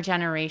newer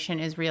generation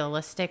is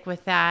realistic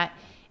with that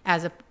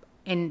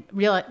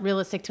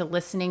realistic to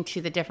listening to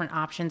the different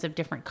options of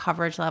different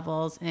coverage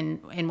levels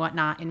and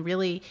whatnot, and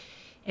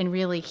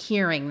really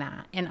hearing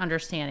that and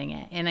understanding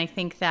it. And I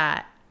think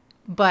that,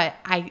 but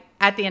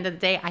at the end of the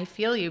day, I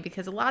feel you,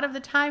 because a lot of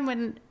the time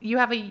when you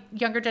have a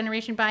younger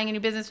generation buying a new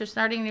business or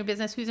starting a new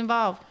business, who's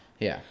involved?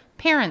 Yeah.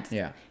 Parents.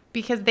 Yeah.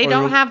 Because they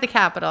don't have the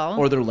capital,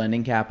 or they're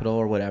lending capital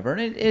or whatever.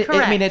 And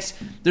I mean,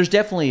 there's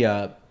definitely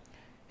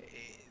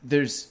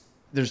there's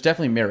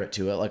definitely merit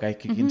to it. Like I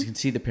can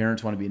see the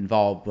parents want to be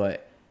involved,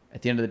 but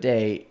at the end of the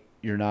day,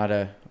 you're not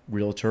a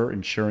realtor,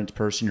 insurance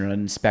person, you're not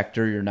an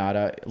inspector, you're not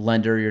a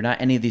lender, you're not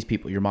any of these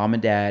people. Your mom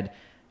and dad.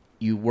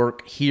 You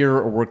work here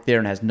or work there,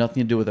 and it has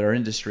nothing to do with our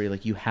industry.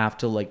 Like you have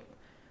to like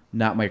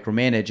not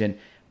micromanage. And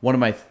one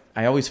of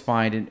I always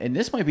find, and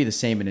this might be the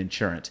same in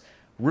insurance.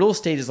 Real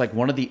estate is like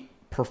one of the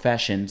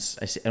professions,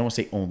 I don't want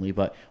to say only,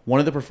 but one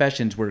of the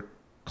professions where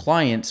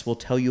clients will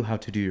tell you how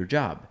to do your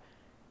job.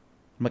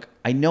 I'm like,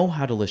 I know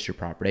how to list your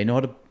property. I know how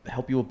to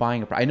help you with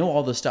buying a property. I know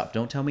all this stuff.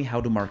 Don't tell me how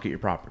to market your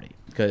property,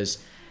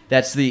 because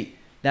that's the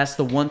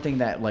one thing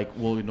that like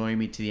will annoy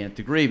me to the nth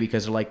degree,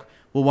 because they're like,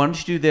 well, why don't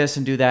you do this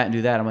and do that and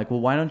do that? I'm like, well,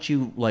 why don't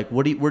you like,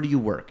 where do you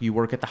work? You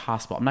work at the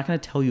hospital. I'm not going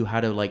to tell you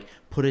how to like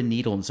put a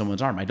needle in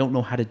someone's arm. I don't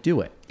know how to do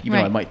it. Even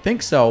though I might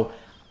think so,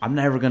 I'm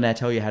never going to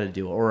tell you how to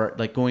do it. Or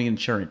like going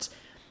insurance.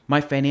 My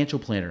financial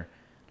planner,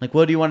 like,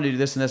 well, do you want to do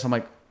this and this? I'm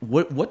like,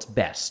 what's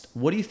best?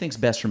 What do you think's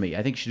best for me?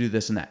 I think you should do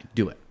this and that.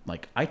 Do it.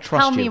 Like, I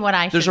trust you. Tell me what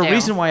I should do. There's a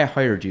reason why I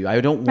hired you.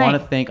 I don't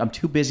want to think. I'm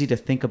too busy to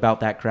think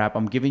about that crap.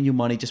 I'm giving you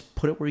money. Just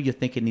put it where you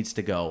think it needs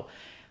to go.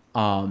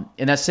 And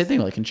that's the same thing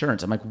like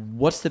insurance. I'm like,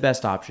 what's the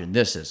best option?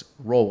 This is.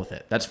 Roll with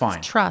it. That's fine.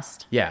 It's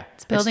trust. Yeah.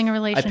 It's building a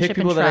relationship. I pick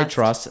people that I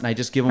trust, and I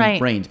just give them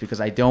brains,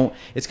 because I don't.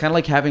 It's kind of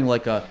like having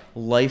like a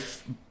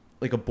life,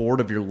 like a board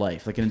of your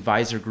life, like an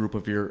advisor group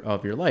of your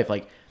life.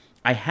 Like,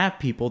 I have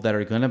people that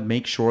are going to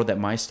make sure that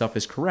my stuff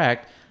is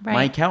correct. Right.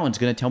 My accountant's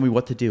going to tell me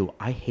what to do.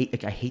 I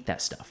hate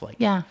that stuff. Like,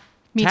 yeah,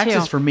 me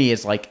taxes too. For me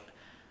is like,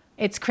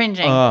 it's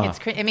cringing.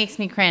 It makes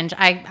me cringe.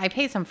 I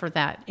pay some for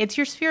that. It's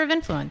your sphere of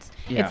influence.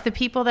 Yeah. It's the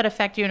people that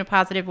affect you in a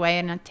positive way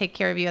and take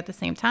care of you at the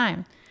same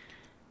time.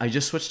 I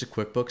just switched to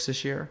QuickBooks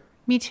this year.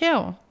 Me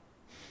too.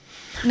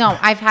 No,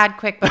 I've had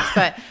QuickBooks,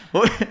 but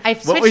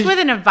I've switched with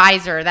an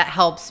advisor that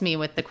helps me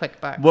with the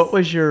QuickBooks. What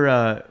was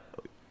your?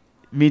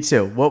 Me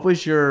too. What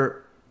was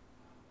your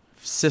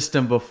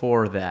system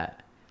before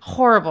that?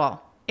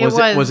 Horrible.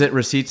 Was it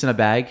receipts in a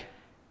bag?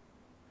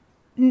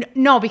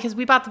 No, because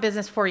we bought the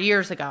business 4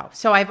 years ago.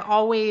 So I've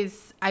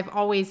always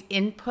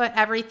input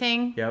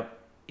everything. Yep.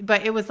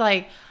 But it was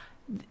like,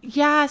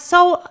 yeah,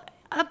 so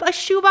a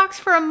shoebox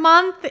for a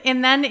month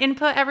and then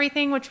input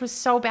everything, which was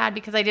so bad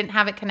because I didn't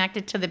have it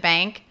connected to the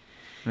bank.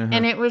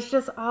 And it was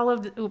just all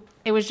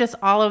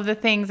of the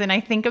things. And I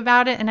think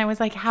about it and I was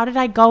like, how did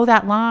I go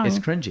that long? It's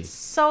cringy. It's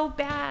so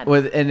bad.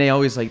 Well, and they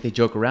always they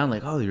joke around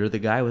like, oh, you're the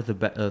guy with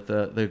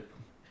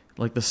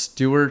the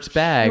Stewart's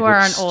bag. You are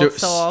an old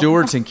soul.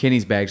 Stewart's and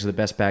Kinney's bags are the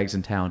best bags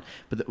in town,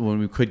 but when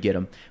we could get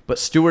them. But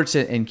Stewart's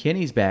and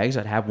Kinney's bags,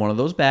 I'd have one of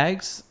those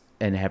bags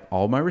and have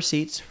all my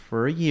receipts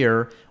for a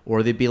year,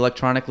 or they'd be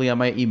electronically on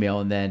my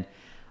email, and then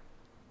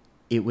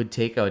it would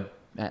take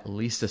at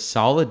least a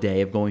solid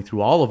day of going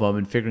through all of them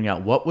and figuring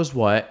out what was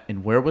what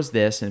and where was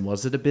this and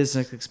was it a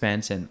business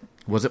expense and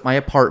was it my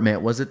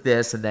apartment, was it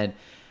this, and then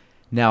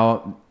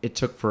now it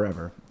took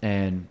forever.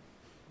 And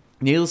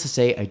needless to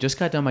say, I just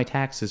got done my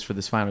taxes for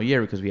this final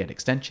year because we had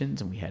extensions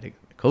and we had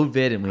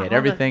COVID and we had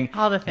everything.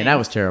 All the things. And that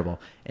was terrible.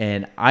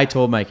 And I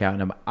told my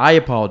accountant, I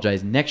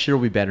apologize. Next year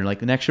will be better.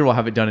 Like next year we'll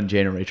have it done in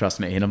January, trust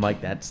me. And I'm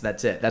like, that's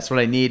it. That's what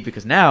I need,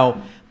 because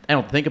now I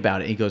don't think about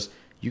it. And he goes,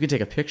 you can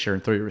take a picture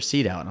and throw your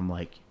receipt out. And I'm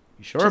like,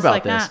 you sure just about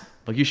like this?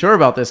 Like, you sure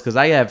about this? Because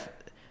I have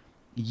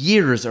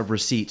years of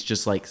receipts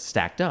just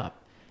stacked up.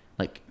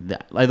 Like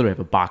that. I literally have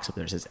a box up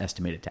there that says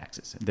estimated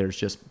taxes. There's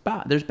just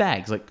there's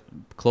bags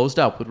closed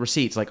up with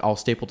receipts all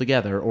stapled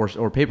together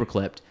or paper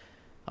clipped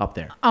up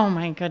there. Oh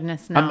my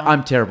goodness, no.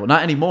 I'm terrible.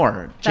 Not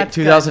anymore.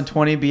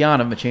 2020 and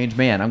beyond, I'm a changed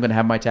man. I'm going to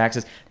have my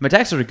taxes. My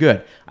taxes are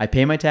good. I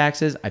pay my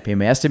taxes. I pay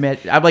my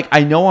estimate.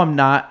 I know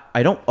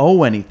I don't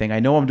owe anything.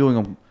 I know I'm doing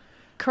them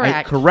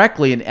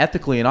correctly and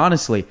ethically and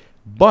honestly.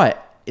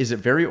 But is it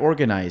very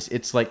organized?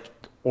 It's like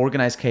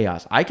organized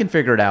chaos. I can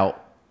figure it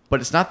out, but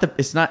it's not,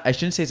 I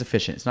shouldn't say it's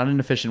efficient. It's not an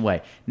efficient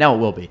way. Now it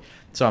will be.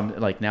 So I'm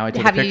now I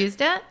take a picture. Have you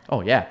used it?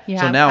 Oh yeah.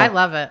 So now I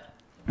love it.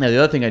 Now, the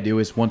other thing I do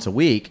is once a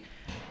week,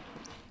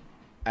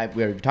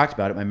 we already talked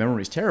about it, my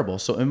memory is terrible.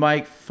 So in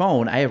my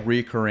phone, I have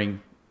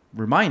recurring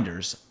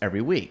reminders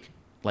every week,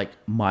 like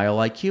Mile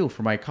IQ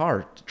for my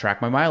car to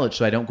track my mileage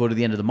so I don't go to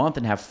the end of the month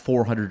and have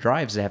 400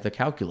 drives that I have to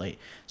calculate.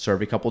 So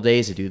every couple of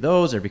days I do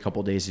those, every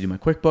couple of days I do my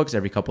QuickBooks,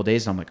 every couple of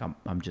days I'm like, and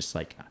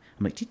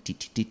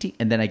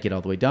then I get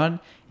all the way done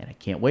and I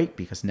can't wait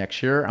because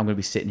next year I'm going to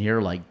be sitting here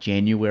like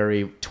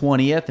January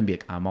 20th and be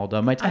like, I'm all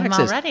done my taxes.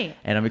 I'm all ready.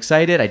 And I'm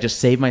excited. I just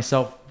saved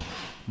myself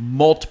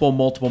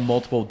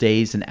multiple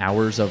days and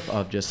hours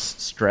of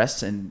just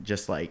stress and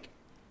just like,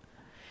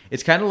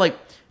 it's kind of like,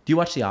 do you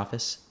watch The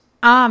Office?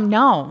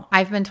 No.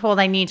 I've been told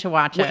I need to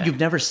watch it. You've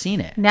never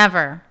seen it?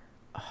 Never.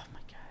 Oh my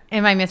God.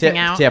 Am I missing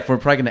out? Tiff, we're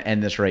probably going to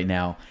end this right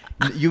now.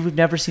 You've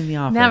never seen The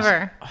Office?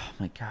 Never. Oh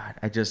my God.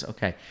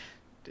 Okay.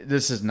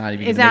 This is not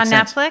even. Is that on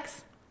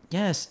Netflix?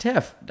 Yes,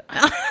 Tiff.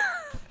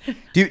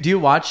 Do you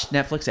watch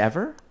Netflix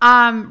ever?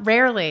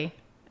 Rarely.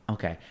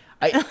 Okay.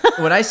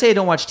 When I say I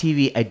don't watch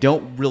TV, I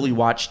don't really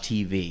watch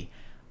TV.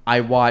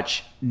 I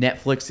watch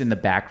Netflix in the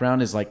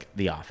background is like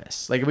The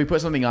Office. Like if we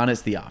put something on,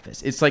 it's The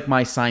Office. It's like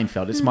my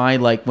Seinfeld. It's my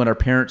like when our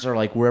parents are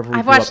like wherever we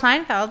I've watched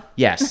Seinfeld.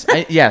 Yes,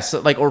 yes,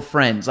 like or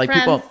Friends. Like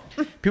Friends.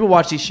 people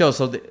watch these shows.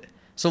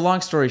 So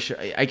long story short,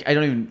 I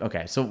don't even.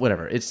 Okay, so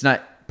whatever. It's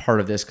not part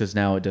of this because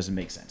now it doesn't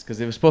make sense because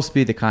it was supposed to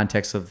be the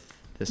context of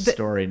this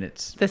story and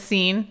it's the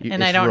scene,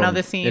 and I don't know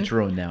the scene. It's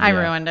ruined now. I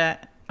ruined it.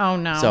 Oh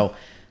no.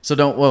 So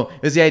don't. Well,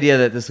 it was the idea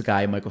that this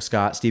guy Michael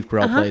Scott, Steve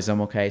Carell plays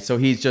him. Okay, so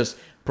he's just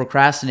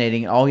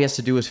procrastinating. All he has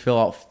to do is fill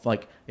out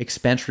like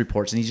expense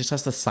reports, and he just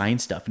has to sign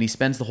stuff. And he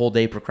spends the whole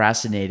day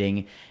procrastinating,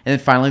 and then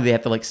finally they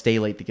have to like stay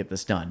late to get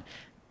this done.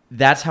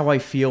 That's how I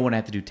feel when I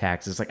have to do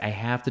taxes. Like I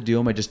have to do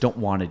them, I just don't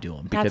want to do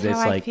them because That's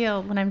how it's like I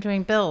feel when I'm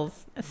doing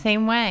bills.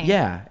 Same way.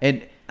 Yeah,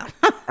 and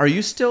are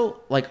you still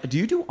like? Do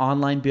you do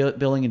online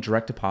billing and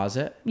direct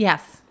deposit?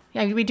 Yes.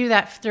 Yeah, we do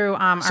that through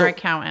our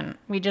accountant.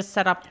 We just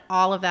set up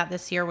all of that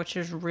this year, which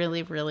is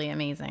really, really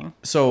amazing.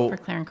 So for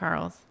Clare and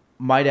Carl's.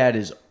 My dad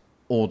is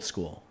old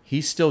school.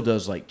 He still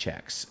does like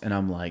checks, and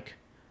I'm like,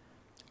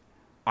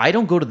 I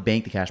don't go to the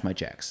bank to cash my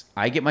checks.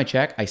 I get my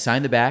check, I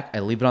sign the back, I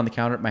leave it on the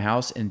counter at my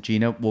house, and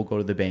Gina will go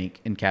to the bank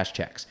and cash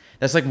checks.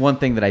 That's like one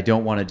thing that I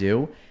don't want to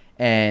do,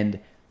 and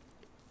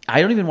I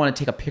don't even want to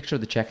take a picture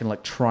of the check and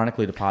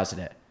electronically deposit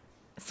it.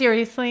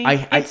 Seriously?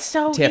 It's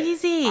so Tiff,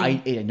 easy.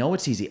 I know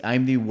it's easy.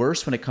 I'm the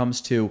worst when it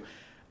comes to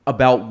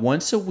about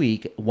once a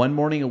week, one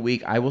morning a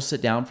week, I will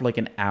sit down for like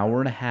an hour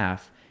and a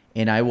half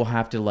and I will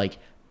have to like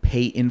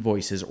pay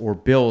invoices or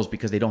bills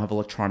because they don't have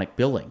electronic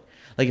billing.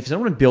 Like if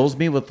someone bills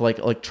me with like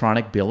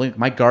electronic billing,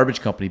 my garbage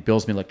company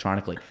bills me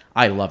electronically.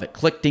 I love it.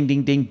 Click, ding,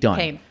 ding, ding,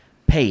 done.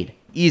 Paid.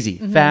 Easy,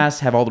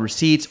 fast, have all the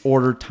receipts,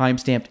 ordered,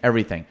 time-stamped,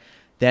 everything.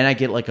 Then I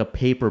get like a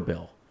paper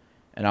bill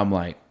and I'm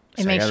like,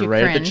 I got to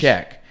write the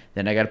check.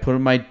 Then I got to put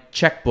in my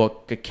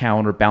checkbook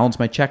account or balance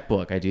my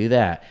checkbook. I do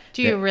that.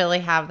 Do you really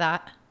have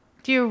that?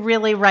 Do you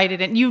really write it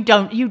in? You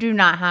do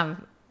not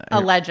have a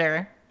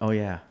ledger. Oh,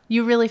 yeah.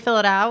 You really fill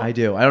it out? I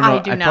do. I don't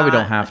know. I probably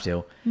don't have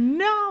to.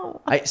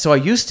 No. So I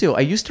used to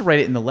write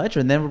it in the ledger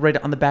and then write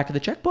it on the back of the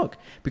checkbook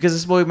because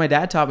this is what my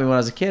dad taught me when I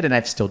was a kid and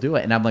I still do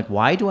it. And I'm like,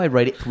 why do I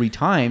write it 3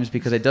 times?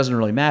 Because it doesn't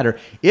really matter.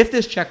 If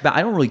this check,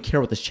 I don't really care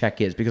what this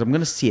check is because I'm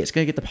going to see it. It's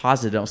going to get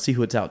deposited. I'll see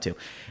who it's out to.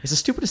 It's the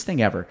stupidest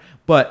thing ever,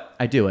 but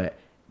I do it.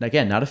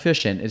 Again, not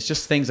efficient. It's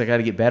just things I got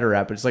to get better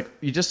at. But it's like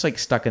you're just like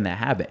stuck in that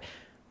habit.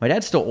 My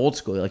dad's still old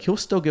school. Like he'll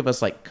still give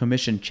us like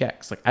commission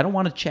checks. Like I don't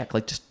want to check.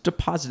 Like just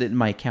deposit it in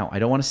my account. I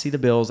don't want to see the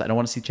bills. I don't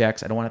want to see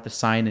checks. I don't want to have to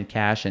sign in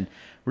cash. And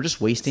we're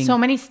just wasting so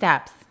many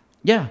steps.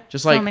 Yeah,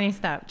 just like so many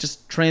steps.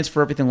 Just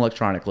transfer everything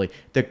electronically.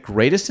 The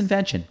greatest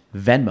invention,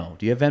 Venmo.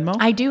 Do you have Venmo?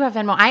 I do have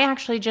Venmo. I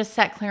actually just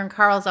set Clare and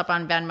Carl's up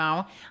on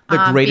Venmo.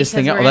 The greatest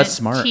thing. Oh, that's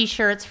smart.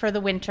 T-shirts for the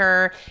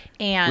winter.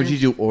 And would you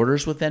do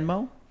orders with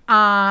Venmo?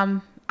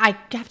 I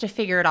have to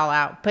figure it all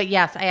out. But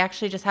yes, I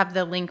actually just have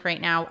the link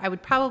right now. I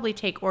would probably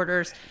take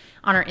orders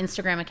on our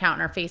Instagram account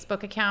and our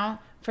Facebook account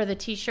for the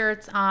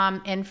T-shirts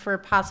and for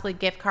possibly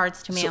gift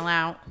cards to mail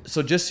out.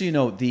 So just so you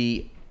know,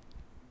 the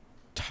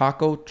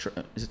taco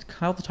is it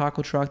called the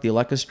taco truck? The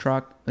Aleka's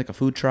truck? Like a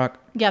food truck?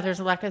 Yeah, there's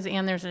Aleka's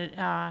and there's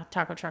a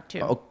taco truck too.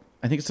 Oh,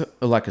 I think it's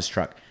Aleka's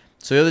truck.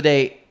 So the other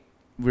day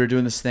we were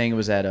doing this thing. It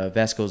was at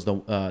Vesco's,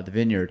 the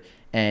Vineyard,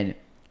 and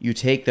you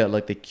take the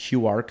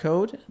QR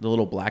code, the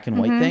little black and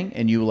white thing,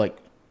 and you like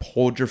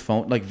hold your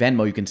phone, like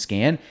Venmo, you can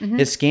scan.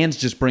 It scans,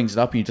 just brings it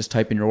up, and you just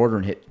type in your order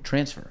and hit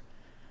transfer.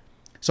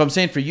 So I'm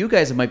saying for you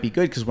guys, it might be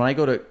good because when I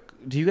go to,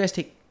 do you guys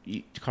take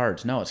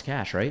cards? No, it's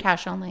cash, right?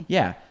 Cash only.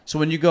 Yeah. So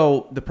when you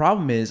go, the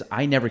problem is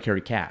I never carry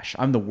cash.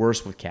 I'm the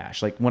worst with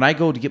cash. Like when I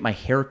go to get my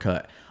hair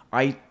cut,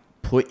 I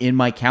put in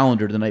my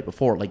calendar the night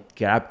before, like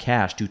grab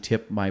cash to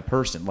tip my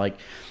person. Like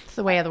it's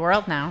the way of the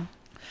world now.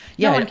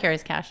 Yeah, no one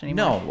carries cash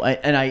anymore. No,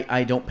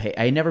 I don't pay.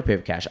 I never pay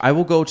for cash. I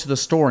will go to the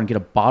store and get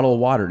a bottle of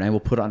water, and I will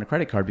put it on a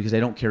credit card because I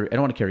don't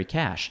want to carry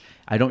cash.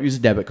 I don't use a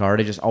debit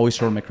card. I just always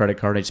store my credit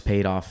card. I just pay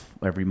it off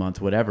every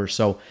month, whatever.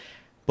 So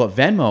But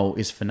Venmo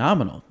is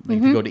phenomenal. Like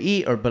if you go to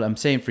eat, but I'm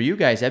saying for you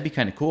guys, that'd be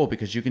kind of cool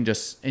because you can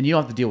and you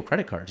don't have to deal with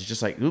credit cards. It's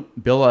just like, oop,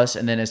 bill us.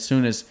 And then as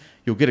soon as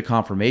you'll get a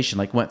confirmation,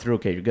 like went through,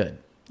 okay, you're good.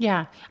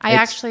 Yeah.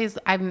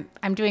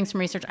 I'm doing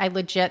some research. I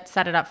legit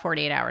set it up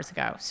 48 hours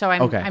ago. So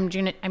I'm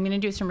going to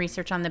do some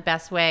research on the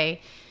best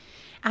way.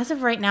 As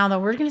of right now, though,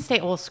 we're going to stay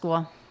old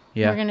school.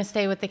 Yeah. We're going to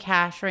stay with the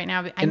cash right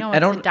now. I know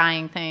it's a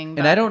dying thing.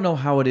 And I don't know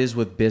how it is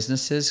with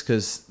businesses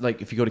because,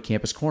 like, if you go to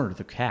Campus Corner,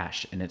 they're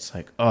cash. And it's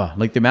like,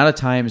 like the amount of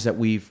times that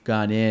we've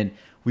gone in,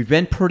 we've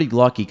been pretty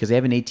lucky because they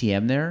have an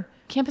ATM there.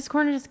 Campus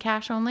Corner is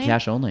cash only?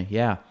 Cash only,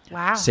 yeah.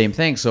 Wow. Same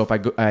thing. So if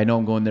I know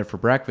I'm going there for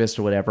breakfast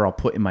or whatever, I'll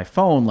put in my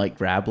phone, like,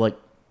 grab, like,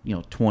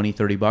 $20,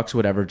 $30,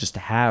 whatever, just to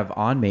have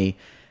on me.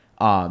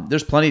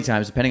 There's plenty of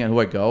times, depending on who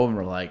I go, and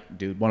we're like,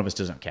 dude, one of us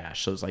doesn't have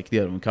cash. So it's like the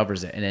other one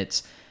covers it. And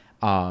it's...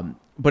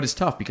 but it's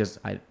tough because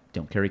I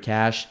don't carry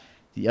cash.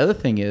 The other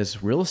thing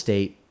is real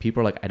estate.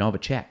 People are like, I don't have a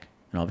check.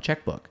 I don't have a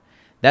checkbook.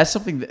 That's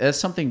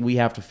something we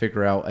have to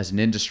figure out as an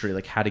industry,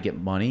 like how to get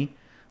money.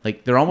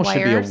 Like there almost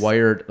should be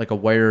a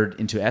wired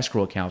into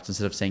escrow accounts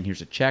instead of saying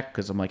here's a check.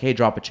 Because I'm like, hey,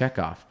 drop a check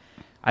off.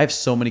 I have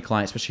so many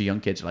clients, especially young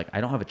kids, are like,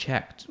 I don't have a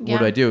check. What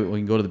do I do? We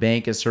can go to the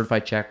bank, get a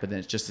certified check, but then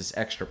it's just this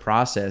extra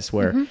process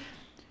where,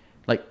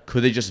 like,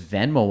 could they just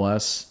Venmo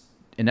us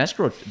an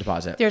escrow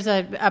deposit? There's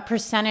a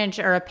percentage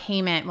or a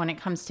payment when it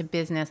comes to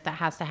business that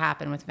has to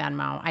happen with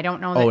Venmo. I don't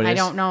know I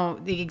don't know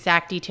the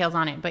exact details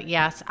on it, but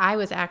yes, I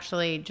was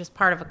actually just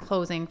part of a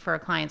closing for a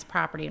client's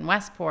property in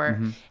Westport,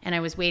 and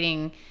I was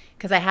waiting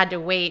because I had to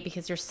wait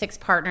because there's 6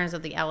 partners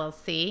of the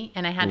LLC,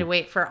 and I had to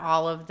wait for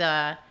all of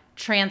the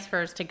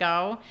transfers to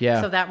go.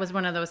 Yeah. So that was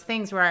one of those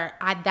things where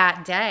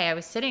that day I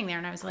was sitting there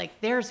and I was like,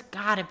 there's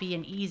got to be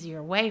an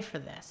easier way for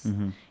this.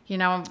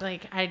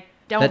 Like I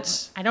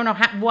don't know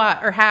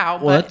how,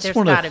 but there's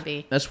got to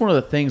be. That's one of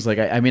the things, like,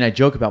 I mean, I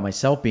joke about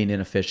myself being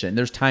inefficient. And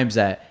there's times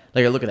that,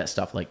 like, I look at that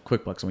stuff, like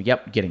QuickBooks, I'm like,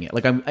 yep, getting it.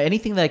 Like,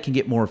 anything that I can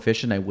get more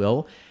efficient, I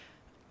will.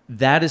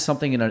 That is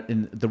something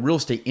in the real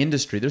estate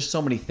industry. There's so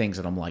many things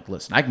that I'm like,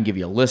 listen, I can give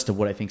you a list of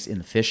what I think is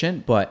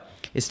inefficient, but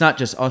it's not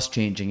just us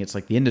changing. It's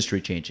like the industry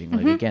changing.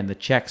 Like, again, the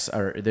checks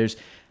are, there's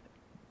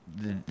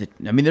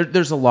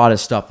a lot of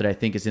stuff that I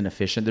think is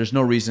inefficient. There's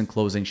no reason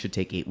closing should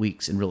take 8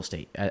 weeks in real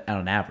estate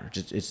on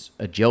average. It's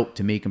a joke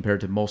to me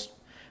compared to most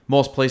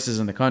places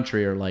in the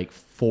country are like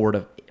 4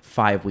 to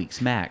 5 weeks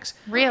max.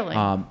 Really?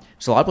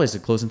 So a lot of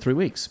places close in 3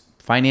 weeks.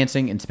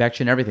 Financing,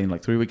 inspection, everything,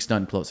 like 3 weeks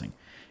done closing.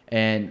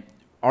 And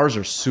ours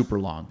are super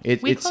long.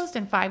 We closed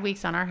in 5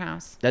 weeks on our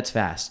house. That's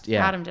fast.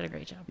 Yeah. Adam did a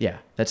great job. Yeah,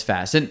 that's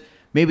fast. And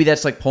maybe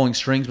that's like pulling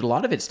strings, but a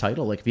lot of it's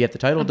title. Like if you have the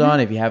title done,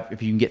 if you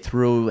can get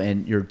through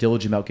and you're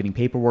diligent about getting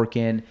paperwork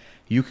in,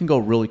 you can go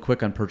really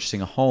quick on purchasing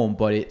a home.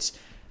 But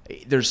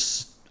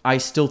I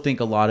still think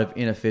a lot of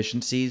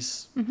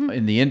inefficiencies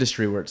in the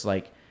industry where it's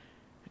like,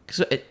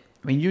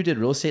 you did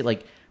real estate,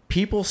 like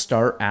people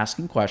start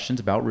asking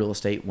questions about real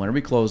estate. When are we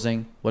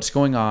closing? What's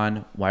going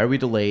on? Why are we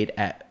delayed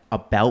at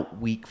about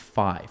week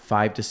 5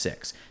 to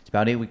 6? It's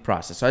about an 8-week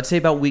process. So I'd say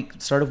about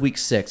start of week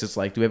 6, it's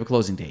like, do we have a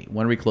closing date?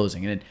 When are we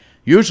closing? And then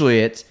usually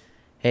it's,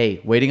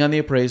 hey, waiting on the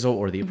appraisal,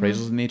 or the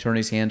appraisal's in the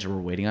attorney's hands, or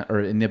we're waiting on, or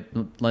in the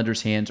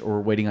lender's hands, or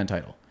we're waiting on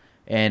title.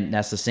 And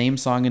that's the same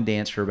song and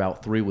dance for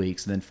about 3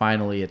 weeks. And then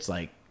finally it's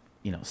like,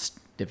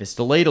 if it's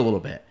delayed a little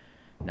bit,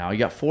 now you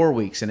got 4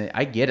 weeks. And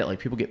I get it. Like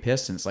people get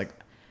pissed and it's like,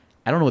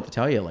 I don't know what to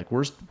tell you. Like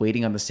we're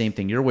waiting on the same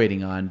thing you're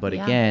waiting on. But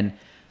again,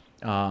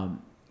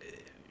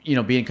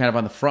 being kind of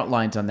on the front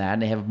lines on that,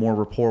 and they have more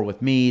rapport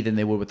with me than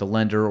they would with the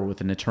lender or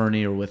with an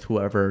attorney or with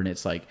whoever. And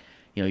it's like,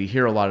 you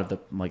hear a lot of the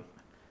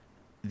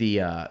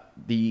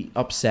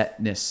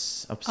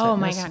upsetness. Oh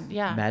my God,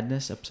 yeah.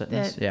 Madness,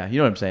 upsetness. Yeah, you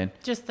know what I'm saying.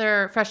 Just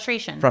their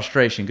frustration.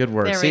 Frustration, good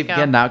word. There See, we go.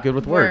 again, not good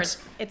with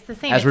words. It's the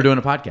same. As we're doing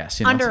a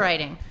podcast.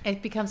 Underwriting.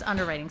 It becomes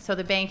underwriting. So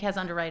the bank has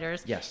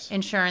underwriters. Yes.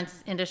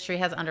 Insurance industry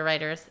has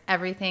underwriters.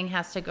 Everything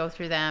has to go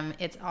through them.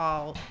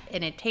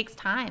 And it takes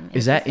time.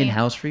 Is that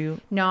in-house for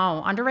you?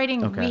 No,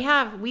 underwriting.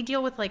 Okay. We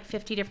deal with like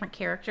 50 different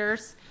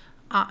characters.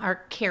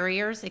 Our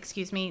carriers,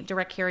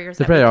 direct carriers.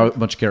 There probably are a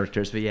bunch of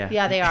characters, but yeah.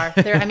 Yeah, they are.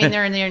 They're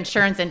in the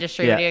insurance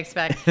industry. Yeah. What do you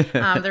expect?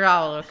 They're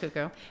all a little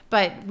cuckoo.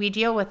 But we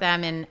deal with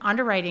them, and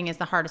underwriting is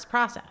the hardest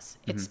process.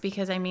 It's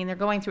because, they're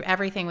going through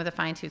everything with a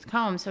fine-tooth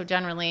comb. So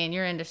generally in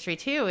your industry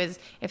too, is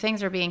if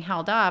things are being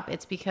held up,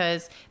 it's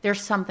because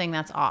there's something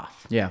that's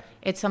off. Yeah.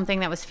 It's something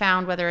that was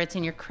found, whether it's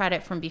in your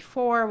credit from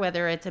before,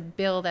 whether it's a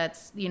bill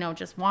that's,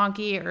 just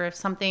wonky, or if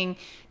something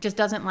just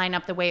doesn't line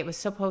up the way it was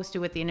supposed to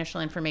with the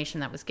initial information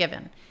that was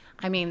given.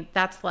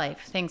 That's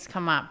life. Things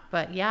come up.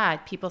 But yeah,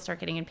 people start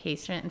getting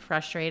impatient and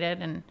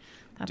frustrated, and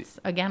that's,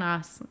 again,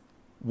 us.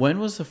 When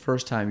was the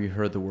first time you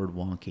heard the word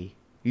wonky?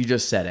 You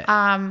just said it.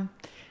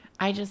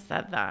 I just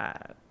said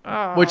that.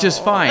 Oh. Which is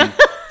fine.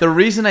 The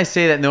reason I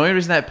say that, and the only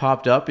reason that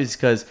popped up is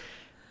because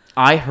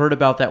I heard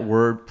about that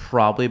word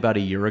probably about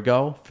a year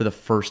ago for the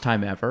first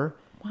time ever.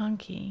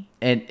 Wonky.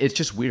 And it's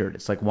just weird.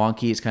 It's like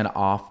wonky. It's kind of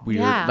off, weird.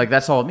 Yeah. Like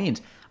that's all it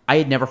means. I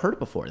had never heard it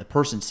before. The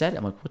person said it.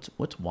 I'm like,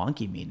 what's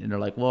wonky mean? And they're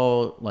like,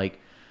 well, like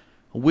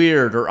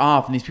weird or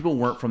off. And these people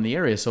weren't from the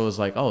area. So it was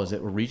like, oh, is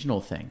it a regional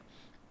thing?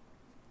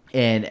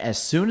 And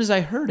as soon as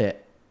I heard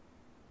it,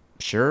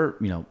 sure,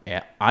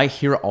 I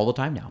hear it all the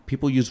time now.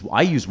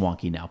 I use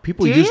wonky now.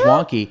 People Do use you?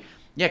 wonky.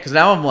 Yeah, because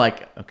now I'm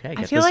like, okay.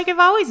 I feel like I've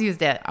always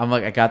used it. I'm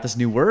like, I got this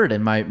new word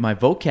in my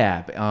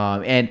vocab.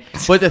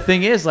 But the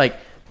thing is, like,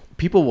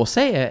 people will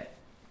say it,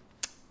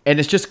 and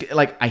it's just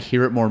like I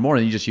hear it more and more,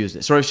 and you just use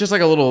it. So it's just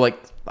like a little like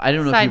I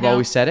don't know if you've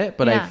always said it,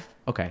 but Yeah.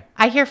 okay.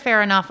 I hear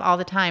fair enough all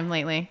the time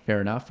lately. Fair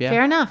enough. Yeah.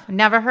 Fair enough.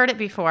 Never heard it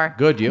before.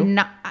 Good, you?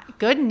 No,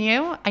 good and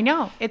you? I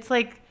know. It's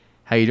like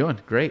How you doing?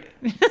 Great.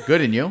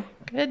 Good, and you?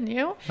 good and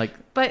you? Like,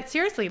 But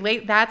seriously,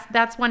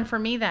 that's one for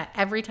me that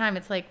every time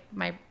it's like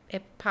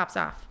it pops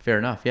off. fair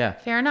enough. Yeah.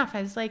 Fair enough.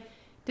 I was like,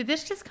 did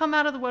this just come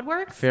out of the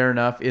woodworks? Fair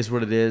enough is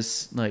what it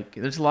is. Like,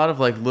 there's a lot of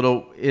like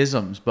little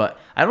isms, but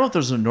I don't know if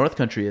there's some North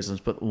Country isms,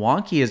 but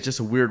wonky is just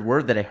a weird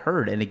word that I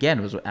heard. And again,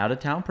 it was an out of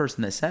town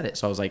person that said it.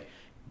 So I was like,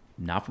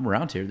 not from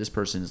around here. This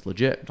person is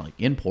legit, like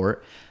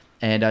import.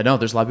 And I know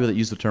there's a lot of people that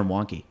use the term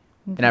wonky.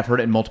 And I've heard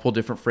it in multiple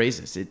different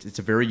phrases. It's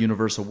a very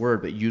universal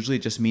word, but usually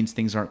it just means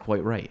things aren't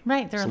quite right.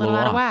 Right. They're It's a little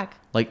out of off. whack.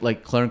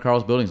 Like Clare and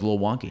Carl's building's a little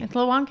wonky. It's a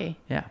little wonky.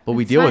 Yeah, but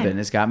we It's deal with fine. it, and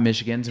it's got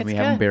Michigans, and It's we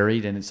have them good.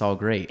 buried, and it's all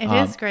great. It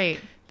is great.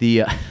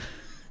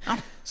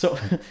 So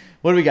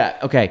what do we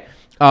got? Okay.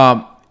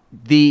 I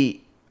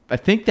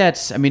think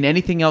that's,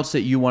 anything else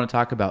that you want to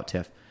talk about,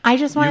 Tiff? I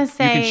just want to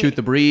say you can shoot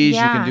the breeze.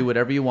 Yeah. You can do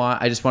whatever you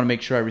want. I just want to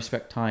make sure I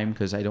respect time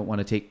because I don't want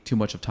to take too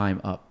much of time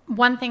up.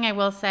 One thing I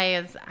will say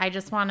is I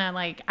just want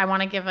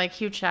to give a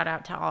huge shout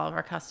out to all of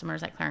our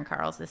customers at Clare and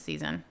Carl's this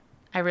season.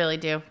 I really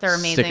do. They're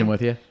amazing. Sticking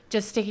with you?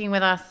 Just sticking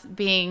with us,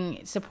 being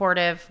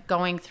supportive,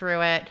 going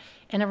through it,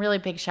 and a really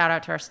big shout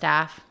out to our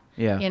staff.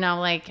 Yeah.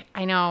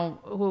 I know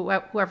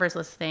whoever's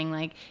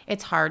listening,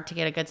 it's hard to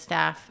get a good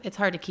staff. It's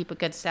hard to keep a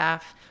good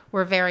staff.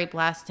 We're very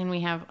blessed, and we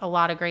have a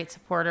lot of great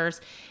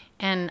supporters.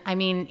 And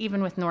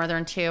even with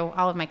Northern too,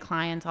 all of my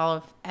clients,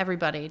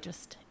 everybody,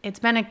 just it's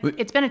been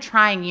a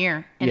trying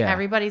year, and Yeah.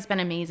 everybody's been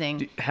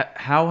amazing.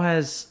 How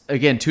has,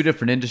 again, two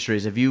different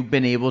industries, have you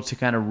been able to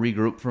kind of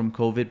regroup from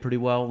COVID pretty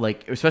well?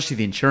 Like, especially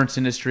the insurance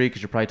industry,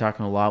 because you're probably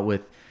talking a lot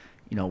with,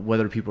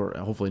 whether people are,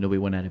 hopefully nobody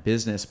went out of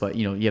business, but,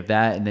 you have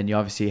that. And then you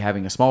obviously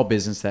having a small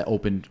business that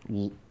opened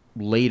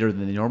later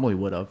than they normally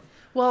would have.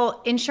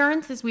 Well,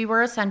 we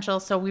were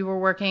essential, so we were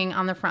working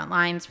on the front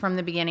lines from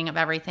the beginning of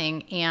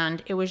everything,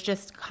 and it was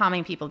just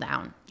calming people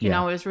down. It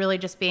was really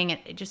just being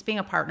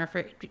a partner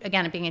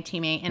being a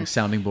teammate and A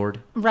sounding board.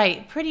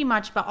 Right, pretty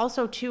much, but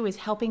also too is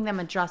helping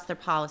them adjust their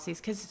policies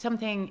because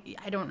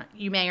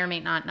you may or may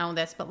not know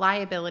this, but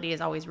liability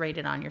is always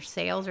rated on your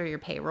sales or your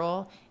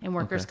payroll, and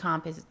workers'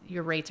 comp is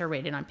your rates are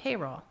rated on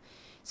payroll.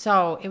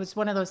 So it was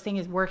one of those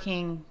things,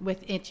 working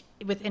with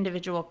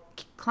individual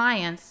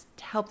clients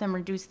to help them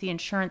reduce the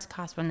insurance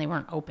costs when they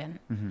weren't open,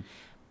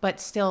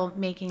 but still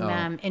making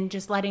them and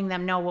just letting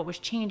them know what was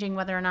changing,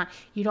 whether or not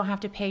you don't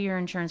have to pay your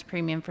insurance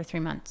premium for 3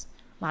 months.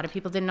 A lot of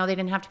people didn't know they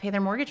didn't have to pay their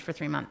mortgage for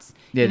 3 months.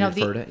 Yeah, they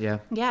deferred it. Yeah.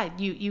 Yeah,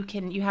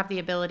 you have the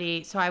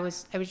ability. So I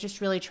was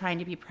just really trying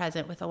to be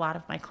present with a lot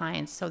of my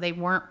clients so they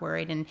weren't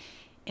worried, and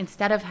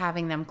instead of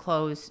having them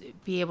close,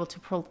 be able to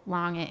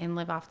prolong it and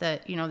live off the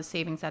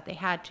savings that they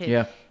had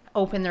to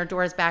open their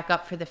doors back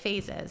up for the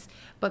phases.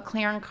 But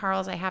Clare and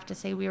Carl's, I have to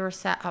say, we were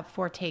set up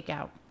for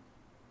takeout.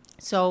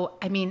 So,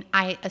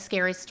 a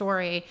scary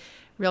story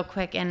real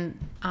quick, and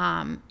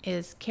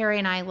is Carrie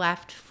and I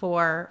left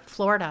for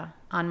Florida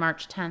on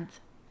March 10th.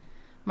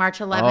 March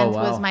 11th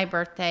was my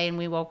birthday, and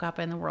we woke up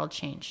and the world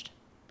changed.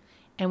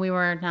 And we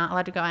were not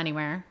allowed to go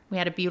anywhere. We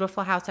had a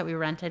beautiful house that we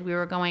rented. We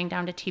were going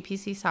down to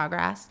TPC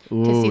Sawgrass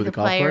to see the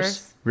golf players.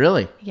 course?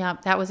 Really? Yeah,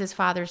 that was his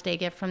Father's Day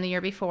gift from the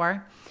year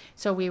before.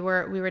 So we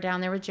were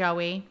down there with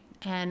Joey,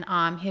 and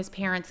his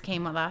parents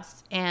came with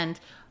us, and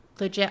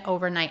legit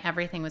overnight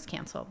everything was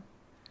canceled.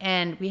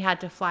 And we had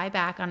to fly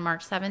back on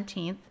March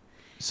 17th.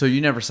 So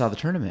you never saw the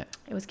tournament?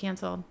 It was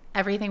canceled.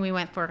 Everything we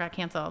went for got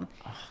canceled.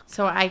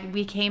 So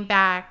we came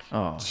back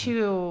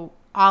to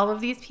all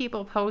of these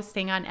people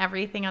posting on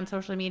everything on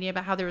social media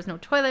about how there was no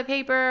toilet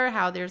paper,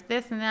 how there's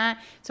this and that.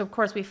 So, of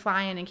course, we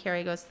fly in and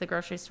Carrie goes to the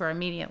grocery store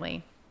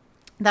immediately.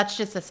 That's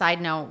just a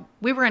side note.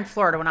 We were in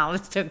Florida when all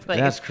this took place.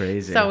 That's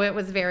crazy. So it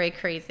was very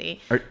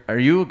crazy. Are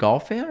you a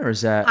golf fan, or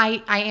is that...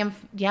 I am,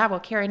 yeah. Well,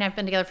 Carrie and I have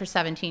been together for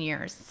 17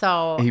 years.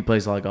 So He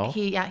plays a lot of golf?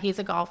 He's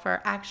a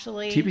golfer.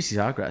 Actually, TPC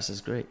Sawgrass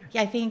is great.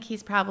 I think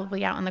he's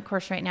probably out on the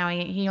course right now.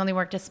 He only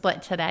worked a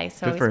split today.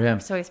 So Good for him.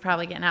 So he's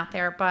probably getting out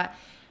there. But,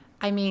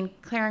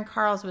 Clare and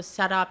Carl's was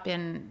set up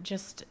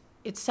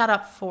it's set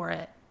up for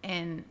it.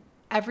 And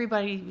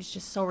everybody was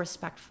just so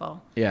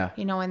respectful. Yeah.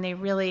 And they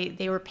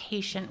were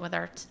patient with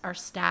our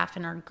staff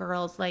and our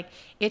girls. Like,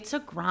 it's a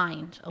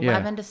grind,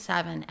 11 to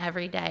 7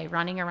 every day,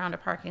 running around a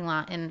parking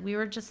lot. And we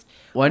were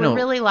we're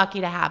really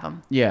lucky to have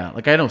them. Yeah.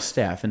 Like, I know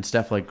Steph, and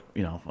Steph,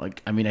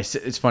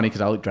 it's funny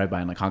because I'll drive by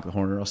and honk the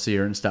horn, or I'll see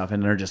her and stuff,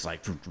 and they're just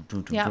like,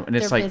 Yeah, and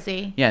it's they're like,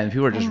 busy. Yeah, and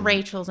people are just... And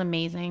Rachel's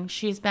amazing.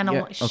 She's been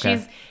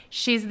okay.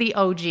 she's the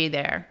OG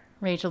there.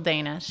 Rachel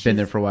Dana. She's been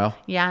there for a while.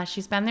 Yeah,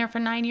 she's been there for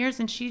 9 years,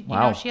 and she,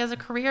 Wow. she has a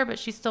career, but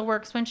she still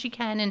works when she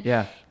can,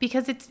 and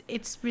because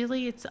it's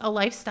really a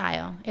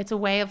lifestyle, it's a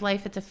way of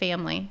life, it's a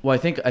family. Well,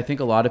 I think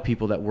a lot of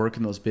people that work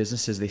in those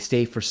businesses, they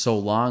stay for so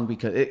long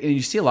because and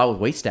you see a lot with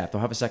wait staff.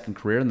 They'll have a second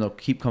career and they'll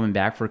keep coming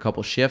back for a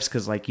couple shifts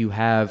because like you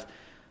have.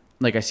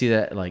 Like I see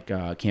that like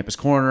Campus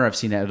Corner. I've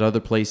seen that at other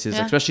places,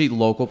 especially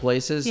local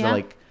places. Yeah.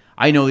 Like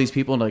I know these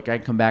people, and like I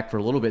come back for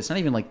a little bit. It's not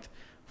even like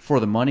for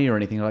the money or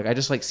anything. Like I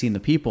just like seeing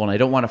the people, and I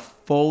don't want to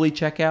fully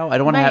check out. I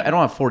don't want to. I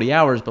don't have 40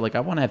 hours, but like I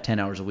want to have 10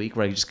 hours a week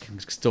where I just can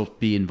still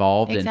be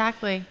involved.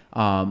 Exactly.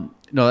 And,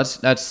 no,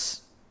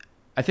 that's.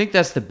 I think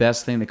that's the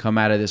best thing to come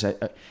out of this.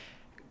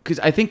 Because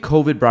I think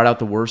COVID brought out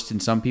the worst in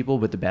some people,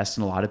 but the best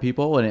in a lot of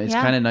people, and it's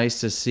kind of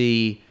nice to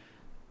see,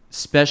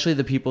 especially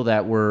the people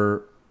that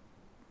were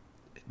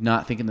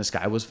not thinking the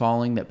sky was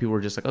falling, that people were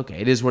just like, okay,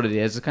 it is what it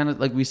is. It's kind of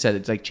like we said,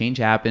 it's like change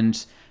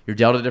happens. You're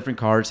dealt a different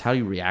cards, how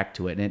you react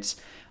to it. And it's,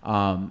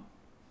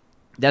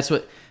 that's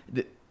what,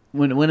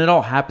 when it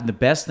all happened, the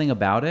best thing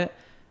about it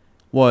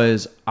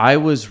was I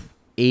was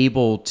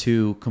able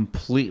to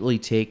completely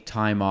take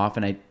time off,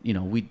 and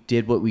we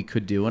did what we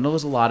could do. And it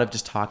was a lot of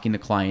just talking to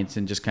clients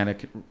and just kind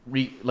of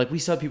like we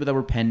saw people that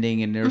were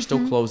pending and they were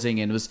still closing,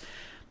 and it was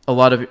a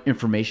lot of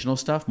informational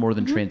stuff more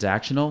than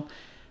transactional.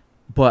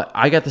 But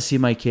I got to see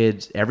my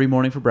kids every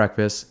morning for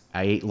breakfast.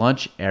 I ate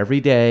lunch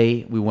every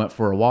day. We went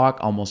for a walk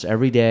almost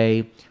every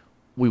day.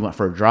 We went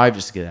for a drive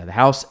just to get out of the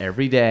house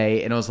every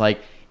day. And it was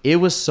like, it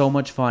was so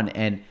much fun.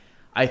 And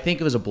I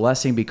think it was a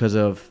blessing because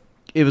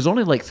it was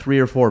only like 3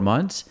 or 4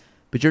 months.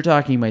 But you're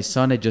talking, my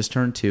son had just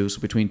turned 2,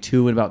 so between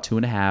 2 and about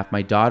 2.5.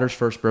 My daughter's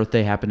first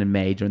birthday happened in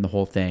May during the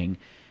whole thing.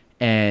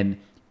 And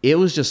it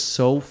was just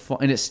so fun.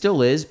 And it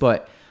still is,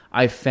 but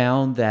I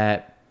found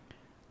that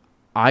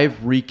I've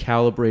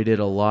recalibrated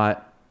a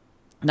lot.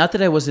 Not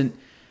that I wasn't.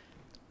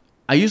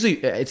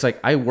 It's like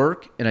I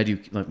work and I do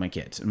like my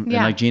kids and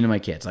like Gina and my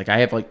kids. Like I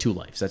have like 2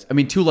 lives.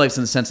 2 lives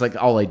in the sense like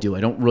all I do. I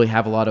don't really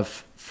have a lot of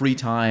free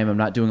time. I'm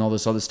not doing all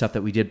this other stuff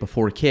that we did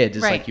before kids.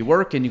 It's like you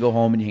work and you go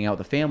home and you hang out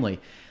with the family.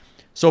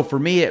 So for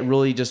me, it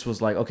really just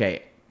was like,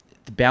 okay,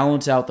 to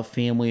balance out the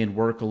family and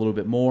work a little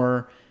bit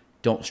more.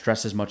 Don't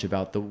stress as much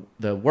about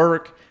the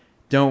work.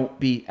 Don't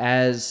be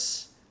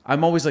as.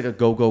 I'm always like a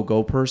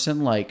go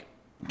person. Like,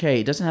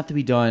 okay, it doesn't have to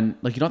be done.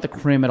 Like, you don't have to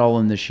cram it all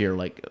in this year.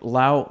 Like,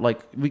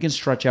 we can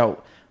stretch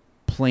out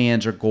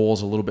plans or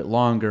goals a little bit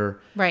longer.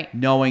 Right.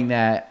 Knowing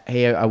that,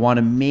 hey, I want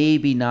to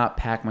maybe not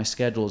pack my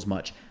schedule as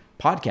much.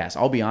 Podcasts,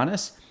 I'll be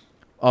honest,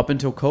 up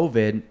until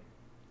COVID,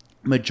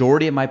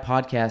 majority of my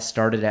podcasts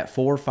started at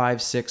 4, 5,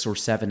 6, or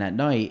 7 at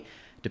night,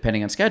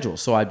 depending on schedule.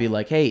 So I'd be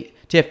like, hey,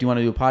 Tiff, do you want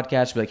to do a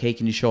podcast? I'd be like, hey,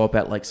 can you show up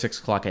at like 6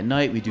 o'clock at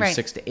night? We do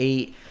 6 to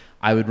 8.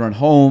 I would run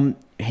home,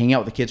 hang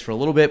out with the kids for a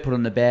little bit, put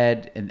them to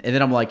bed, and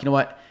then I'm like, you know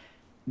what?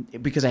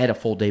 Because I had a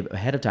full day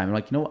ahead of time, I'm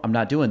like, you know what? I'm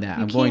not doing that.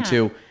 I'm going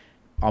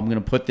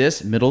to put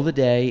this middle of the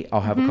day. I'll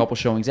have a couple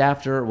showings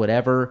after,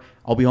 whatever.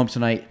 I'll be home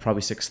tonight,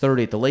 probably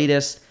 6:30 at the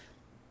latest.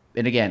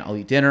 And again, I'll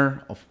eat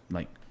dinner. I'll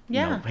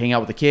hang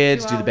out with the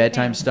kids, do the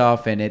bedtime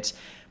stuff,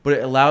 but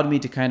it allowed me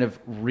to kind of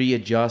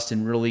readjust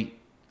and really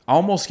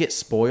almost get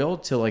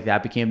spoiled till like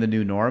that became the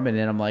new norm. And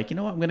then I'm like, you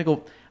know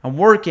what? I'm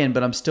working,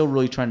 but I'm still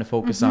really trying to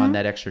focus on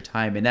that extra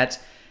time. And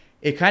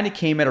it kind of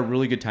came at a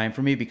really good time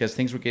for me because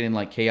things were getting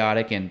like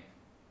chaotic. And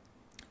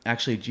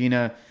actually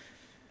Gina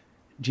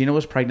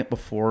was pregnant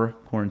before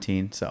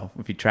quarantine. So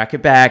if you track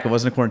it back, it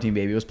wasn't a quarantine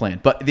baby, it was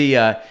planned. But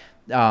the,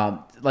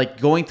 like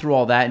going through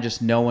all that and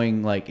just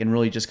knowing like, and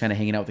really just kind of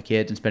hanging out with the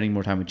kids and spending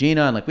more time with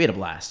Gina. And like, we had a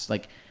blast.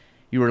 Like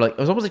you were like, it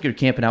was almost like you were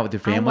camping out with your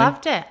family. I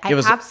loved it. I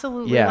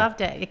absolutely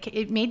loved it.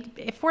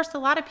 It forced a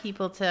lot of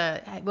people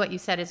to, what you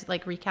said is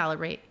like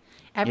recalibrate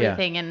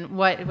everything. And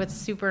what's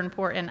super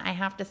important. I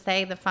have to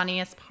say the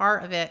funniest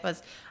part of it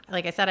was,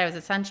 like I said, I was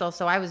essential.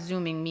 So I was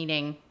Zooming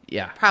meeting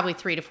probably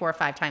 3 to 4 or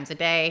 5 times a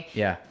day,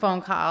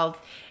 phone calls.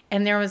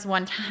 And there was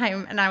one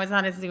time and I was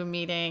on a Zoom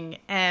meeting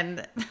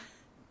and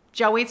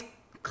Joey's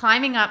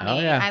climbing up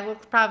me. I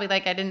looked probably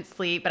like I didn't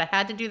sleep, but I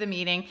had to do the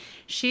meeting.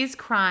 She's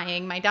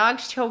crying. My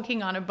dog's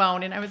choking on a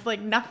bone. And I was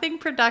like, nothing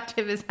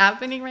productive is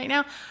happening right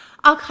now.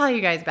 I'll call you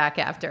guys back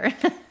after.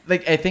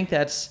 Like, I think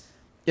that's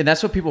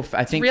what people,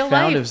 I think,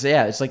 found is,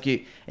 it's like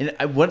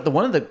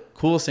one of the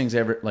coolest things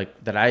ever,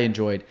 like, that I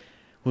enjoyed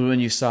was when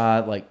you saw,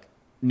 like,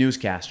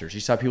 newscasters. You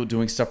saw people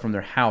doing stuff from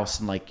their house,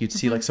 and like you'd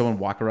see like someone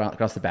walk around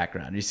across the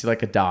background. You see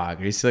like a dog,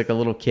 or you see like a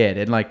little kid,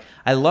 and like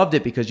I loved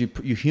it because you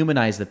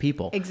humanize the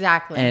people.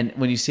 Exactly. And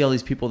when you see all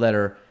these people that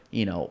are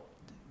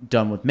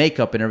done with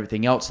makeup and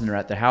everything else, and they're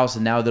at their house,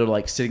 and now they're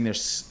like sitting there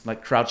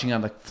like crouching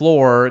on the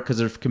floor because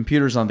there's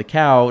computers on the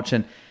couch,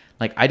 and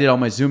like I did all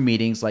my Zoom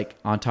meetings like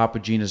on top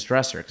of Gina's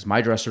dresser because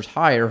my dresser's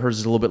higher, hers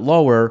is a little bit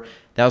lower.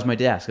 That was my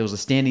desk. It was a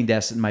standing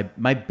desk, and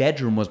my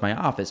bedroom was my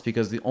office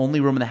because the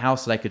only room in the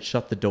house that I could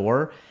shut the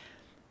door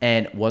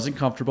and wasn't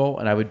comfortable.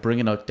 And I would bring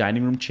in a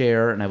dining room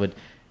chair, and I would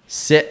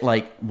sit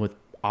like with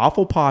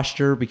awful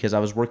posture because I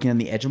was working on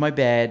the edge of my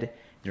bed.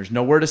 There's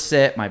nowhere to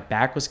sit. My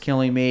back was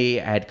killing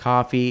me. I had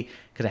coffee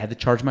because I had to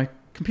charge my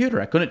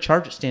computer. I couldn't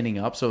charge it standing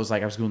up, so it was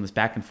like I was doing this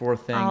back and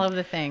forth thing. All of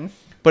the things.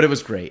 But it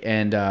was great.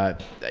 And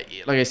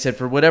like I said,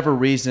 for whatever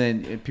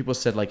reason, people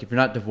said, like, if you're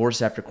not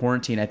divorced after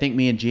quarantine, I think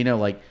me and Gina,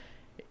 like,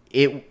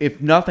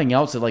 if nothing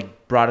else, it,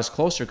 like, brought us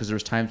closer because there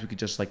was times we could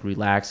just, like,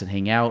 relax and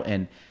hang out.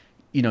 And,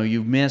 you know,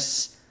 you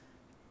miss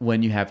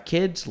when you have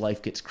kids,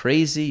 life gets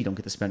crazy. You don't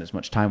get to spend as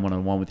much time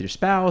one-on-one with your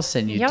spouse.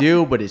 And you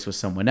do, but it's with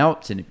someone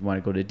else. And if you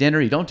want to go to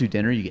dinner, you don't do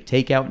dinner. You get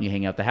takeout and you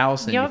hang out the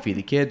house and you feed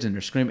the kids and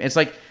they're screaming. It's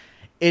like,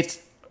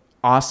 it's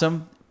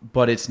awesome.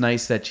 But it's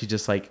nice that she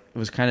just, like, it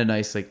was kind of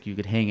nice, like, you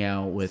could hang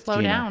out with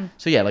Gina. Down.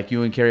 So, yeah, like,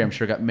 you and Carrie, I'm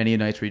sure, got many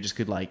nights where you just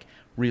could, like,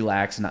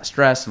 relax and not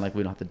stress. And, like,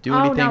 we don't have to do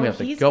anything. We have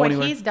to go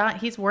anywhere. He's done.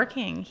 He's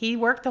working. He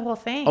worked the whole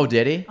thing. Oh,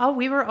 did he? Oh,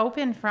 we were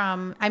open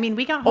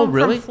we got home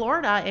from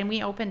Florida, and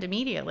we opened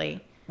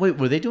immediately. Wait,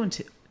 were they doing...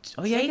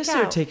 I guess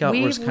their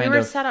takeout was kind of... We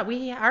were set up.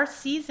 Our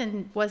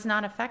season was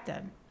not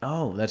affected.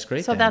 Oh, that's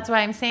great. So that's why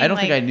I'm saying, I don't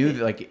think I knew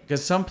that, like,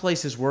 because some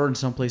places were and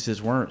some places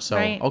weren't. So,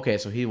 okay,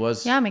 so he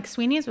was... Yeah,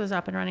 McSweeney's was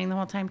up and running the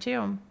whole time,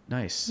 too.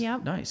 Nice.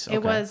 Yep. Nice.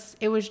 Okay.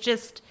 It was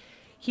just,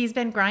 he's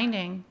been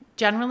grinding.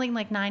 Generally,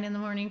 like, 9 in the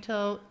morning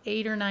till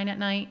 8 or 9 at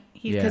night.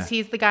 Because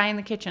he's the guy in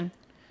the kitchen.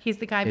 He's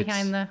the guy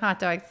behind the hot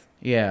dogs.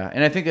 Yeah,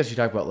 and I think as you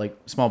talk about, like,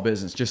 small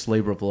business, just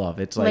labor of love.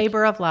 It's like...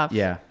 Labor of love.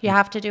 Yeah. You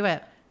have to do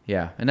it.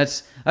 Yeah, and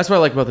that's what I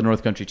like about the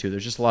North Country too.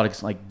 There's just a lot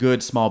of, like,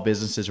 good small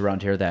businesses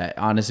around here that,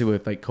 honestly,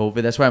 with, like,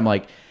 COVID, that's why I'm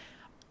like,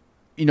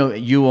 you know,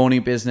 you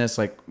owning business,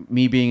 like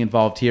me being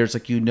involved here, it's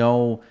like, you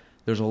know,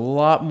 there's a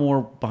lot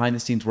more behind the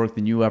scenes work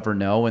than you ever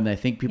know. And I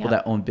think people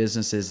that own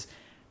businesses,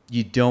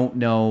 you don't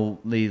know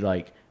the,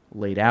 like,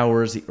 late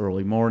hours, the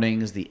early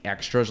mornings, the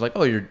extras. Like,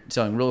 oh, you're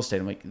selling real estate.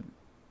 I'm like,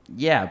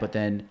 yeah, but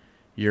then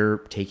you're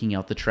taking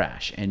out the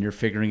trash and you're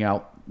figuring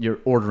out, you're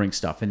ordering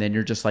stuff, and then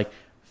you're just like,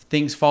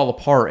 things fall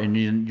apart,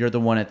 and you're the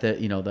one at the,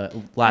 you know, the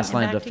last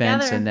line of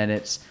defense, and then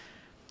it's,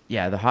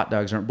 the hot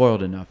dogs aren't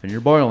boiled enough, and you're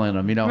boiling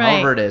them, you know,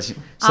 however it is.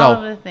 So, all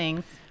of the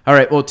things. All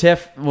right, well,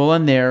 Tiff, we'll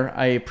end there.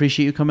 I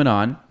appreciate you coming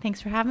on.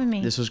 Thanks for having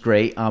me. This was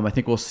great. I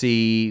think we'll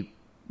see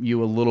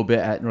you a little bit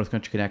at North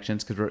Country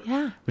Connections,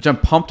 which I'm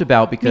pumped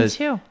about, because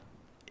me too.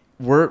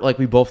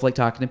 We both like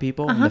talking to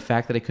people, and the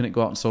fact that I couldn't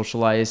go out and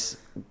socialize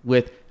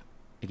with,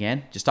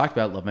 again, just talked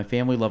about, love my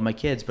family, love my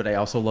kids, but I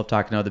also love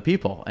talking to other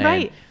people.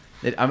 And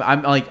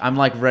I'm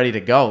like ready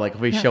to go. Like,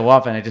 if we show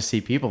up and I just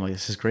see people, I'm like,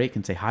 this is great.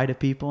 Can say hi to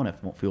people and it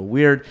won't feel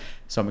weird.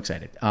 So I'm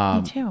excited.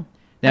 Me too.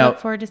 Now, I look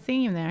forward to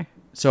seeing you there.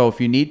 So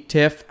if you need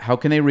Tiff, how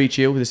can they reach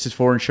you? This is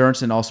for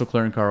insurance and also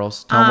Clare and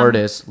Carl's. Tell them where it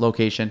is,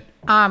 location.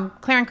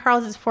 Clare and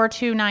Carl's is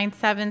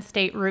 4297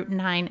 State Route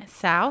 9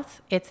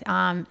 South. It's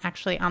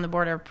actually on the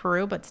border of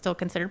Peru, but still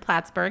considered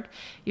Plattsburgh.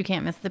 You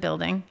can't miss the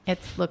building. It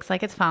looks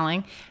like it's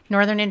falling.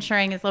 Northern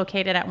Insuring is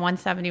located at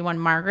 171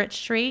 Margaret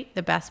Street.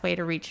 The best way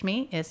to reach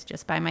me is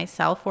just by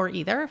myself or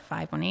either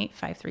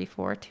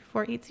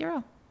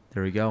 518-534-2480.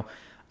 There we go.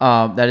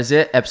 That is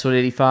it. Episode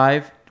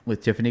 85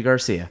 with Tiffany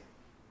Garcia.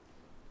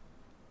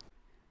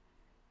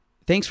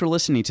 Thanks for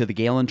listening to the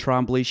Galen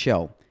Trombley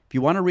Show. If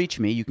you want to reach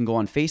me, you can go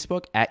on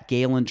Facebook at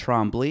Galen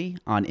Trombley,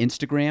 on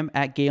Instagram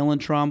at Galen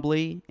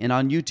Trombley, and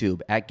on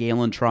YouTube at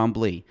Galen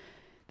Trombley.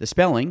 The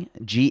spelling,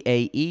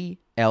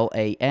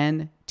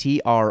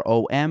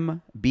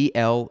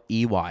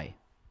 GaelanTrombley.